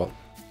 Sucks, but oh well.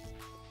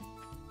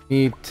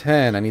 Need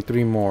 10. I need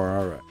 3 more.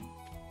 Alright.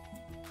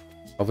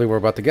 Hopefully we're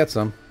about to get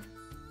some.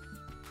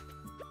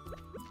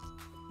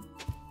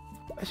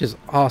 That's just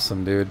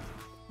awesome, dude.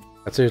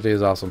 That seriously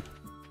is awesome.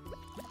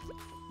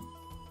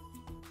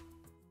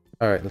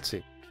 Alright, let's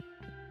see.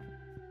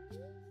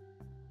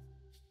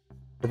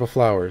 Purple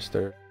flowers.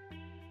 There.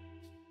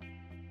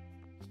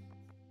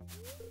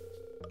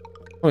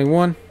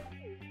 21.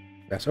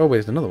 Yes. Oh, wait,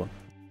 there's another one.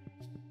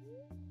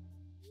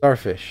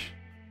 Starfish.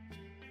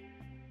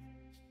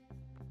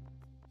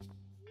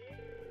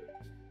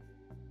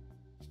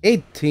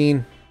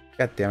 18.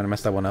 God damn it, I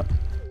messed that one up.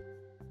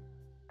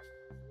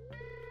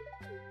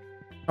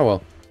 Oh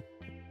well.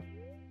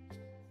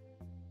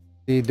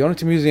 The donut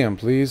to museum,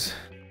 please.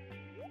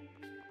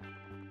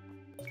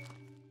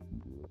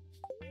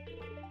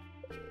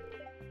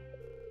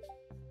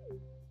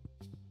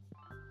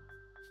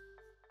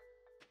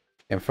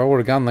 And if I would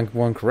have gotten like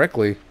one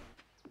correctly,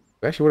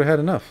 we actually would have had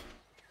enough.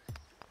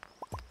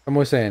 I'm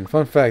always saying,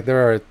 fun fact,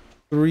 there are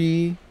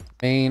 3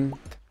 main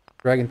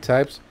dragon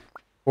types,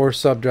 4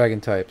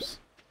 sub-dragon types.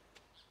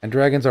 And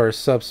dragons are a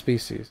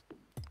subspecies.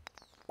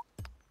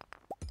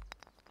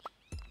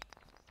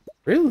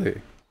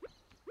 Really?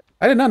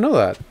 I did not know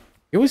that.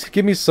 You always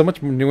give me so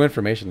much new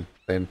information,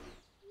 Thane.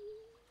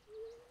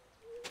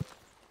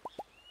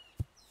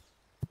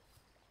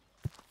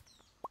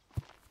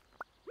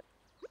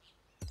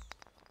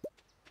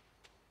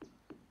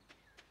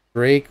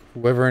 Drake,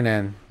 Wyvern,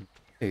 and...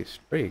 Hey,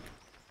 Drake.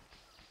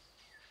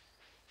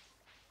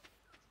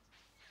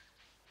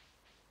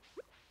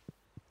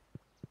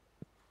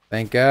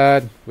 Thank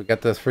God we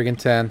got this friggin'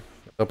 10.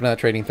 Let's open that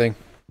trading thing.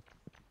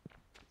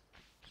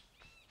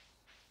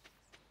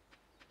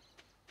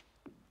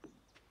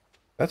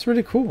 That's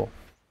really cool.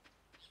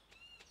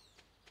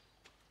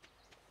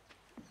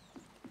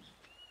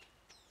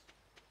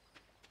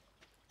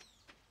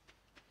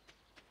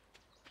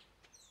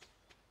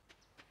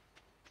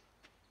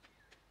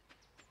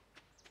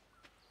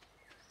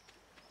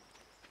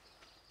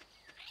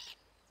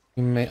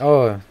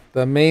 Oh,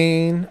 the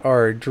main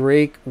are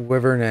Drake,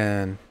 Wyvern,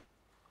 and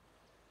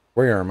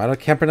Worm. I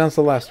can't pronounce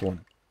the last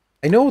one.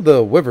 I know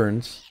the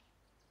Wyverns,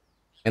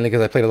 mainly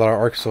because I played a lot of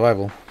Ark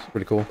Survival. It's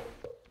pretty cool.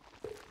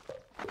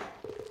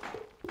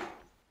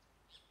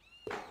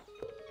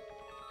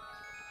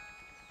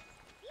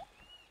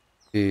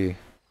 See,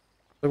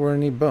 so we're gonna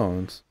need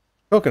bones,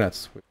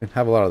 coconuts. We can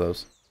have a lot of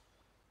those.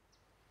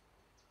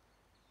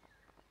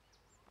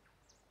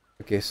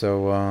 Okay,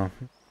 so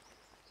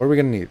what are we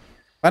gonna need?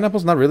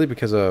 Pineapples, not really,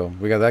 because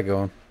we got that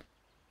going.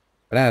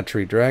 Banana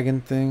tree,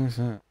 dragon things.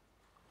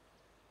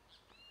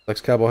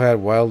 Flex cowboy hat,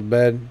 wild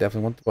bed.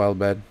 Definitely want the wild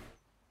bed.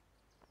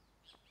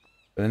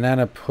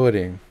 Banana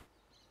pudding.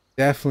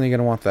 Definitely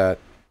gonna want that.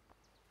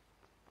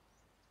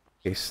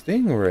 Okay,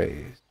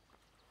 stingrays.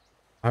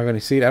 Mahogany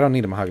seed. I don't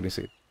need a mahogany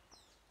seed.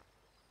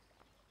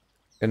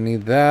 Gonna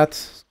need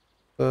that.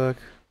 Look.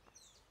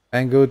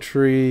 Mango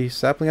tree.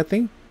 Sapling, I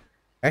think.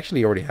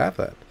 Actually, you already have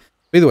that.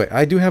 Either way,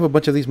 I do have a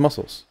bunch of these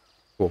mussels.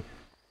 Cool.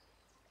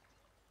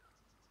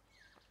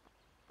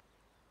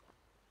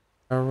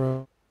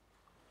 Arrow.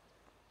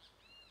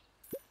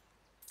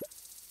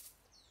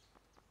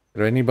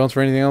 Do I need bones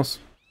for anything else?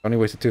 I only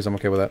wasted 2, so I'm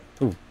okay with that.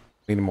 Ooh,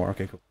 need more.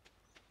 Okay, cool.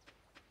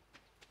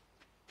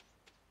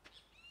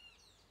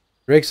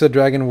 Drake's a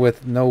dragon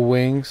with no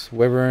wings.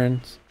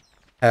 Wyverns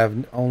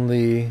have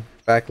only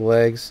back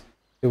legs,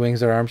 2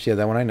 wings or arms. Yeah,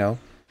 that one I know.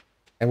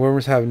 And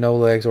worms have no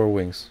legs or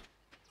wings.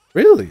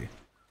 Really?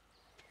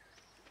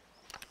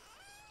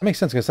 That makes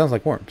sense because it sounds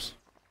like worms.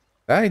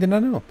 I did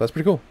not know. That's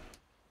pretty cool.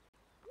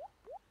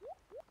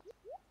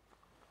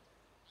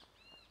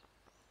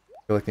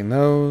 Collecting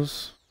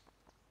those.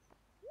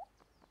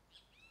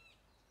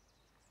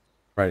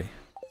 Righty.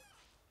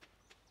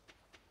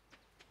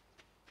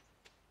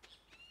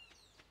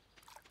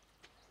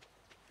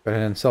 Go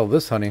ahead and sell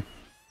this honey.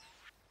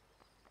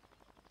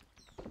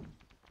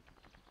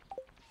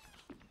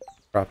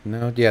 Crop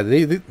node. Yeah,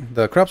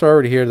 the crops are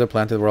already here. They're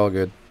planted. We're all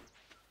good.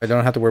 I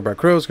don't have to worry about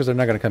crows because they're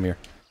not going to come here.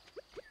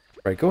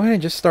 Right, go ahead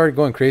and just start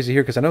going crazy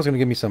here because I know it's going to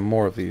give me some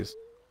more of these.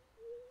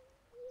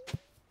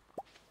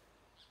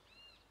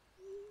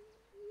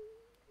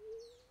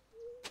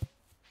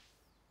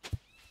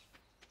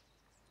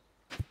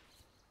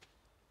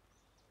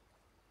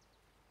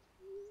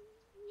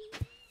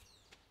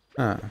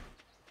 Huh.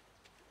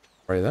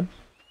 Alright then.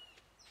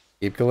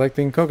 Keep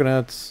collecting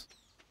coconuts.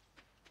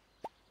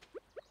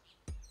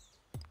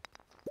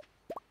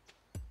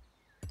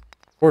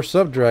 4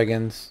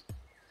 sub-dragons.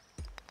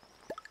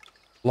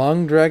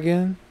 Lung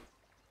dragon.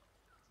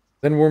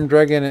 Then worm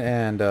dragon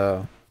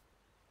and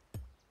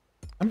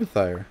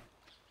Amethyre.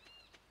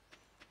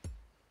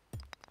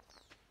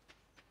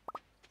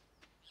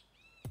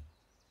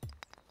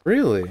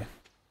 Really?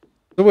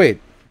 So wait.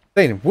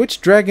 Thane,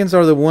 which dragons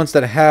are the ones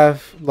that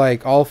have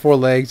like all 4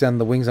 legs and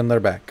the wings on their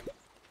back?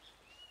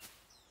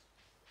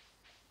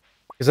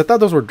 Because I thought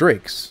those were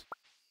drakes.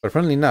 But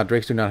apparently not.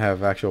 Drakes do not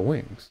have actual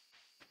wings.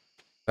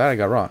 That I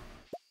got wrong.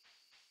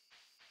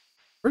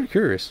 Pretty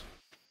curious.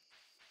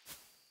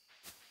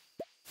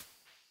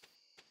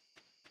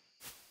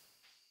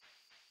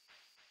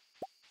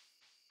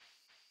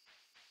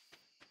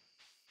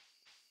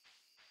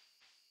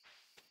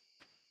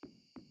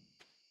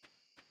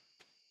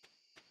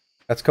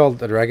 That's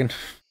called a dragon.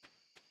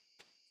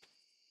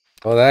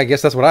 Well, I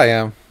guess that's what I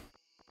am.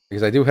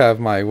 Because I do have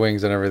my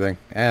wings and everything.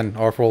 And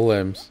our full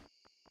limbs.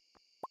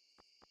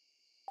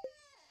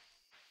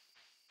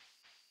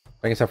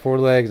 I guess I have 4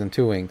 legs and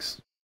 2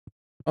 wings.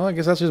 Well, I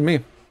guess that's just me.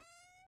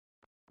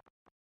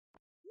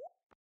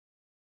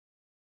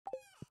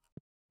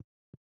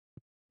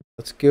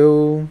 Let's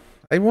go.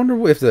 I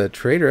wonder if the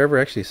trader ever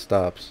actually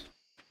stops.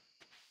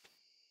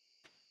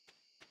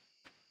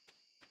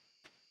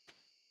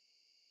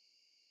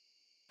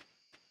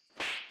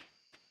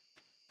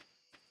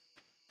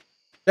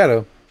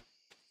 Shadow,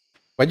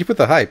 why'd you put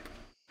the hype?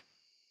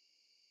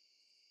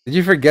 Did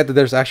you forget that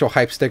there's actual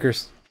hype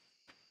stickers?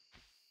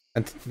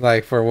 And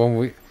like for when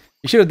we...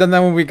 You should have done that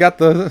when we got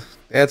the...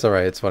 It's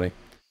alright, it's funny.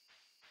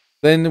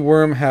 Then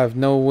worm have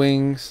no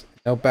wings,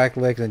 no back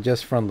legs, and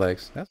just front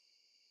legs. That's...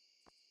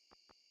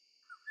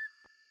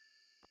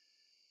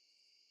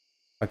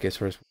 Okay, so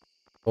first,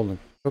 golden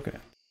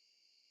coconut.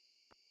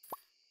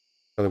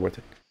 Totally worth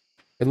it.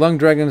 A lung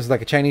dragon is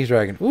like a Chinese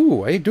dragon.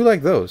 Ooh, I do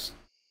like those.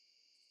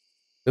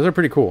 Those are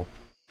pretty cool.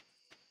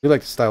 I do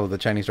like the style that the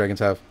Chinese dragons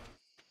have.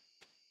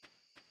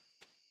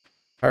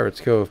 Pirate's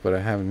Cove, but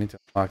I haven't need to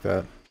unlock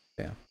that.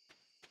 Damn.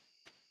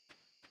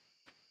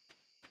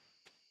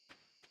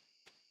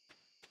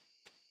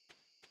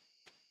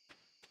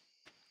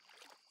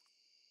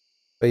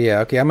 But yeah,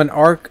 okay, I'm an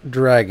Arc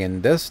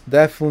Dragon. This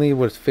definitely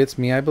what fits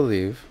me, I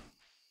believe.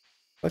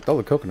 I liked all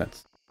the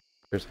coconuts.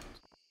 There's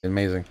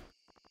amazing.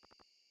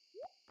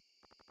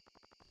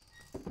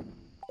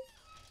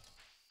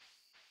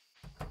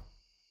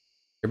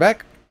 You're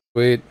back?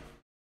 Sweet.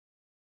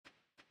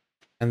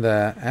 And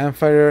the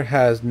Amphighter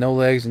has no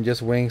legs and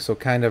just wings, so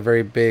kind of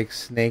very big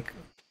snake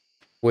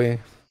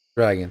with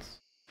dragons.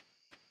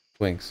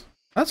 Wings.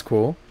 That's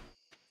cool.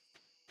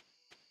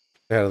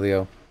 Say hi to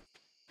Leo.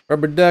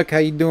 Rubber Duck, how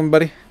you doing,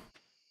 buddy?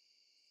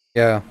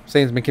 Yeah,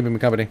 Satan's been keeping me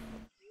company.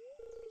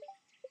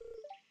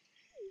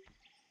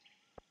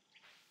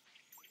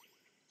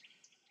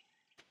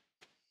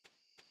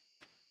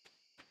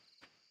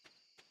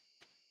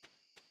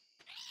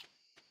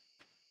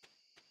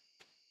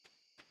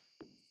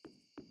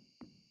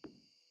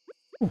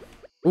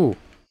 Ooh,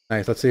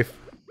 nice. Let's see if...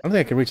 I don't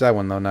think I can reach that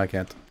one, though. No, I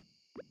can't.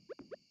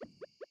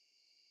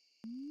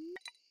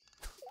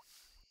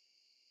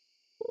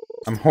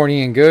 I'm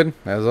horny and good,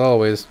 as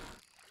always.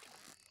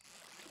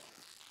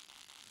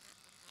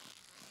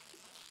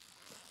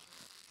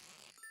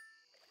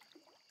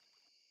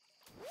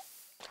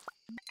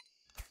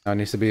 Now it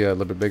needs to be a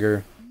little bit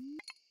bigger.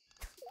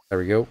 There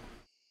we go.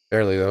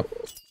 Barely, though.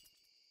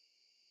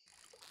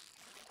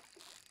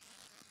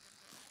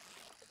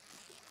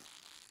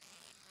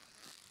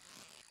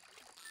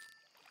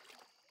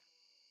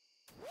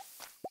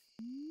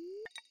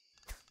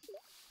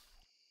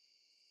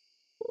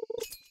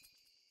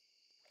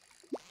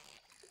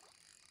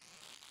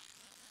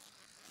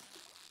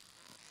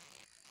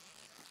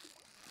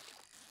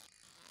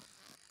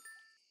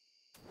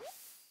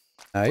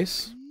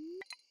 Nice.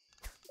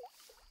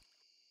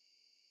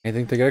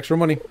 Anything to get extra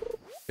money.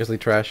 Usually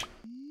trash.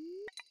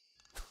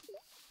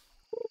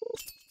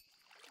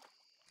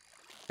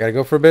 Gotta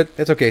go for a bit.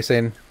 It's okay,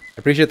 Satan. I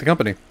appreciate the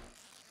company. I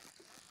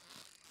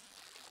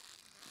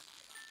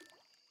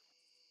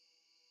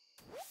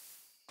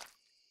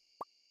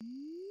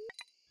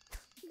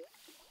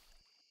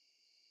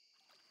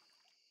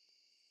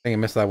think I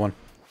missed that one.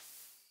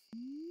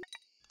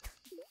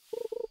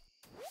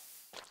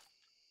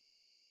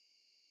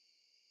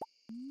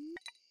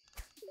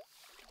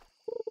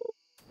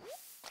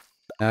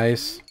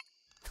 Nice.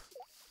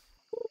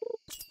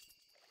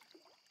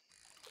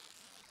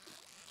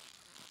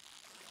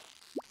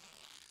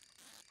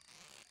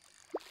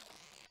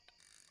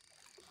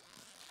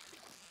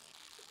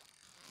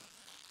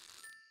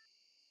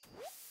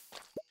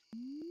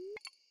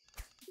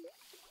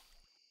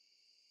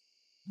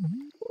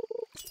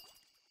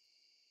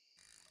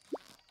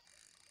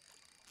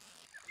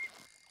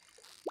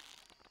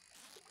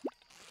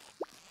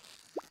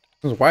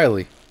 This is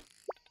wily.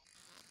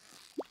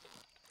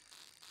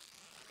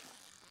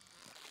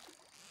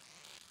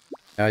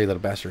 Ah, you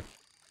little bastard.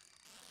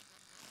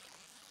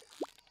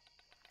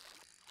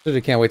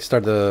 Literally can't wait to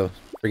start the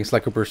freaking Sly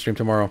Cooper stream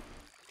tomorrow.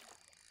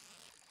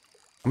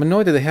 I'm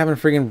annoyed that they haven't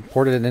freaking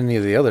reported in any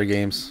of the other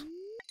games.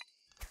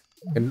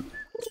 And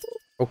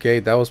okay,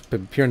 that was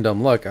pure and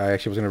dumb luck. I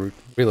actually was gonna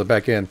reel it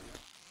back in.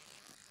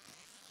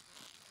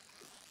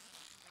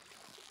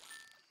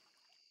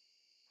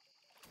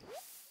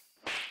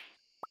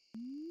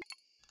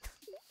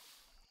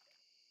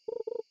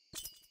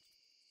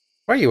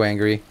 Why are you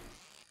angry?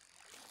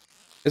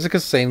 Is it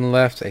because Satan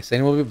left? Hey,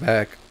 Satan will be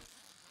back.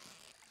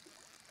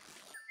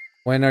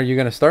 When are you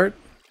gonna start?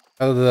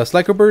 The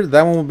Sly Cooper?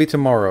 That one will be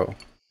tomorrow.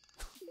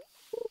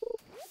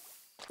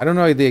 I don't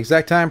know the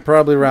exact time,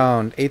 probably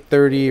around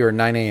 8:30 or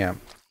 9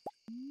 a.m.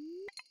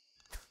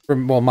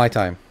 From, well, my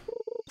time.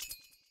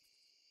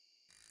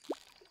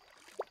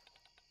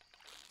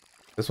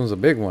 This one's a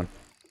big one.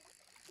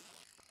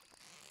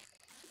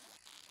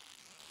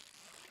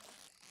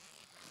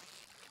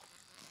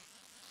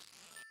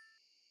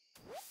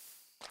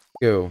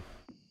 Go.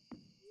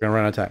 We're gonna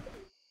run out of time.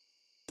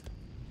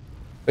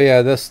 But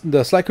yeah,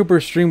 the Sly Cooper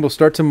stream will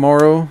start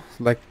tomorrow.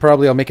 Like,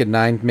 probably I'll make it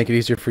 9, make it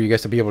easier for you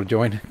guys to be able to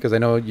join. Because I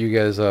know you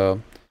guys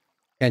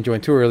can't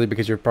join too early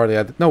because you're probably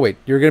at... No, wait,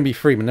 you're gonna be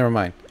free, but never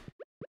mind.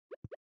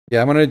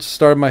 Yeah, I'm gonna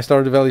start my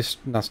Stardew Valley...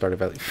 Not Stardew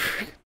Valley.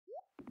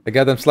 I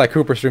got them Sly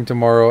Cooper stream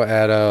tomorrow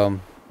at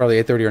probably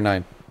 8:30 or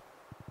 9.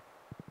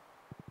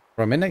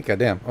 From midnight?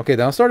 Goddamn. Okay,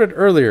 then I'll start it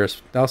earlier.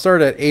 I'll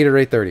start at 8 or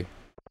 8:30.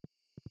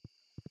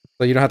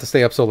 So you don't have to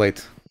stay up so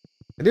late.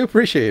 I do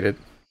appreciate it.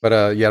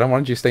 But yeah, I don't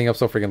want you staying up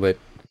so freaking late.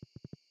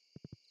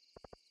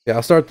 Yeah,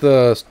 I'll start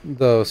the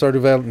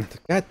Stardew Valley.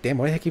 God damn,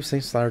 why do I keep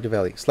saying Stardew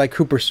Valley? Sly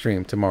Cooper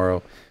stream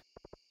tomorrow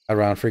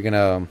around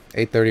freaking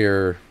 8:30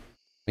 or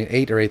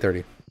 8 or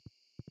 8:30.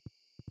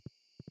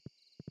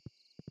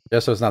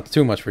 Just so it's not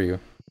too much for you.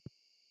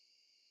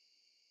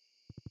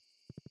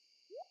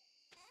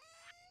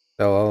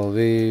 Sell all of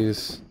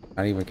these.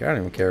 I don't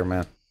even care,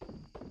 man.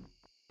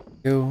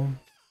 Go.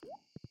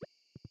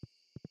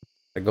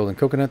 A golden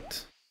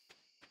coconut.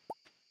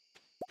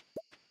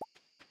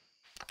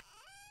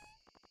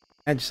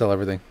 And just sell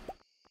everything.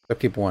 So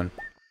keep one.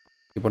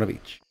 Keep one of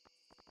each.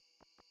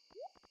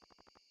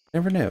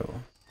 Never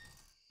know.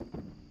 I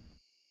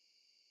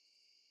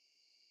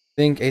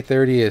think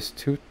 8:30 is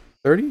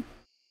 2:30?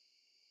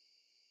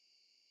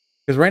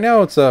 Because right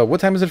now it's what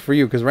time is it for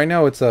you? Because right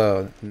now it's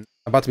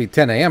about to be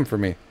 10 a.m. for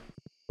me.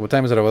 What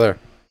time is it over there?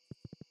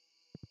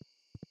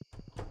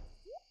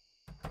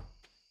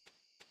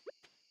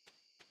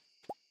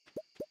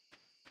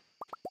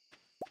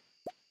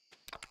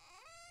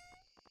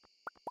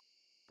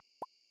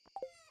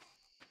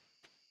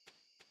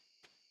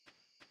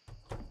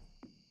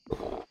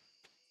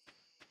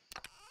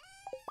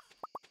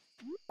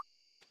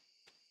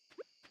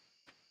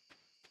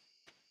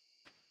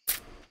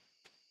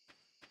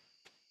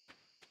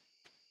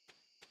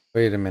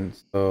 Wait a minute,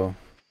 so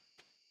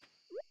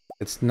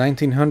it's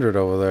 1900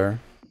 over there.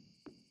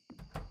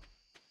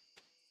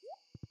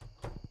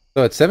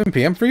 So it's 7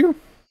 p.m. for you?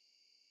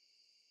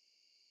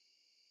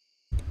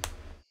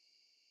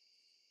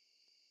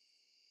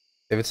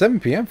 If it's 7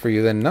 p.m. for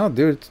you, then no,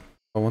 dude.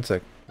 Oh, one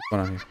sec. What's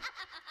going on here?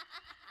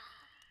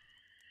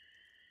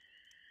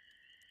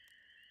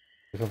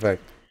 In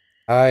fact,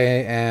 I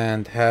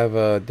and have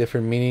a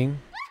different meaning.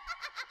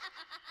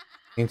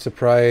 Mean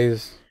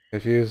surprise,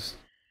 confused.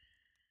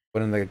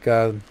 What in the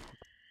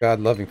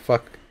God-loving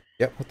fuck?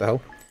 Yep, what the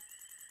hell?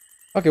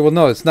 Okay, well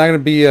no, it's not gonna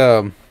be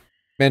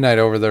midnight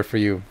over there for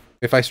you.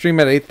 If I stream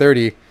at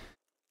 8:30,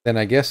 then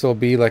I guess it'll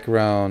be like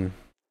around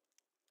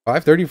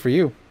 5:30 for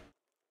you.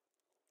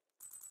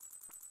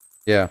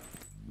 Yeah.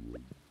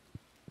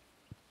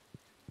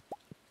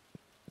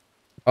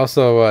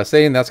 Also,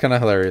 saying that's kind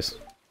of hilarious.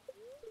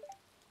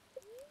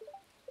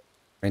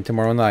 Rain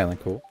tomorrow on the island,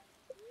 cool.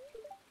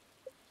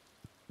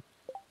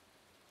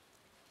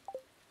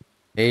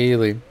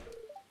 Haley,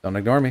 don't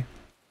ignore me.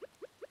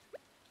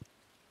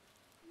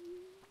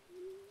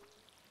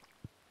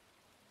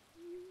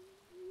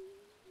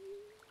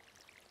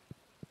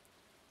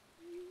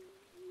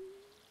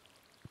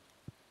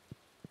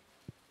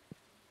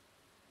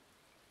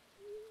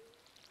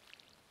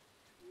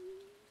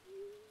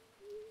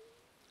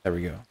 There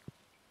we go.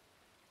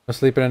 I'll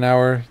sleep in an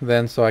hour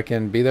then so I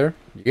can be there.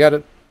 You got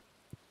it.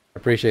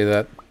 Appreciate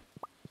that.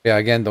 Yeah,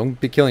 again,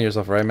 don't be killing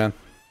yourself, right, man?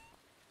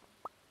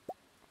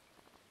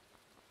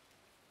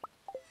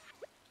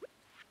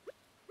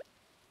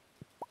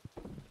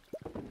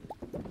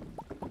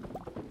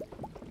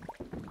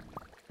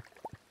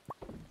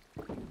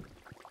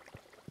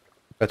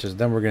 Fetches.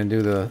 Then we're gonna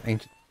do the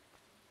ancient.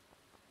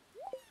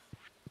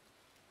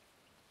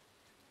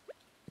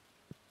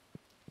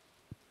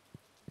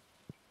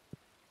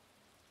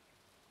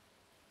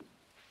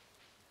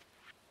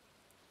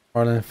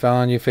 Marlon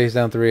found you face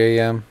down 3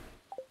 a.m.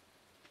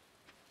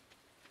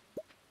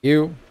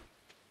 You.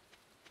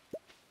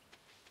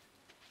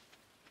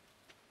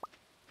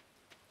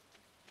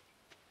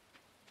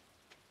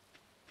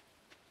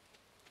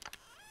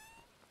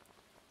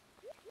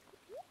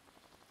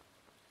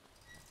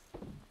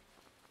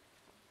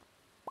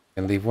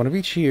 And leave one of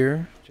each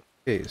here, just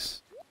in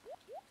case.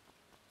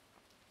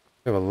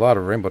 We have a lot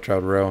of rainbow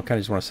trout rail. I kind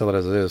of just want to sell it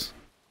as it is.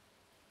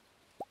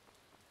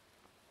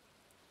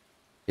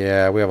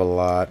 Yeah, we have a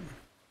lot.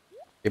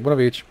 Keep one of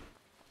each.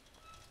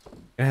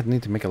 I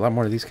need to make a lot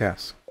more of these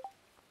casts.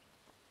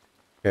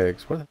 Okay,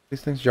 what are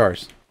these things?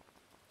 Jars.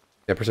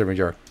 Yeah, preserving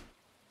jar.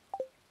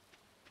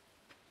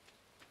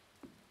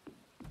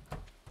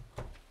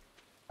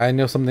 I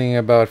know something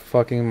about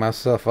fucking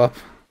myself up.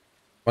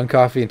 1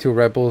 coffee and 2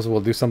 Red Bulls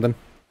will do something.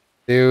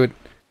 Dude.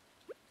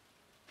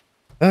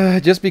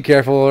 Just be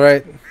careful,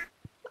 alright?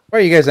 Why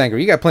are you guys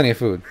angry? You got plenty of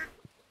food.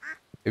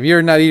 If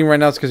you're not eating right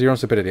now, it's because of your own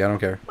stupidity. I don't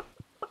care.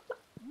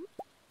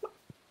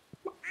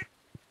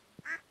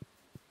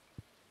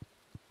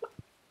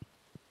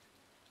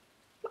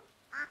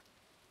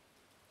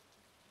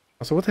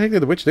 So what the heck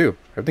did the witch do?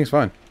 Everything's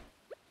fine.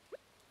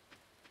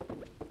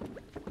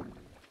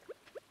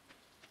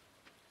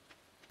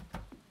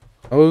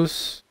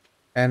 Those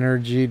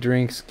energy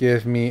drinks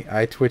give me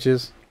eye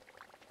twitches.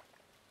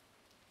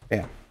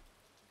 Damn.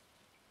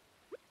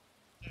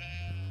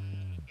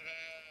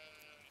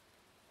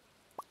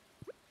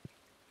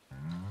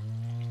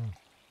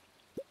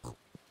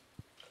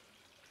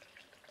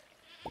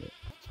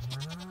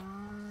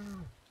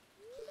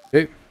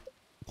 Okay.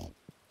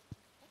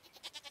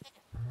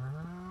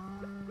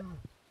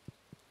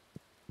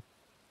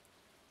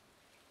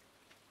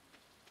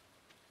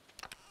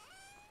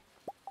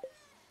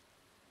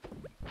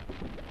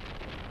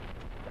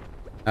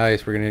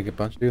 Nice, we're gonna get a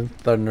bunch of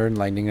thunder and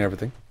lightning and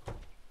everything.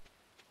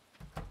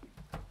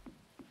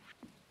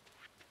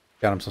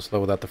 God, I'm so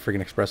slow without the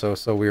freaking espresso.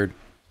 It's so weird.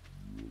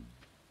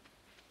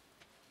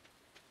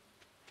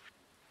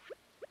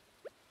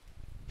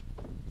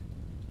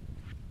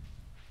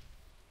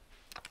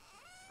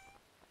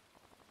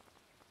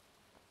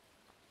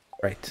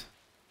 Right.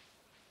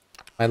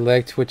 My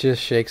leg twitches,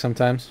 shake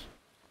sometimes.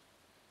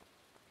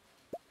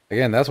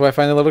 Again, that's why I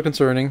find it a little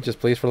concerning. Just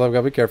please, for love of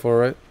God, be careful,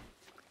 alright?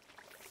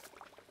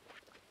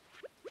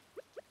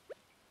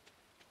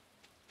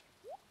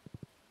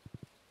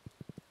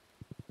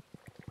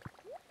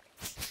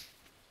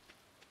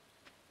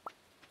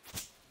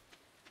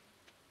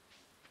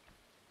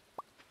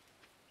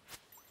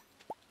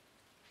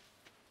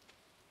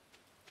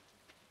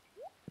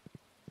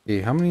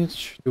 See, how many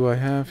do I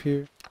have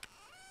here?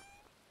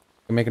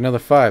 I can make another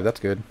 5, that's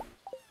good.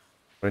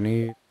 What I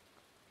need...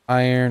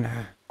 Iron.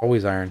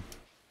 Always iron.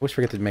 Always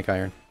forget to make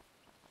iron.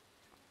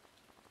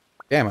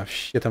 Damn, I have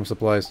shit ton of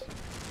supplies.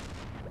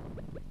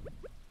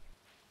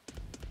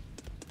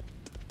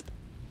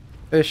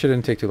 This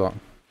shouldn't take too long.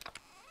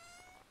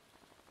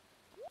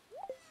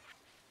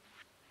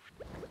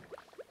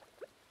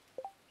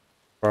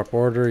 Crop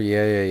order,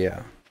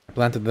 yeah. I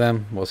planted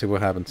them, we'll see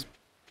what happens.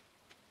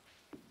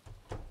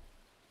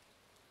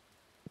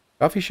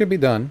 Coffee should be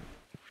done.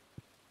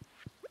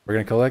 We're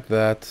gonna collect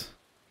that.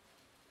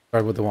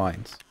 Start with the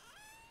wines.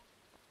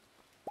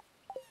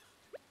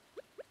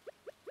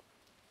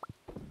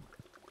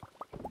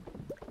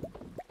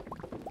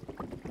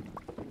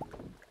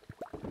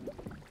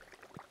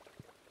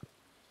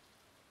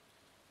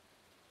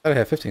 I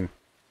have 15.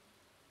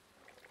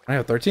 I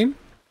have 13?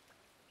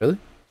 Really?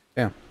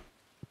 Damn.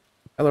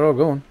 How they're all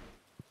going.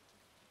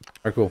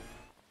 Alright, cool.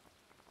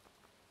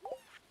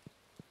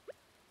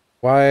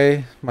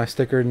 Why my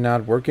sticker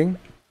not working?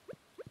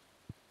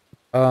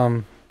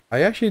 I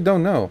actually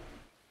don't know.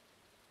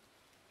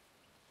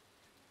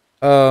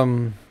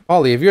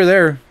 Ollie, if you're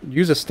there,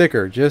 use a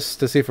sticker just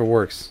to see if it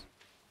works.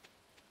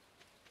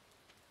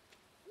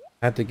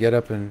 I had to get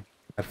up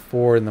at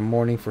 4 in the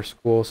morning for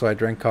school, so I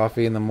drank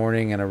coffee in the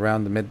morning, and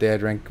around the midday I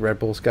drank Red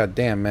Bulls. God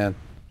damn, man.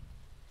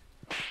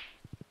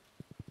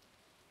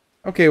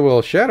 Okay,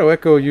 well, Shadow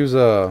Echo use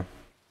a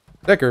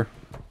sticker.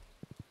 I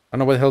don't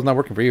know why the hell's not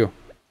working for you.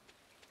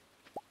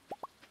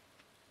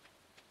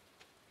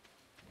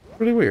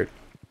 Really weird.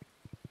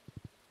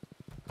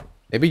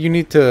 Maybe you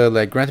need to,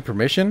 like, grant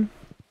permission?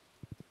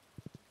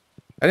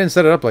 I didn't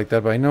set it up like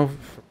that, but I know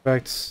for a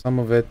fact some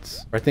of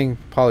it... I think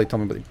Polly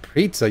told me, but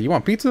pizza? You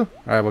want pizza?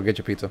 Alright, we'll get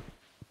you pizza.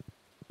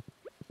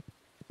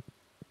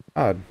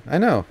 Odd. I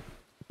know.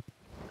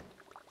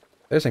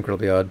 That's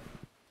incredibly odd.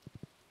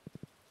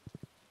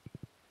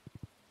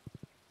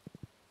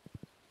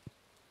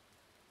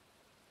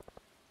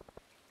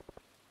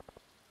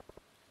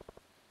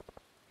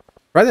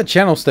 Try the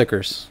channel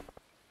stickers.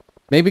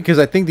 Maybe because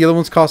I think the other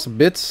ones cost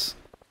bits.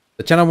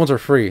 The channel ones are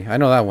free. I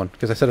know that one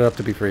because I set it up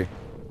to be free.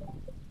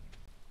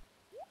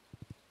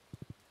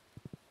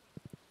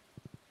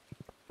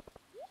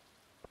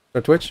 For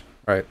Twitch?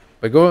 Alright.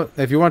 But go,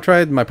 if you want to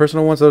try my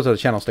personal ones, those are the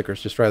channel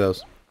stickers. Just try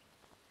those.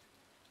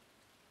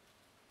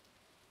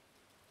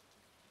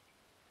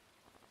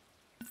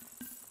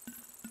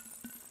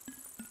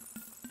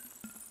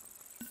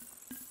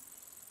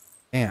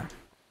 Damn.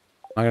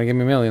 Not gonna give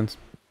me millions.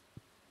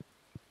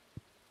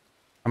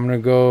 I'm gonna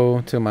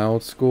go to my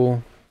old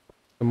school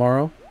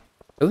tomorrow.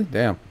 Really?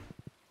 Damn.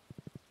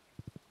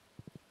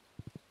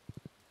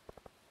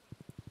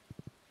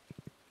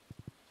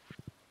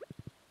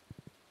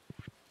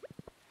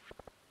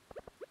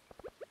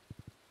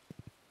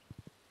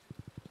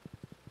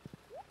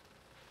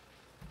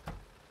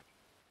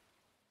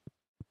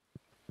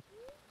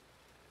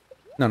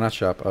 No, not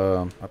shop.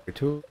 Upgrade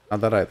 2.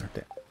 Not that either.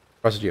 Damn.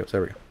 Process geos.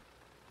 There we go.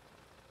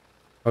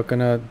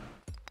 Coconut.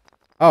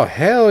 Oh,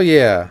 hell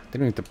yeah!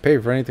 Didn't need to pay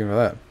for anything for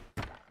that.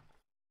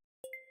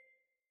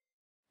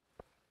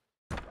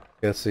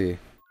 Let's see.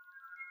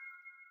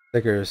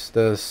 Stickers.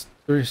 The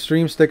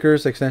stream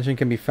stickers extension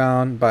can be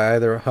found by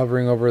either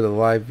hovering over the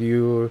live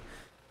view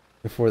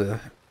before the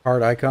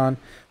heart icon.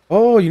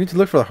 Oh, you need to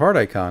look for the heart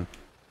icon.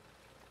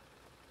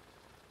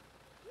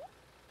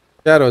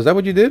 Shadow, is that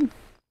what you did?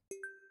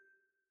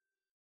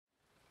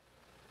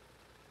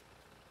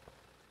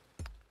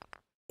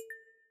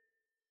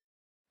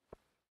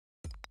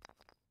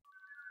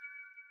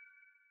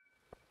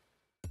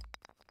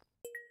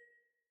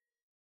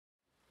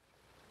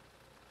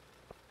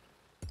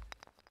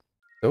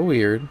 So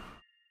weird.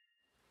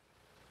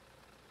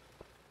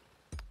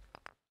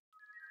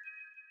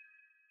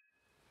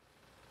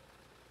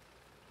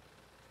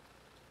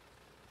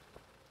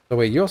 So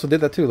wait, you also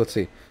did that too. Let's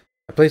see.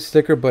 I placed a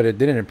sticker, but it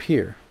didn't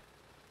appear.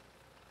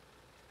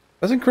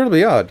 That's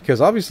incredibly odd, because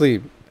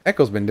obviously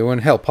Echo's been doing.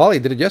 Hell, Polly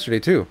did it yesterday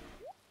too.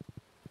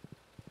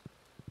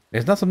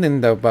 It's not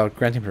something about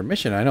granting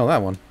permission. I know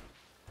that one.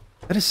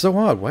 That is so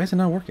odd. Why is it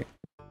not working?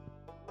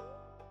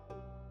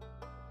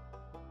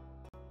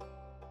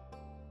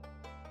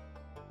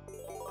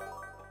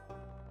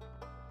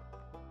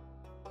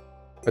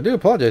 I do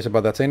apologize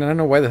about that, saying I don't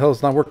know why the hell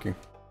it's not working.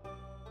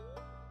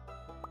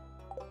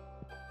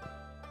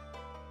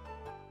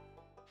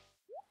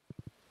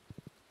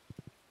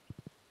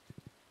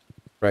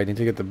 Right, need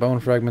to get the bone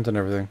fragments and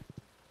everything.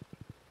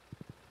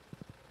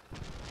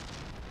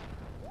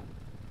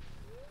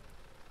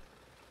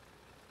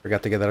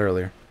 Forgot to get that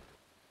earlier.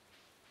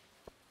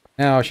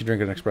 Now I should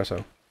drink an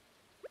espresso.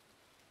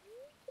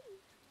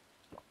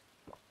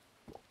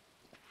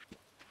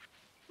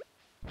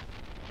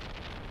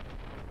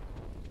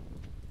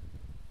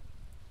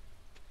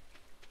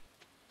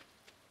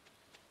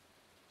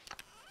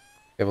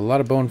 We have a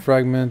lot of bone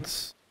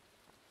fragments.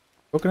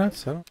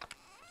 Coconuts? I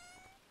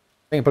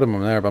can put them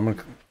in there, but I'm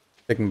gonna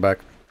take them back.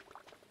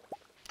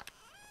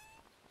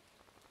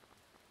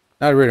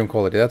 Not iridium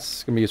quality.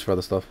 That's gonna be used for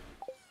other stuff.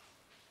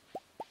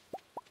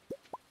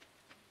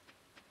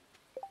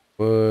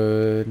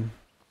 Wood.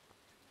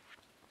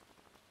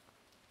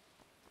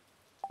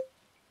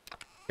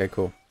 Okay,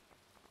 cool.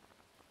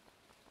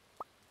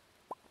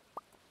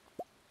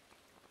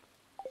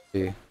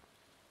 See.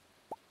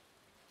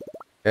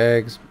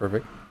 Eggs,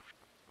 perfect.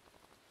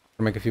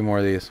 I'll make a few more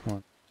of these.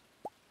 One.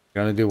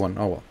 Gonna do one.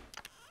 Oh well.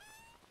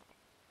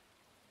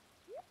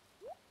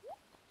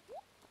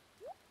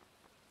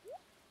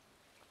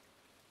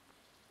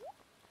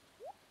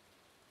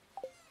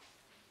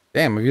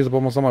 Damn, I've used up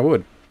almost all my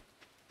wood.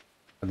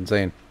 That's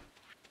insane.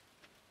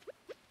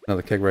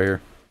 Another keg right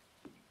here.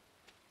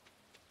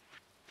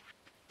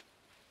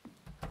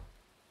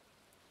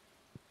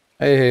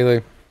 Hey,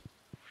 Haley.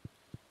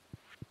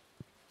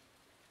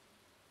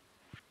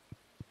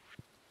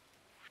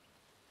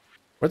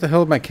 Where the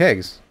hell are my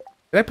kegs?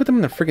 Did I put them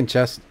in the freaking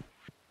chest?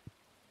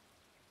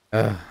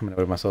 I'm gonna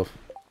do it myself.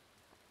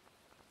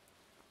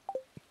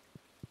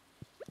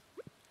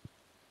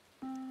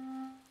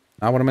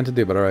 Not what I meant to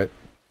do, but alright.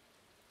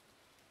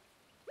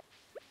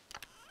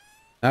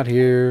 Not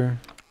here.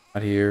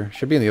 Not here.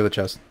 Should be in the other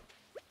chest.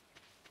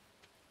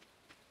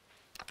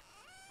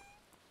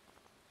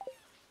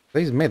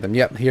 These made them.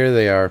 Yep, here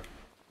they are.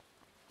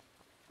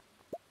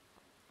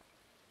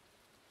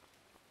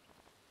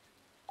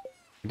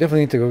 We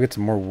definitely need to go get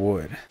some more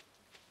wood.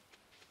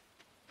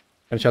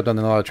 Gotta chop down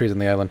a lot of trees on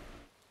the island.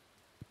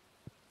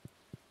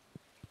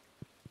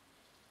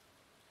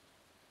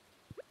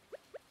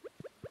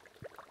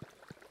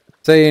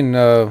 Saying,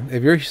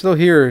 if you're still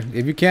here,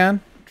 if you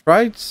can,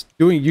 try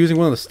using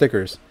one of the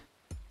stickers.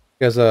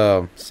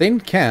 Because,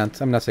 Satan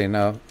can't. I'm not saying,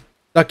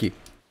 Ducky.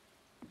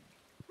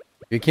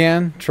 If you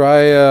can,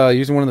 try,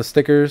 using one of the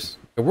stickers.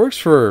 It works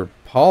for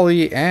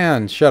Polly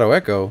and Shadow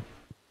Echo.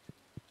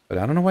 But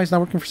I don't know why it's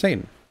not working for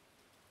Satan.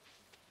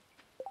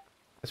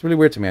 That's really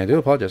weird to me. I do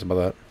apologize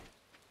about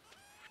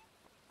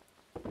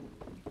that.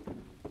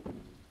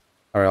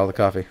 Alright, all the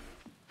coffee.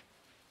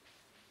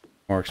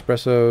 More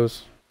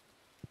espressos.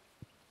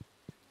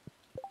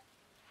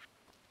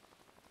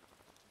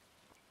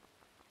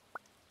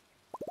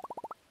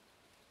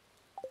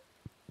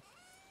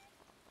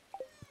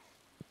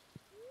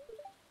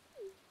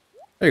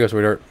 There you go,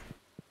 sweetheart.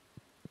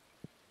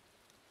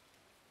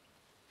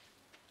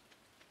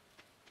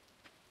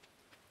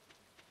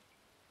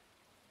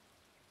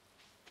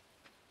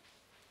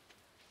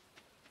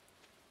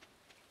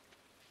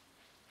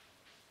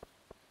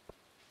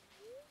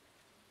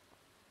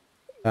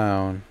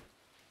 Down.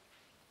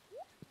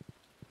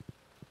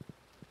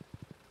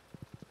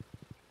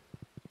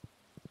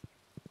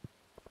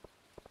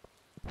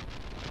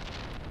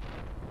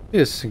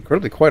 It is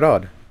incredibly quite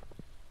odd.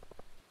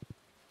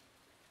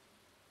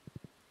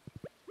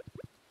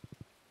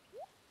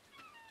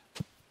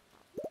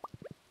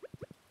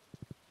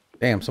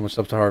 Damn, so much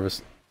stuff to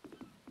harvest.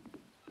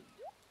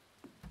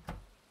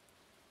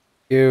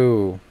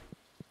 Ew.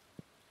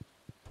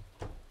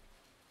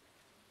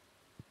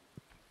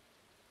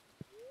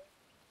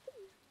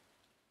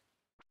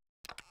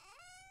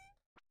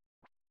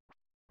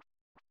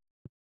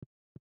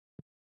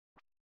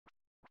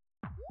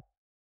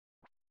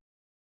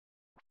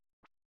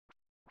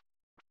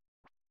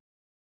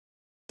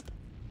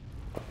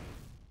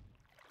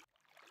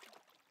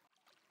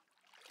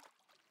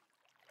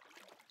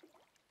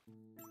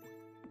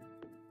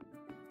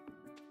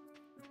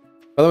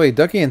 By the way,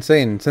 Ducky and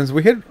Satan, since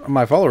we hit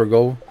my follower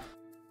goal,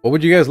 what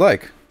would you guys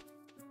like?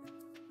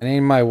 I need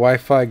my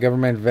Wi-Fi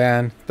government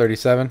van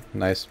 37.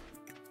 Nice.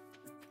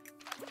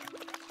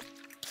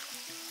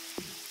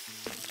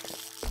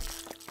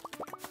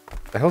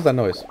 The hell's that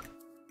noise?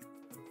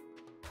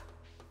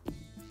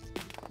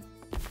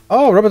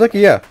 Oh, Rubber Ducky,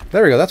 yeah.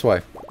 There we go, that's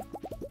why.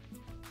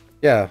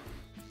 Yeah.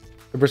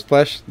 Rubber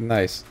Splash,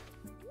 nice.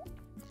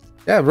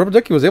 Yeah, Rubber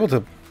Ducky was able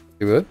to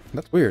do it.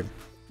 That's weird.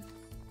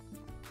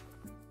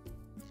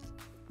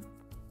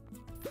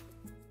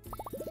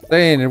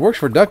 Saying it works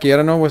for Ducky, I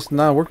don't know what's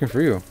not working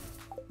for you.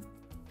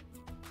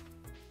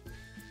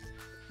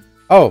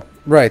 Oh,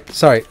 right,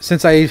 sorry.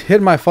 Since I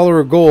hit my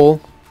follower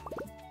goal,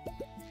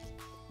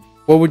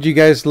 what would you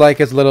guys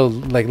like as little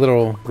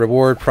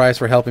reward prize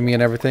for helping me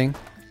and everything?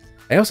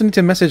 I also need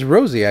to message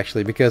Rosie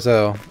actually because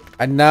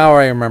now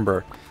I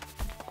remember.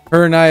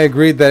 Her and I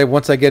agreed that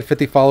once I get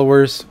 50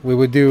 followers, we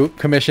would do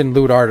commission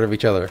loot art of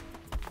each other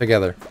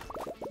together.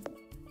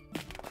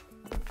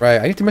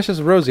 Right, I need to message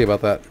Rosie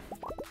about that.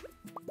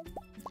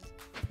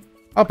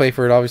 I'll pay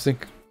for it, obviously.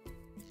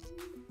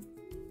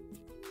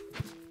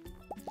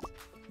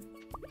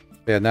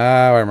 Yeah,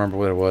 now I remember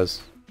what it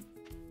was.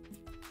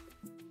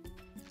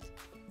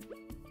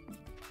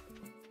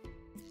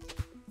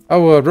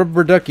 Oh,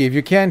 Rubber Ducky, if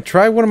you can,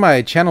 try one of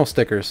my channel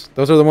stickers.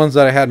 Those are the ones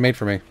that I had made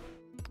for me.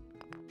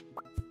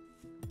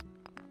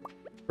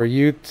 For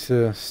you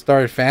to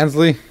start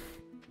Fansly?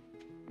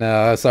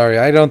 No, sorry,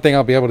 I don't think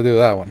I'll be able to do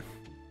that one.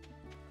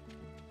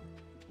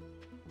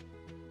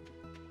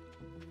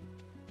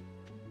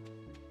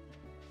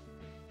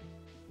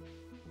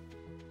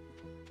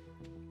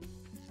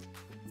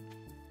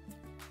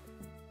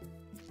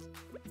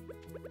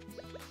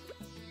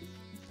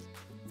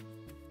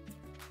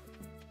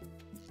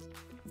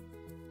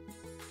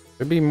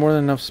 There'd be more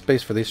than enough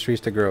space for these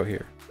trees to grow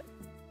here.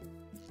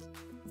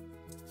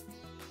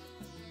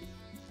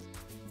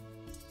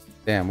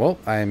 Damn, well,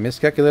 I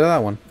miscalculated that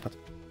one.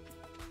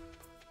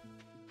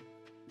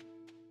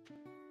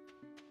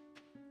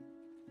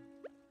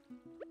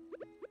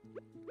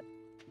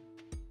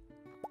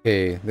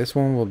 Okay, this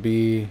one will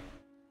be...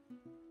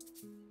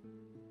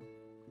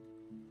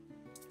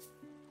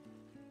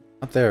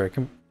 not there.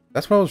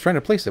 That's where I was trying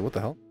to place it. What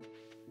the hell?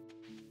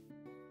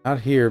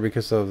 Not here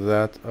because of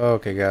that.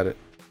 Okay, got it.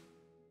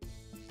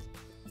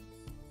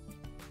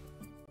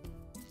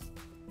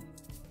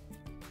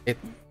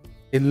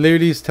 It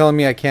literally is telling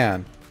me I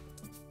can.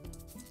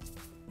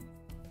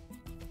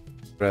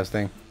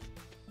 Interesting.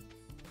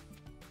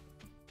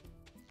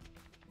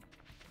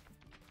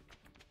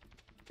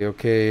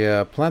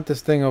 Okay, plant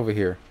this thing over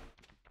here.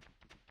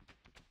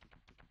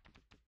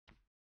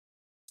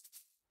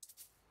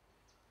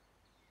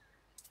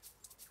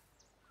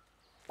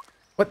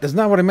 What? That's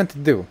not what I meant to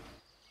do.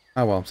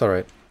 Oh well, it's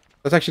alright.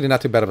 That's actually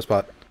not too bad of a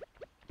spot.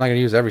 I'm not gonna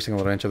use every single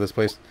little inch of this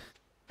place.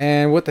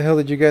 And what the hell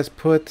did you guys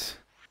put?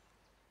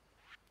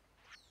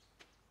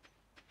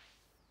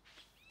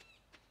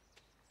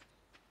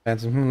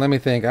 Let me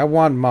think. I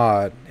want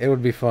mod. It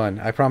would be fun.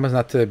 I promise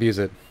not to abuse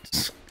it.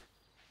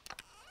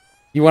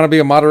 You want to be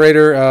a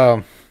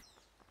moderator?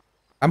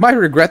 I might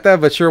regret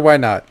that, but sure, why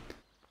not?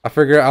 I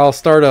figure I'll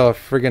start a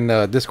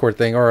friggin' Discord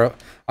thing, or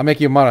I'll make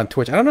you a mod on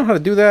Twitch. I don't know how to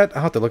do that.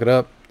 I'll have to look it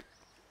up.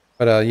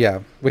 But yeah,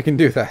 we can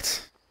do that.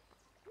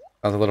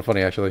 Sounds a little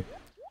funny, actually.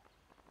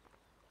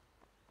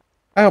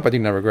 I hope I do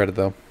not regret it,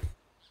 though.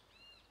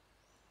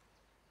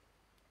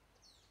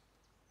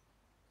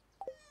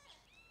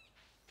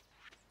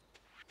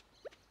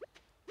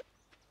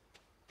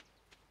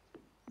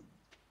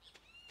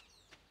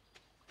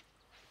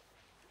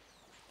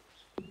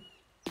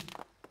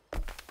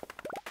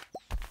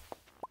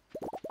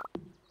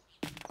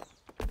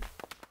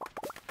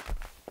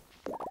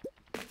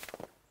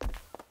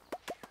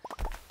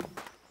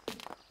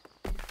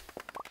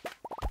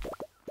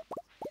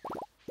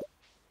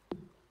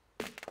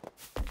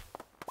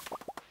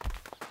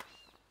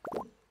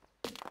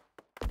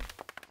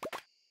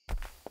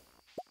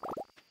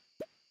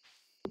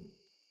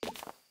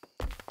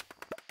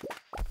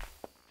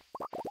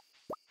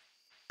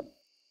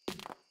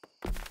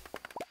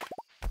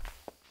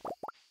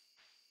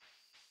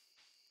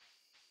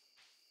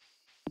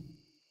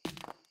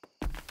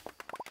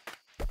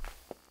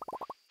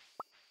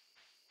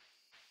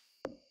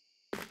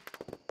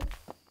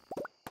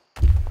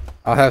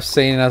 I'll have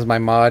Sane as my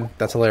mod.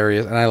 That's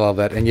hilarious, and I love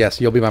that. And yes,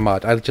 you'll be my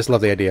mod. I just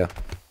love the idea.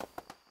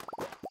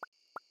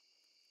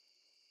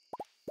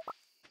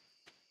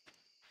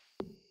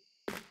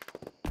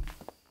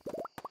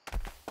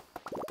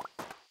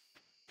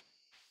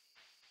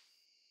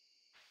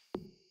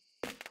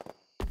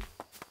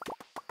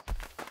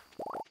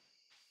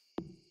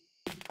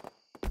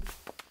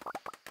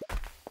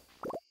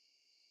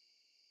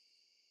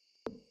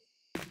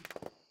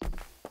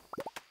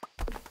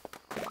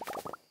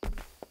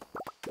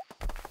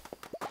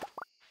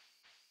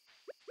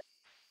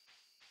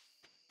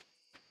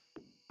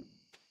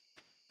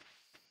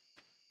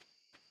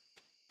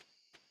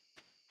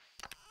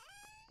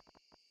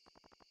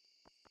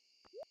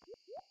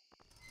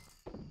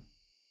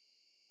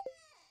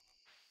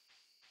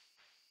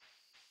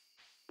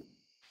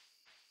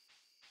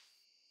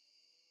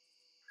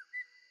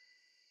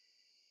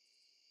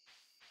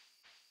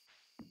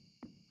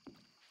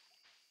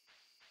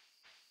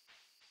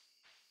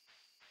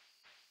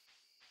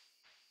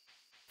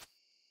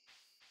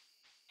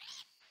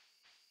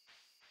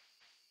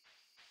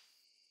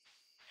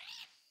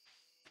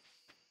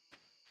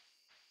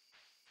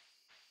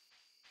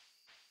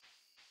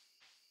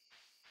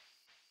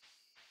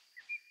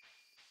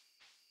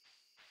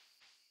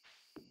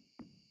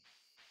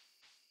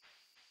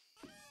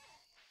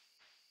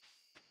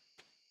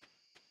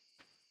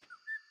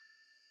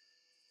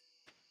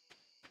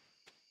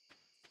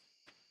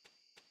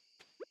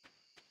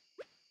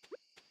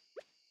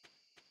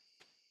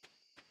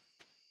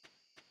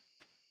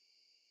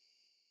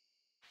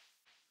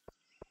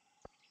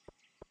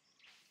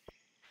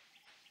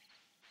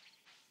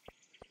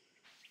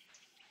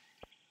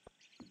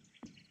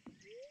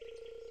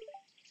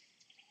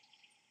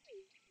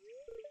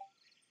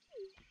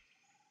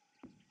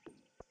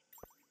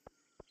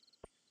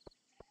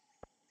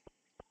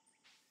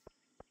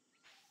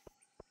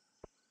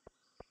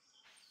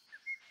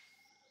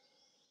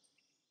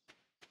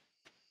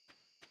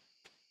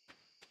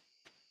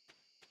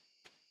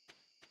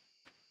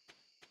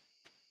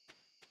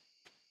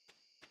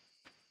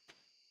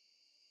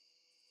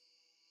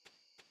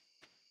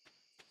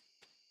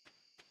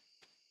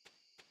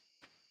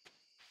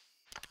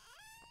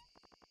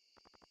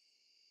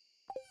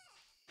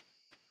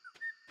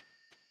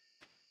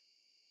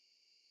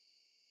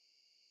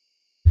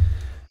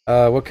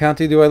 What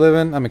county do I live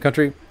in? I'm in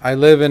country. I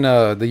live in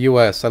the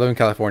U.S. I live in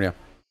California.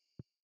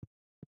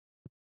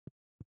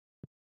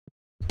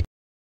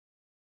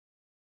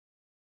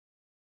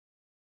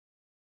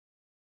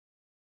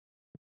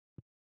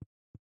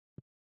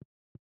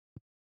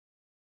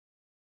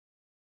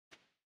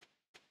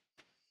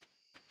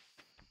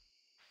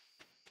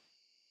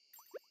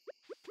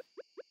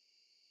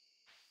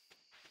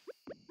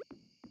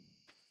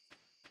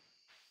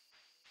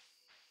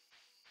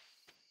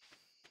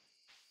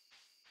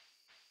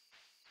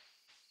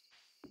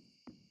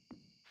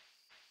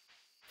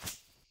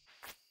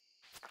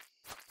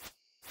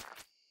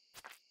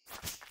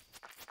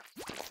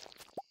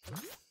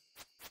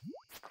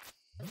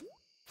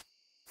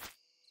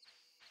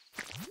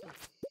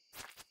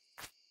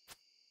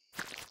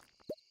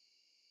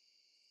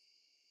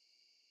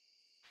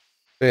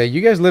 Yeah,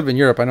 you guys live in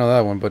Europe. I know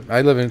that one, but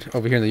I live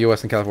over here in the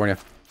U.S. in California.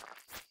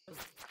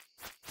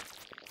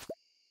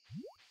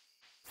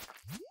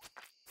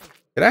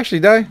 Did I actually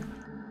die?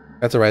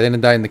 That's alright. I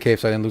didn't die in the cave,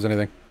 so I didn't lose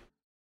anything.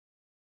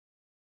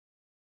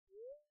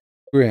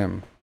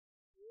 Grim.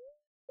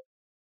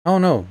 Oh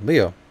no,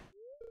 Leo.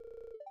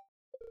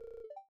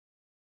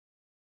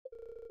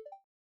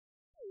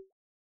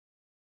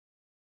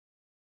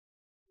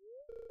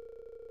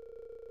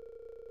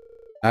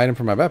 Item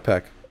from my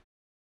backpack.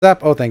 Zap.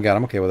 Oh, thank God.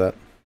 I'm okay with that.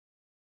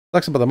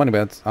 Sucks about the money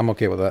beds. I'm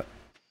okay with that.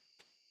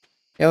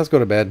 Yeah, let's go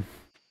to bed.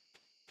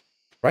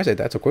 Surprised I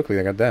died so quickly.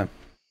 I got that.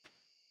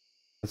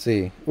 Let's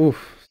see.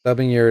 Oof.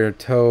 Stubbing your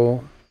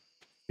toe.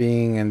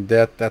 Being in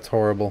debt. That's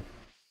horrible.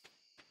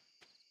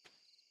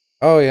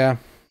 Oh, yeah.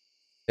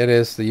 It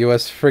is. The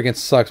U.S. friggin'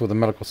 sucks with the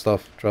medical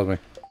stuff. Trust me.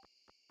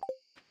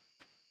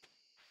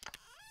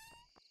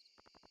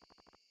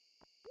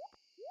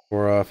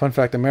 For fun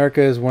fact,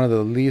 America is one of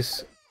the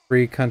least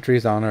free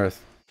countries on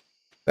Earth.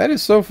 That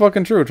is so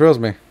fucking true.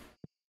 Trust me.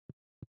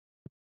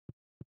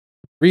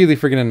 Really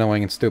freaking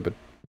annoying and stupid.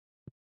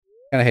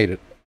 Kinda hate it.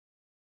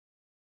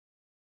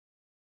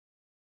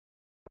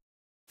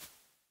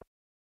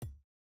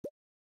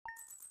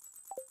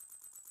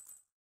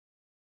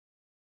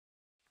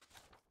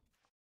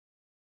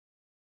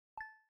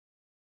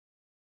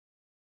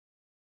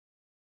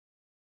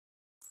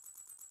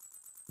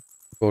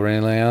 Cool,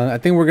 Rainy Island. I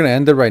think we're gonna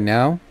end it right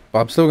now, but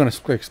I'm still gonna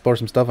explore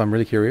some stuff. I'm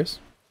really curious.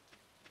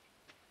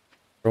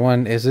 For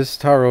one, is this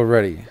taro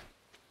ready?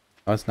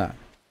 No, it's not.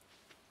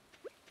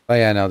 Oh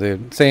yeah, no,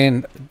 dude.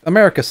 Saying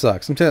America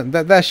sucks. I'm telling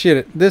that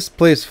shit. This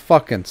place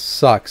fucking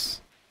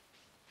sucks.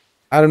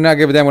 I do not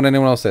give a damn what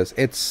anyone else says.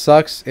 It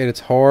sucks.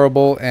 It's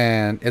horrible,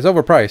 and it's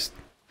overpriced,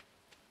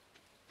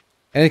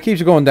 and it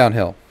keeps going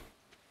downhill.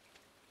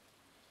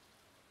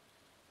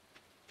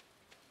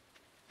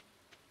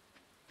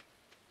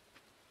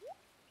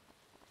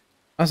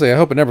 Honestly, I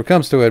hope it never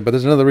comes to it, but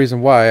there's another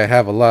reason why I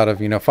have a lot of,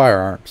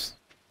 firearms.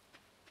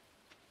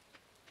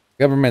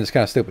 Government is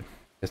kind of stupid.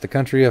 It's the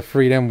country of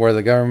freedom where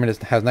the government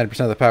has 90%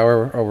 of the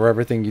power over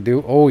everything you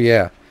do. Oh,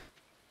 yeah.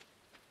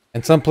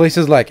 In some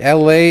places like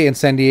LA and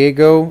San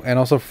Diego, and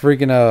also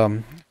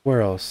freaking,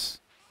 where else?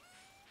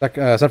 Like,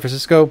 San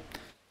Francisco.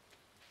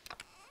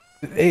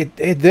 It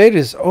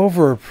is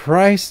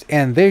overpriced,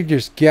 and they're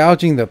just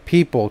gouging the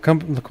people.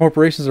 The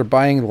corporations are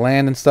buying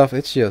land and stuff.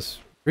 It's just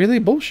really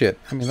bullshit.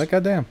 I mean, like,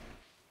 goddamn.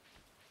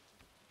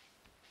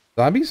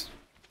 Zombies?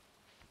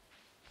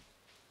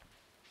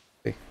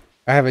 Okay.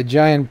 I have a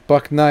giant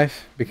buck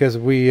knife because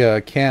we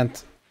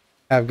can't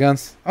have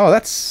guns. Oh,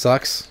 that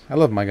sucks. I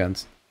love my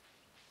guns.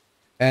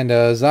 And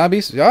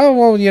zombies? Oh,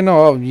 well, you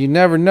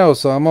never know,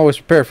 so I'm always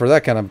prepared for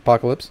that kind of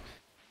apocalypse.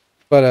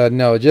 But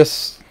no,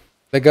 just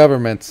the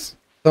governments.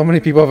 So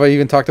many people have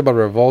even talked about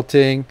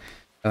revolting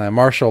and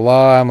martial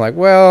law. I'm like,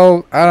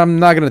 well, I'm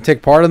not going to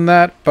take part in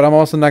that, but I'm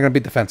also not going to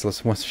be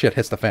defenseless once shit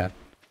hits the fan.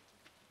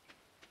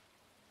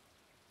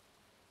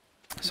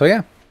 So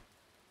yeah,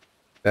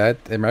 that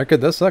America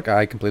does suck.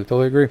 I completely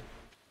totally agree.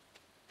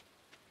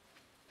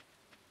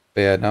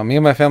 But yeah, now me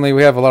and my family,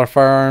 we have a lot of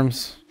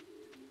firearms.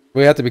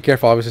 We have to be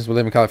careful, obviously, since we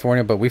live in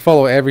California, but we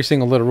follow every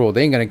single little rule.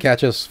 They ain't gonna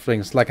catch us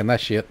slacking that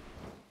shit.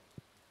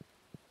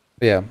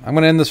 But yeah, I'm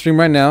gonna end the stream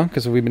right now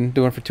because we've been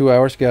doing it for 2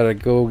 hours. Gotta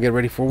go get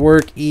ready for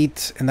work,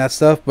 eat, and that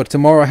stuff. But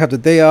tomorrow I have the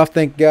day off,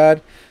 thank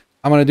God.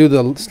 I'm gonna do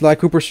the Sly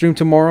Cooper stream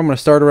tomorrow. I'm gonna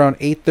start around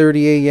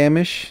 8:30 a.m.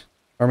 ish,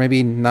 or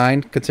maybe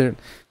 9. Consider.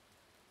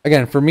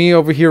 Again, for me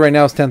over here right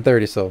now it's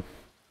 10:30, so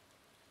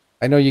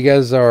I know you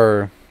guys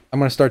are. I'm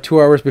gonna start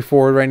 2 hours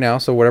before right now,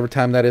 so whatever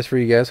time that is for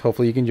you guys,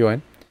 hopefully you can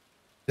join.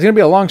 It's gonna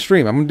be a long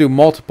stream. I'm gonna do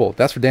multiple.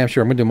 That's for damn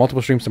sure. I'm gonna do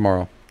multiple streams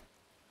tomorrow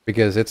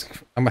because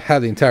I'm gonna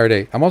have the entire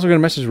day. I'm also gonna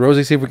message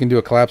Rosie, see if we can do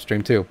a collab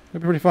stream too. It'll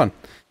be pretty fun.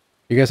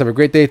 You guys have a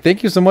great day.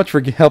 Thank you so much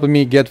for helping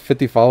me get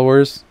 50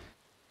 followers.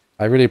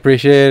 I really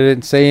appreciate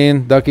it.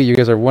 Sane, Ducky, you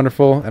guys are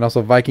wonderful, and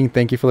also Viking,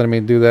 thank you for letting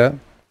me do that.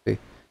 See.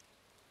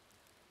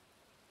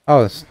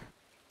 Oh, this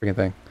freaking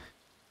thing.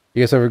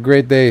 You guys have a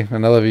great day,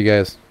 and I love you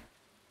guys.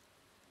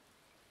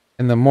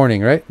 In the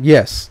morning, right?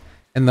 Yes,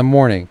 in the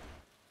morning.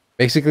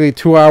 Basically,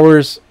 2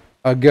 hours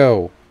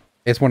ago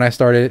is when I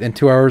started, and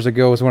 2 hours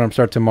ago is when I'm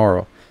starting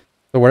tomorrow.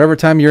 So whatever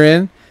time you're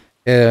in,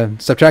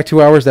 Subtract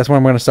 2 hours, that's when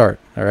I'm going to start.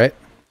 All right?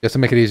 Just to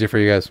make it easier for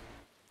you guys.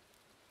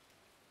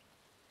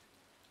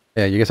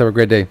 Yeah, you guys have a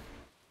great day.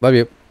 Love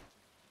you.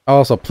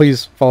 Also,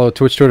 please follow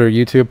Twitch, Twitter,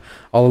 YouTube.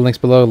 All the links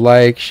below.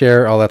 Like,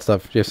 share, all that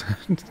stuff. Just,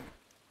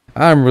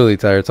 I'm really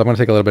tired, so I'm going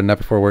to take a little bit of nap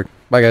before work.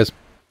 Bye, guys.